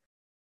is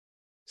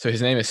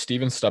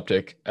Steven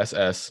Stuptic,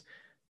 SS,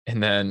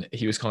 and then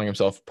he was calling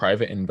himself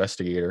Private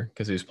Investigator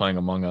because he was playing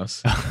Among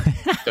Us.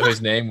 So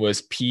his name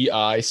was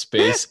PI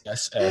space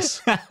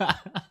SS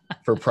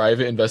for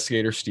Private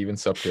Investigator Steven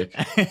Suptic.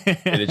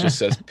 And it just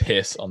says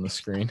piss on the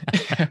screen.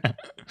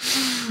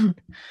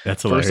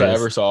 That's hilarious. First I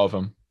ever saw of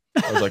him.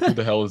 I was like, who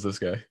the hell is this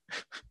guy?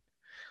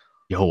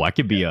 Yo, I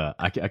could be a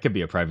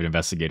private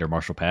investigator,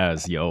 Marshall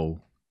Paz. Yo,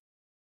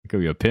 I could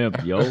be a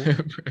pimp. Yo,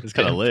 it's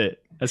kind of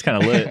lit. That's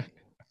kind of lit.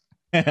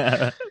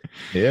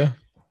 Yeah.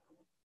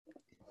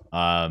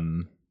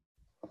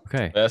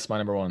 Okay. That's my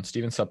number one.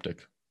 Steven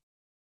Septic.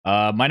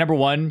 My number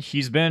one,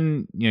 he's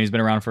been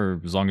around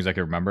for as long as I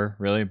can remember,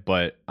 really.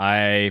 But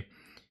I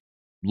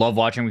love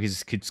watching him.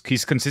 He's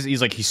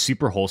consistent. He's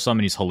super wholesome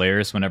and he's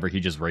hilarious whenever he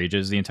just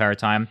rages the entire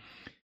time.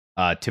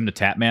 Tim the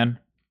Tatman,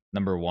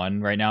 number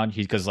one right now.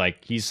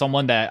 He's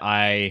someone that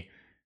I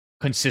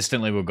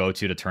consistently will go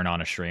to turn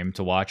on a stream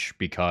to watch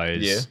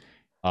because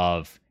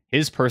of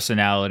his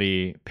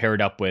personality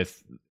paired up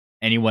with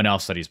anyone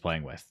else that he's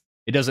playing with.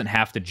 It doesn't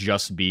have to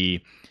just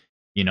be,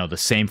 the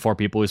same 4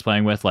 people he's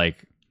playing with. Some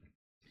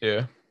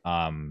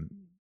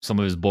of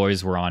his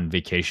boys were on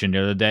vacation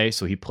the other day,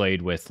 so he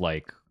played with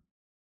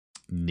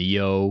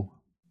Neo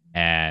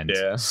and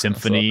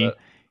Symphony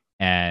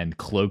and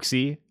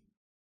Cloaksy.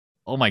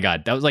 Oh my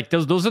god, that was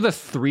those are the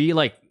 3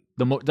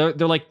 they're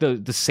like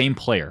the same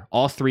player.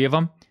 All 3 of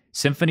them,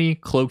 Symphony,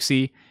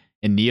 Cloaksy,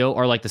 and Neo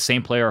are like the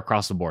same player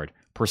across the board.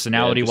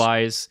 Personality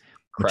wise,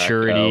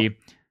 maturity,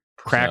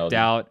 cracked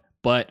out.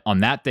 But on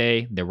that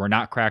day, they were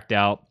not cracked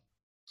out.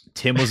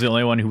 Tim was the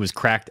only one who was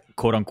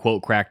quote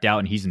unquote cracked out,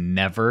 and he's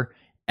never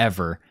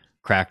ever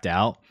cracked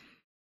out.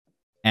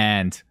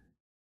 And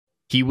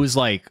he was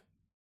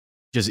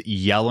just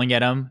yelling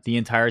at him the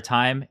entire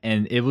time,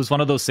 and it was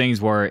one of those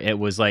things where it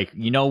was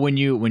when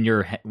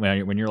you're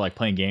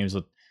playing games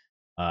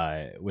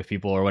with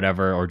people or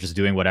whatever, or just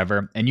doing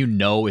whatever, and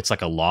it's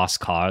like a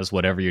lost cause,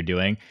 whatever you're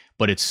doing,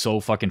 but it's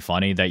so fucking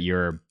funny that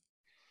you're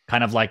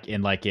kind of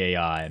in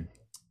a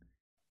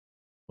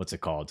what's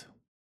it called,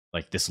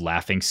 this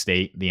laughing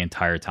state the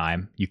entire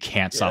time. You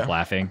can't stop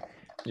laughing.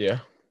 Yeah.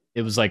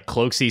 It was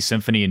Cloaksy,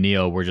 Symphony, and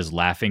Neo were just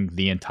laughing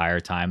the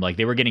entire time.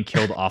 They were getting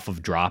killed off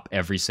of drop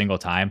every single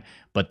time,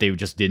 but they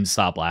just didn't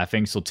stop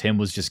laughing. So Tim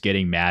was just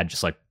getting mad,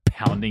 just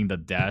pounding the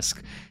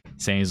desk,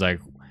 saying he's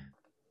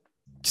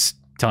just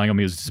telling him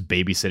he was just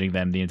babysitting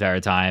them the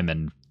entire time.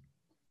 And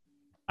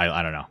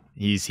I don't know.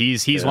 He's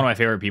one of my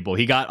favorite people.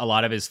 He got a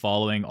lot of his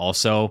following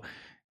also.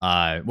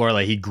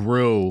 Where he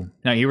grew.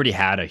 Now he already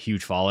had a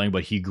huge following,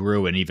 but he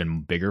grew an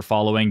even bigger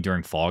following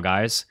during Fall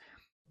Guys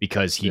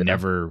because he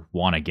never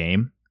won a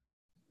game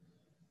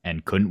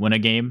and couldn't win a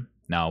game.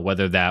 Now,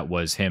 whether that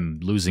was him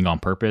losing on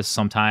purpose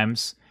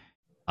sometimes,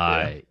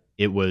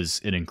 it was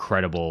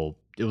incredible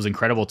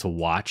to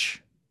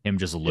watch him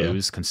just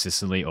lose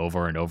consistently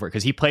over and over,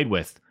 because he played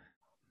with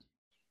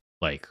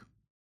a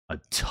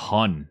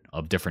ton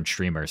of different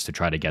streamers to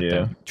try to get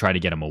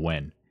him a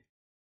win.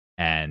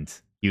 And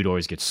he would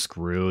always get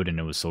screwed, and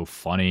it was so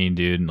funny,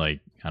 dude. I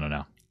don't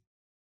know.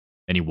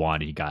 And he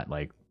won. He got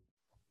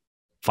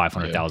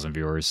 500,000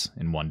 viewers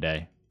in one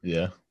day.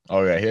 Yeah.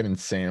 Oh yeah, he had an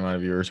insane amount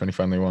of viewers when he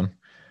finally won.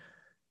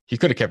 He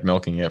could have kept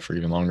milking it for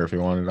even longer if he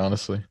wanted,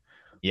 honestly.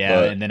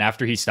 Yeah, and then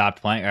after he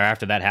stopped playing, or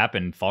after that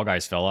happened, Fall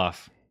Guys fell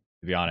off.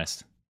 To be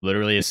honest,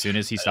 literally as soon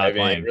as he stopped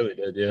playing, it really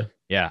did. Yeah.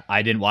 Yeah,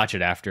 I didn't watch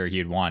it after he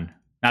had won.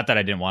 Not that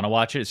I didn't want to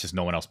watch it; it's just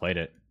no one else played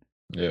it.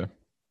 Yeah.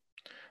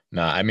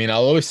 Nah, I mean,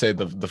 I'll always say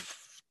the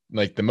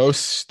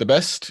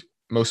best,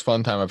 most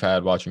fun time I've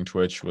had watching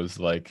Twitch was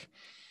the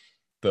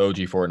OG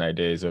Fortnite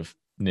days of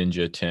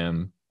Ninja,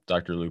 Tim,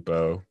 Dr.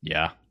 Lupo,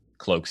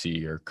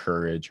 Cloaksy, or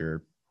Courage,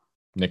 or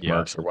Nick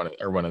Marks, or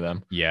one of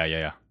them.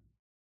 Yeah.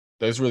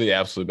 Those were the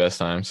absolute best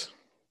times.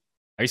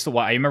 I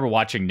remember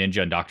watching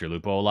Ninja and Dr.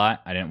 Lupo a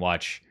lot. I didn't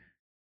watch.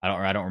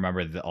 I don't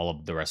remember all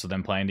of the rest of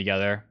them playing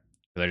together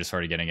because I just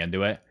started getting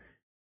into it.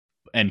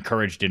 And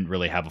Courage didn't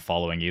really have a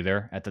following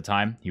either at the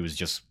time. He was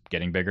just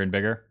getting bigger and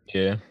bigger.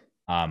 Yeah.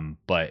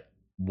 But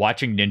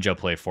watching Ninja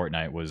play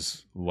Fortnite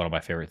was one of my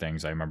favorite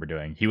things I remember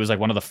doing. He was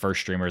one of the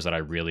first streamers that I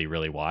really,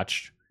 really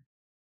watched.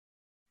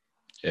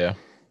 Yeah.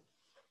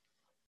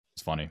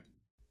 It's funny.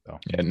 So.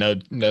 Yeah,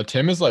 no,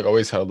 Tim has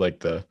always held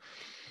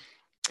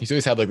he's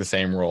always had the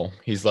same role.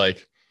 He's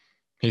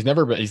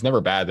never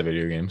bad at the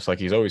video games.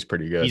 He's always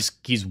pretty good.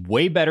 He's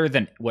way better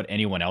than what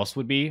anyone else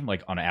would be,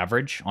 on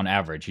average. On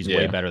average, he's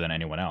way better than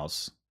anyone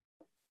else.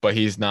 But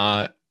he's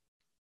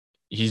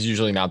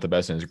usually not the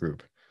best in his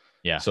group.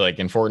 Yeah. So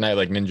in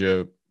Fortnite,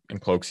 Ninja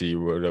and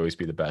Cloaksy would always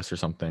be the best or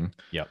something.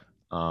 Yep.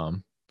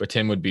 But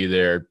Tim would be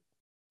there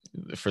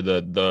for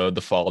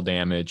the fall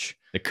damage,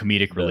 the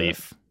comedic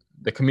relief.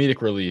 The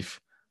comedic relief.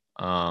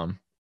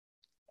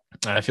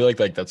 I feel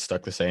that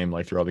stuck the same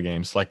through all the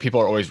games.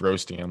 People are always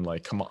roasting him.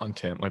 Come on,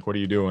 Tim. What are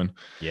you doing?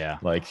 Yeah.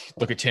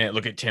 Look at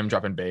Tim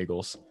dropping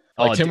bagels.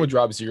 Tim would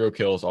drop 0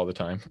 kills all the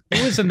time.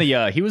 He was in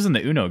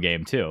the Uno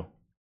game too.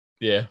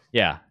 Yeah.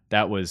 Yeah.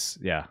 That was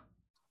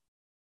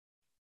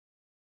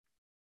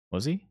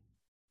Was he?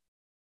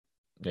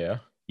 Yeah.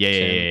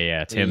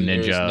 Yeah. Tim,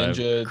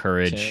 Ninja,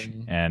 Courage,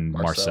 Tim, and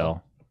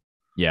Marcel.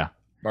 Yeah.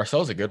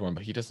 Marcel's a good one,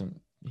 but he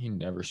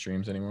never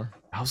streams anymore.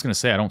 I was gonna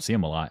say I don't see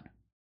him a lot.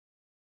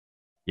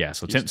 Yeah,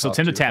 so Tim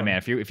the Tatman.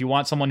 If you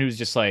want someone who's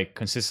just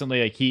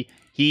consistently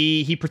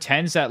he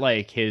pretends that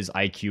his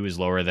IQ is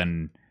lower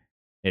than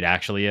it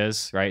actually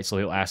is, right? So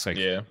he'll ask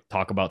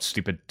talk about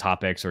stupid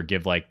topics or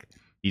give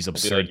these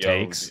absurd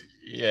takes.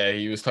 Yeah,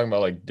 he was talking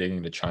about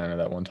digging to China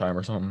that one time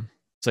or something.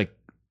 It's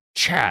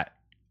chat.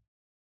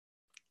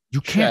 You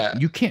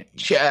can't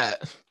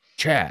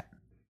chat.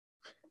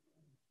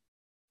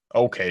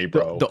 Okay,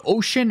 bro. The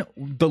ocean,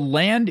 the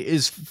land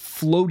is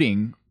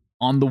floating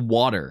on the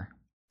water.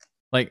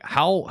 Like,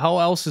 how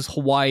else is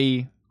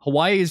Hawaii?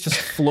 Hawaii is just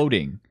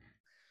floating.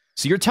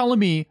 So you're telling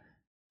me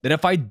that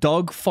if I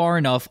dug far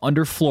enough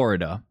under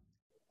Florida,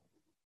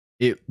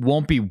 it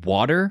won't be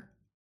water?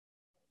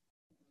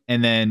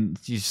 And then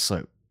you're just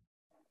like,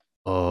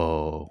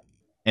 oh.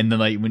 And then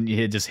like when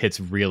it just hits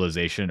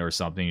realization or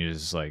something, you're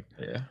just like,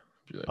 yeah.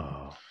 Like,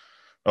 oh.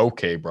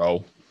 Okay,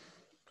 bro.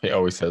 He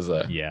always says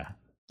that. Yeah.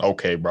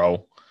 Okay,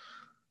 bro.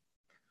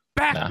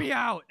 Back me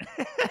out.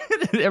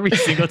 Every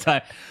single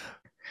time.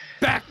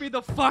 Back me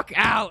the fuck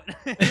out.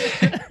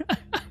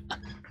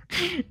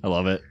 I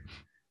love it.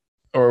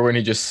 Or when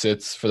he just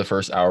sits for the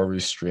first hour of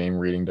his stream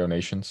reading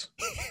donations.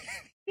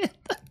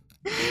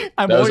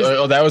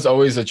 That was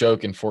always a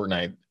joke in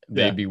Fortnite.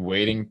 They'd be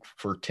waiting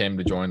for Tim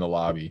to join the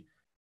lobby.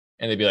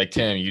 And they'd be like,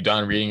 Tim, you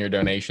done reading your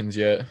donations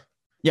yet?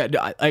 Yeah,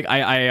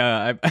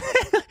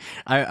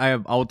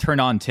 I'll turn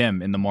on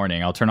Tim in the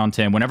morning. I'll turn on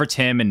Tim. Whenever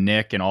Tim and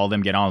Nick and all of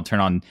them get on, I'll turn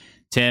on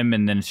Tim,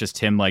 and then it's just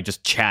Tim like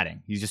just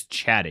chatting. He's just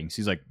chatting. So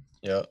he's like,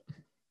 yeah.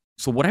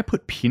 So would I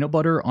put peanut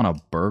butter on a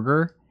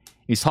burger?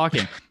 He's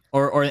talking.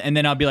 and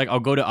then I'll be like, I'll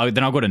go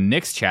to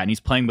Nick's chat, and he's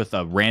playing with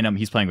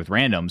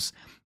randoms,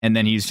 and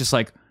then he's just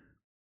like,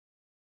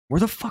 where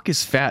the fuck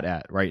is Fat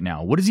at right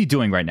now? What is he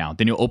doing right now?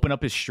 Then he'll open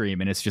up his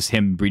stream, and it's just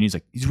him reading.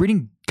 He's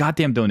reading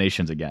goddamn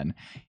donations again,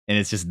 and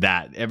it's just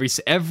that every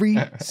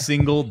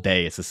single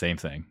day, it's the same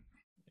thing.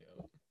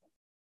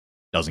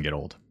 Doesn't get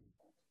old.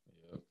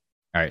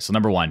 All right, so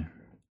number 1,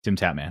 Tim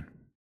Tatman.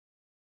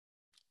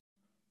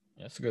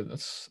 Yeah, that's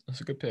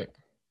a good pick.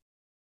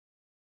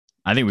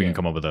 I think we can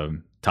come up with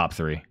a top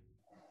 3.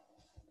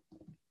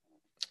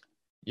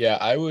 Yeah,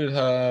 I would.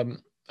 I'd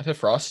have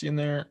Frosty in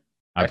there.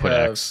 I put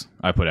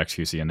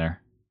XQC in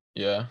there.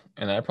 Yeah,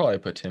 and I probably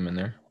put Tim in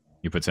there.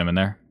 You put Tim in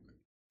there?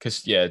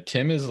 Because, yeah,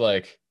 Tim is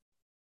like...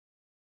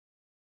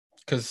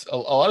 Because a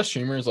lot of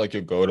streamers, like,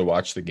 you'll go to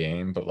watch the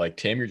game, but, like,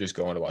 Tim, you're just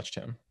going to watch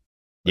Tim.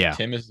 Like, yeah.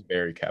 Tim is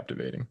very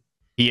captivating.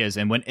 He is,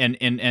 and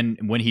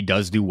when he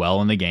does do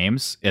well in the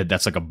games,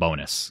 that's like a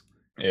bonus.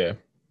 Yeah.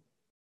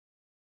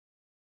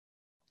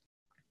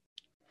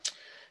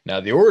 Now,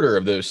 the order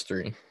of those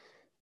 3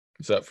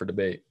 is up for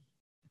debate.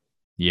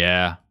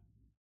 Yeah.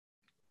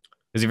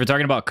 Because if you're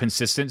talking about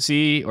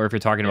consistency, or if you're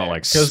talking about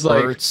like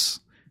spurts,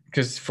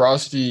 because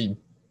Frosty,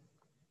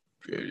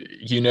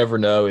 you never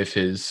know if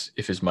his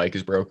mic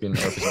is broken,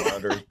 or if his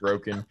monitor is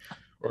broken,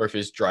 or if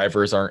his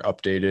drivers aren't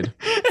updated,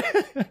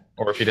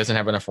 or if he doesn't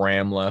have enough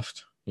RAM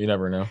left. You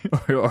never know.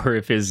 Or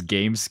if his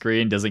game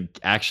screen doesn't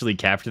actually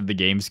capture the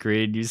game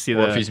screen. You see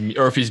that,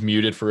 or if he's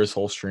muted for his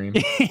whole stream.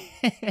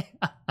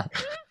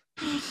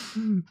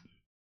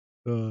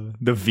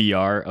 The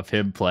VR of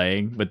him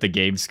playing with the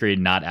game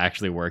screen not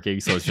actually working,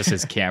 so it's just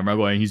his camera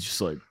going. He's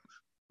just like,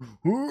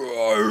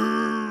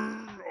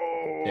 yeah,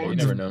 you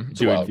never know. It's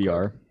doing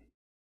VR.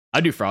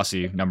 I do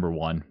Frosty number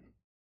 1.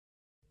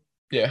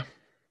 Yeah,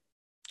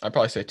 I'd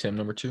probably say Tim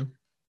number 2.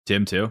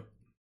 Tim too.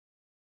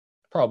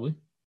 Probably.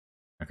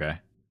 Okay.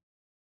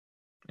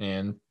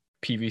 And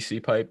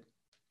PVC pipe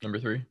number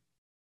 3.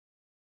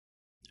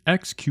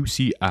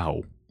 XQC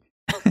ow.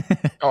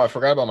 Oh, I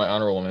forgot about my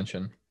honorable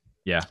mention.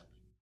 Yeah.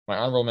 My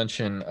honorable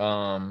mention,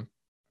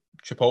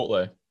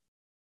 Chipotle.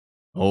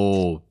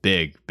 Oh,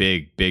 big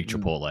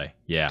Chipotle.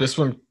 Yeah. This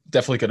one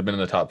definitely could have been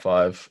in the top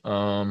 5.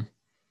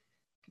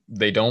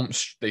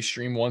 They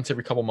stream once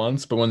every couple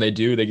months, but when they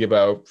do, they give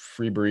out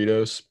free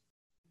burritos.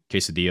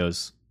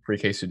 Quesadillas. Free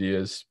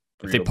quesadillas.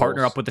 If they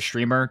partner up with the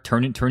streamer,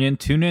 tune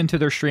into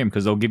their stream,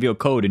 because they'll give you a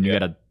code and you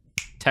gotta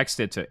text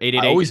it to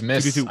 888. I always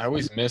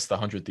miss the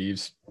 100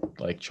 Thieves,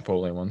 like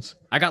Chipotle ones.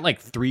 I got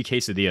like 3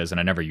 quesadillas and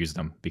I never used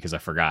them because I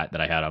forgot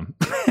that I had them.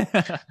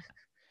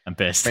 I'm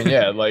pissed. And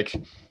yeah, like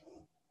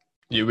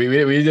we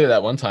did it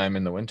that one time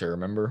in the winter.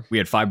 Remember? We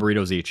had 5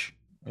 burritos each.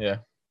 Yeah,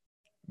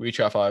 we each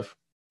got 5,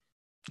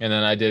 and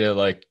then I did it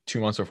like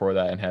 2 months before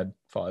that and had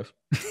 5.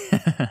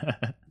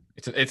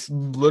 It's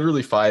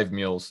literally 5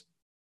 meals.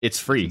 It's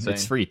free.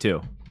 It's free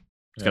too.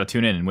 Just gotta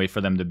tune in and wait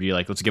for them to be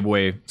like, let's give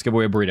away a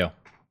burrito.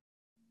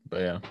 But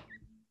yeah,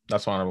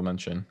 that's my honorable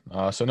mention.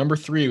 So number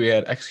 3, we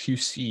had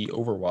XQC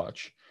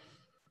Overwatch,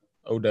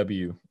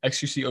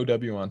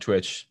 XQC OW on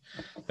Twitch.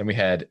 Then we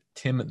had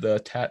Tim the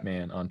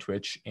Tatman on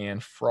Twitch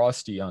and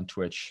Frosty on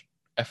Twitch,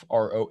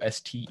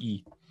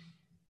 FROSTE.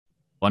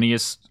 One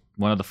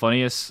of the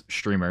funniest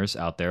streamers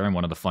out there, and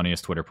one of the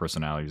funniest Twitter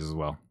personalities as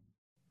well.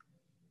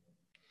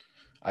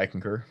 I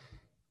concur.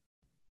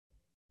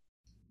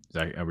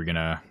 Are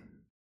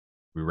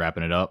we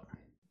wrapping it up?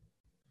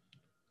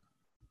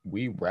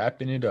 We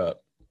wrapping it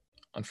up.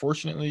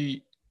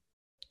 Unfortunately,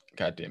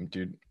 goddamn,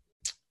 dude,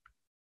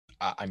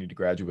 I need to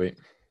graduate.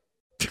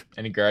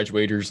 Any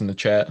graduators in the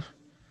chat?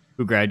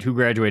 Who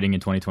graduating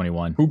in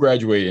 2021? Who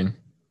graduating?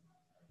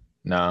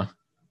 Nah.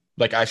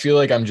 Like, I feel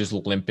like I'm just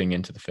limping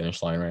into the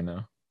finish line right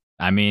now.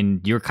 I mean,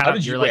 you're kind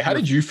of. How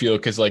did you feel?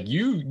 Because like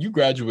you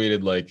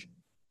graduated like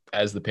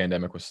as the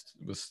pandemic was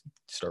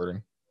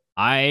starting.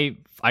 I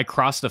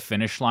crossed the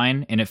finish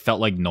line and it felt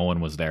like no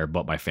one was there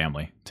but my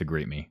family to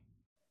greet me.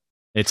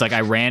 It's like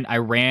I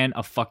ran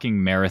a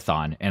fucking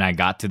marathon and I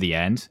got to the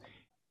end.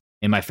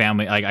 And my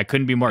family, like, I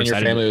couldn't be more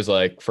excited. Your family was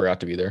like, forgot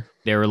to be there.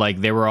 They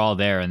were all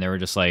there and they were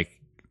just like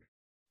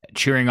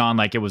cheering on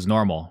like it was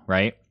normal,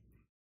 right?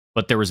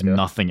 But there was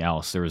nothing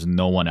else. There was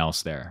no one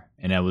else there.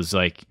 And it was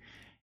like,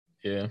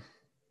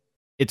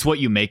 it's what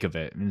you make of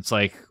it. And it's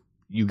like,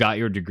 you got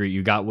your degree,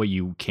 you got what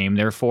you came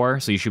there for,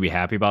 so you should be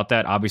happy about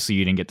that. Obviously,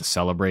 you didn't get to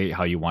celebrate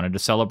how you wanted to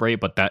celebrate,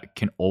 but that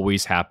can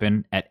always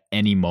happen at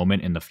any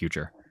moment in the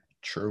future.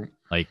 True.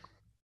 Like,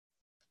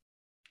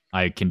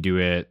 I can do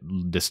it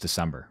this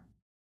December.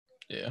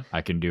 Yeah.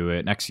 I can do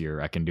it next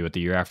year. I can do it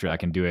the year after. I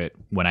can do it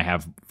when I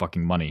have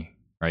fucking money,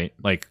 right?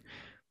 Like,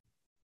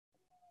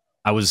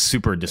 I was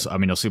super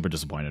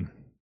disappointed,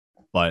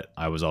 but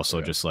I was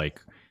also just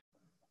like,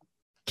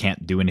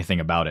 can't do anything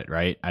about it,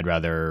 right? I'd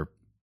rather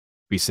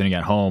be sitting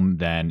at home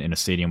than in a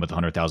stadium with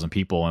 100,000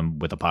 people and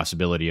with the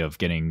possibility of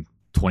getting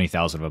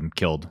 20,000 of them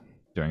killed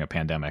during a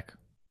pandemic.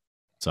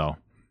 So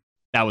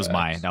that was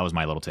my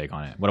little take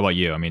on it. What about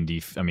you? I mean,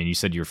 you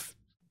said you're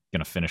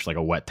gonna finish like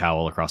a wet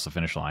towel across the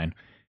finish line.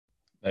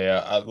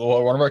 Yeah,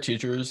 one of our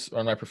teachers,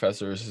 one of my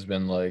professors, has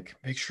been like,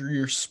 "Make sure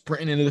you're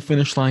sprinting into the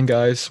finish line,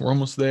 guys. We're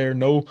almost there.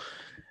 No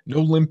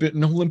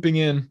limping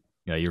in."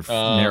 Yeah, you're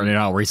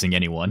not racing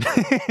anyone.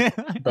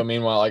 But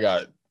meanwhile, I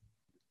got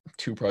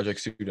 2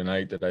 projects due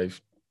tonight that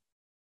I've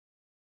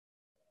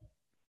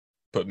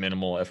put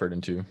minimal effort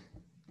into.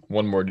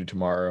 One more due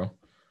tomorrow.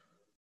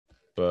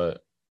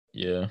 But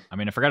yeah, I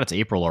mean, I forgot it's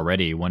April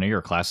already. When are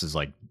your classes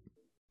like?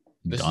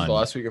 This is the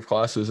last week of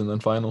classes and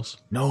then finals.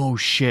 No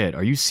shit.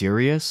 Are you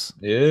serious?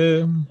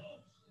 Yeah.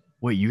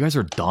 Wait, you guys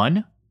are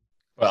done?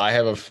 But I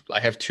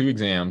have 2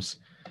 exams.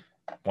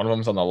 One of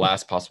them's on the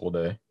last possible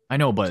day. I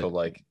know, but so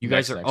like you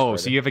guys are Friday.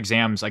 So you have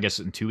exams, I guess,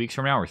 in 2 weeks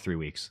from now or 3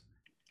 weeks?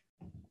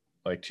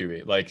 Like 2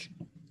 weeks. Like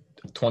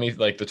the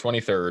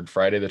 23rd,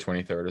 Friday the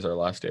 23rd is our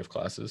last day of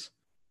classes.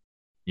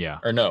 Yeah.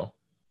 Or no.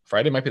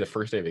 Friday might be the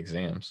first day of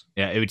exams.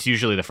 Yeah, it's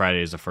usually the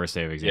Friday is the first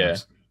day of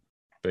exams. Yeah.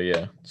 But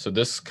yeah, so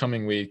this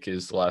coming week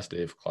is the last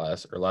day of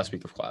class or last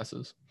week of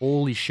classes.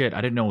 Holy shit!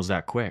 I didn't know it was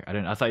that quick.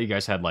 I thought you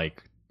guys had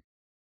like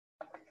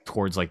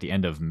towards like the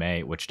end of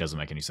May, which doesn't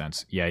make any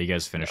sense. Yeah, you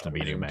guys finished the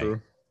beginning of May.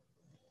 Through.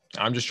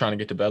 I'm just trying to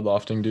get to bed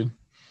lofting, dude.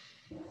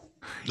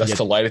 That's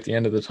the light at the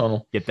end of the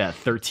tunnel. Get that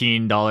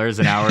 $13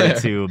 an hour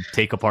to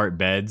take apart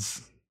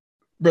beds,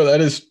 bro. That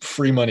is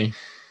free money.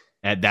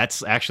 And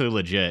that's actually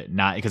legit.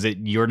 Not because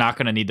you're not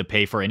going to need to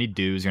pay for any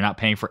dues. You're not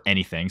paying for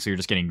anything, so you're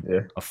just getting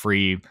a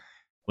free.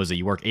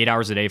 You work 8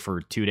 hours a day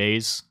for 2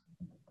 days,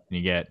 and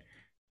you get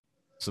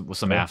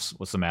what's the maths?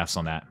 What's the maths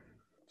on that?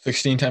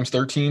 16 times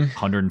 13.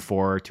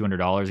 104,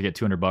 $200. You get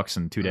 $200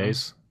 in 2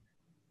 days.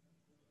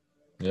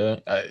 Yeah,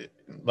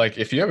 like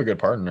if you have a good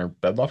partner,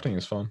 bed lofting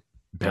is fun.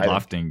 Bed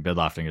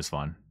lofting is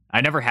fun.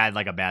 I never had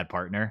like a bad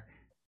partner.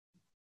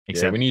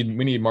 Except we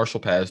need Marshall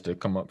Paz to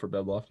come up for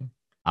bed lofting.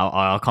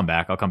 I'll come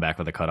back. I'll come back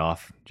with a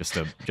cutoff just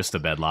to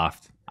bed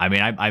loft. I mean,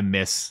 I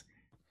miss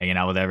hanging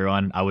out with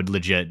everyone. I would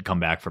legit come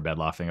back for bed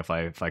lofting if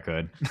I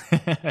could.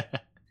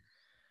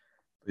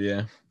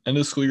 Yeah, end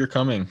of school year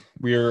coming.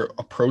 We are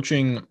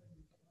approaching.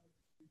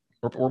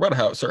 We're about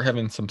to start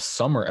having some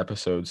summer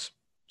episodes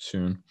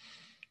soon.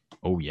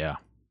 Oh yeah,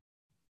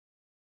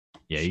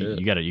 yeah.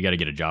 You gotta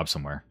get a job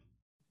somewhere.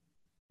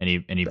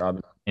 Any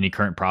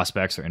current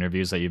prospects or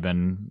interviews that you've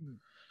been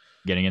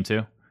getting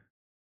into?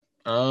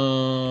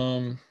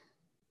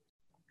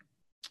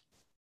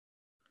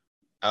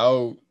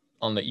 Out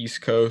on the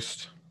East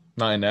Coast,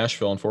 not in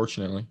Nashville,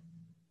 unfortunately.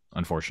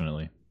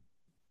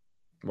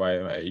 Why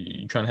are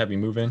you trying to have me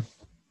move in?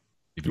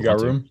 If you got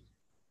room?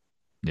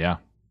 Yeah,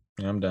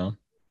 I'm down.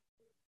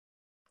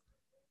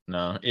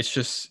 No, it's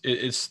just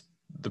it's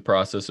the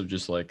process of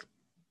just like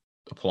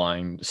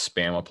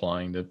spam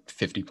applying to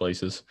 50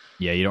 places.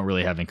 Yeah, you don't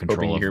really have any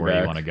control of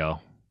where you want to go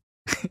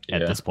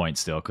at this point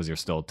still, because you're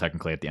still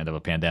technically at the end of a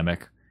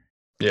pandemic.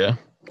 Yeah,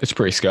 it's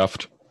pretty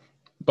scuffed.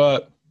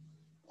 But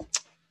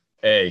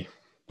hey,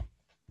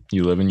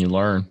 you live and you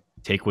learn.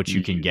 Take what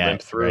you can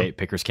get, right?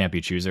 Pickers can't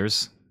be choosers.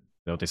 Is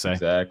that what they say?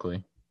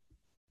 Exactly.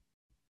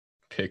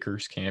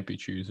 Pickers can't be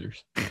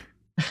choosers.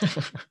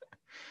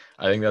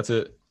 I think that's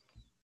it.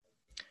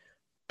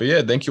 But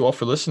yeah, thank you all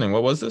for listening.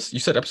 What was this? You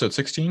said episode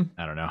 16?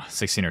 I don't know.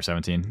 16 or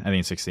 17. I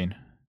think 16.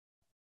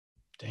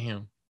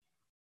 Damn.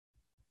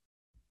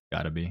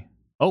 Gotta be.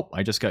 Oh,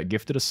 I just got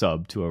gifted a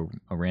sub to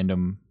a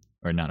random,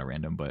 or not a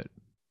random, but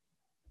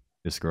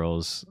this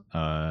girl's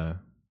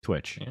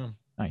Twitch. Damn.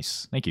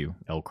 Nice. Thank you,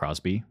 L.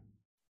 Crosby.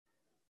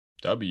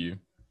 W.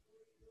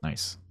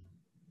 Nice.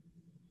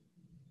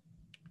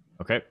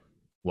 Okay.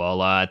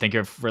 Well, thank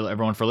you for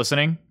everyone for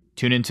listening.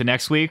 Tune into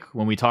next week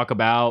when we talk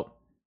about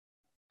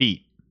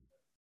feet.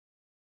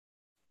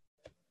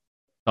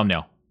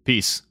 Thumbnail.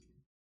 Peace.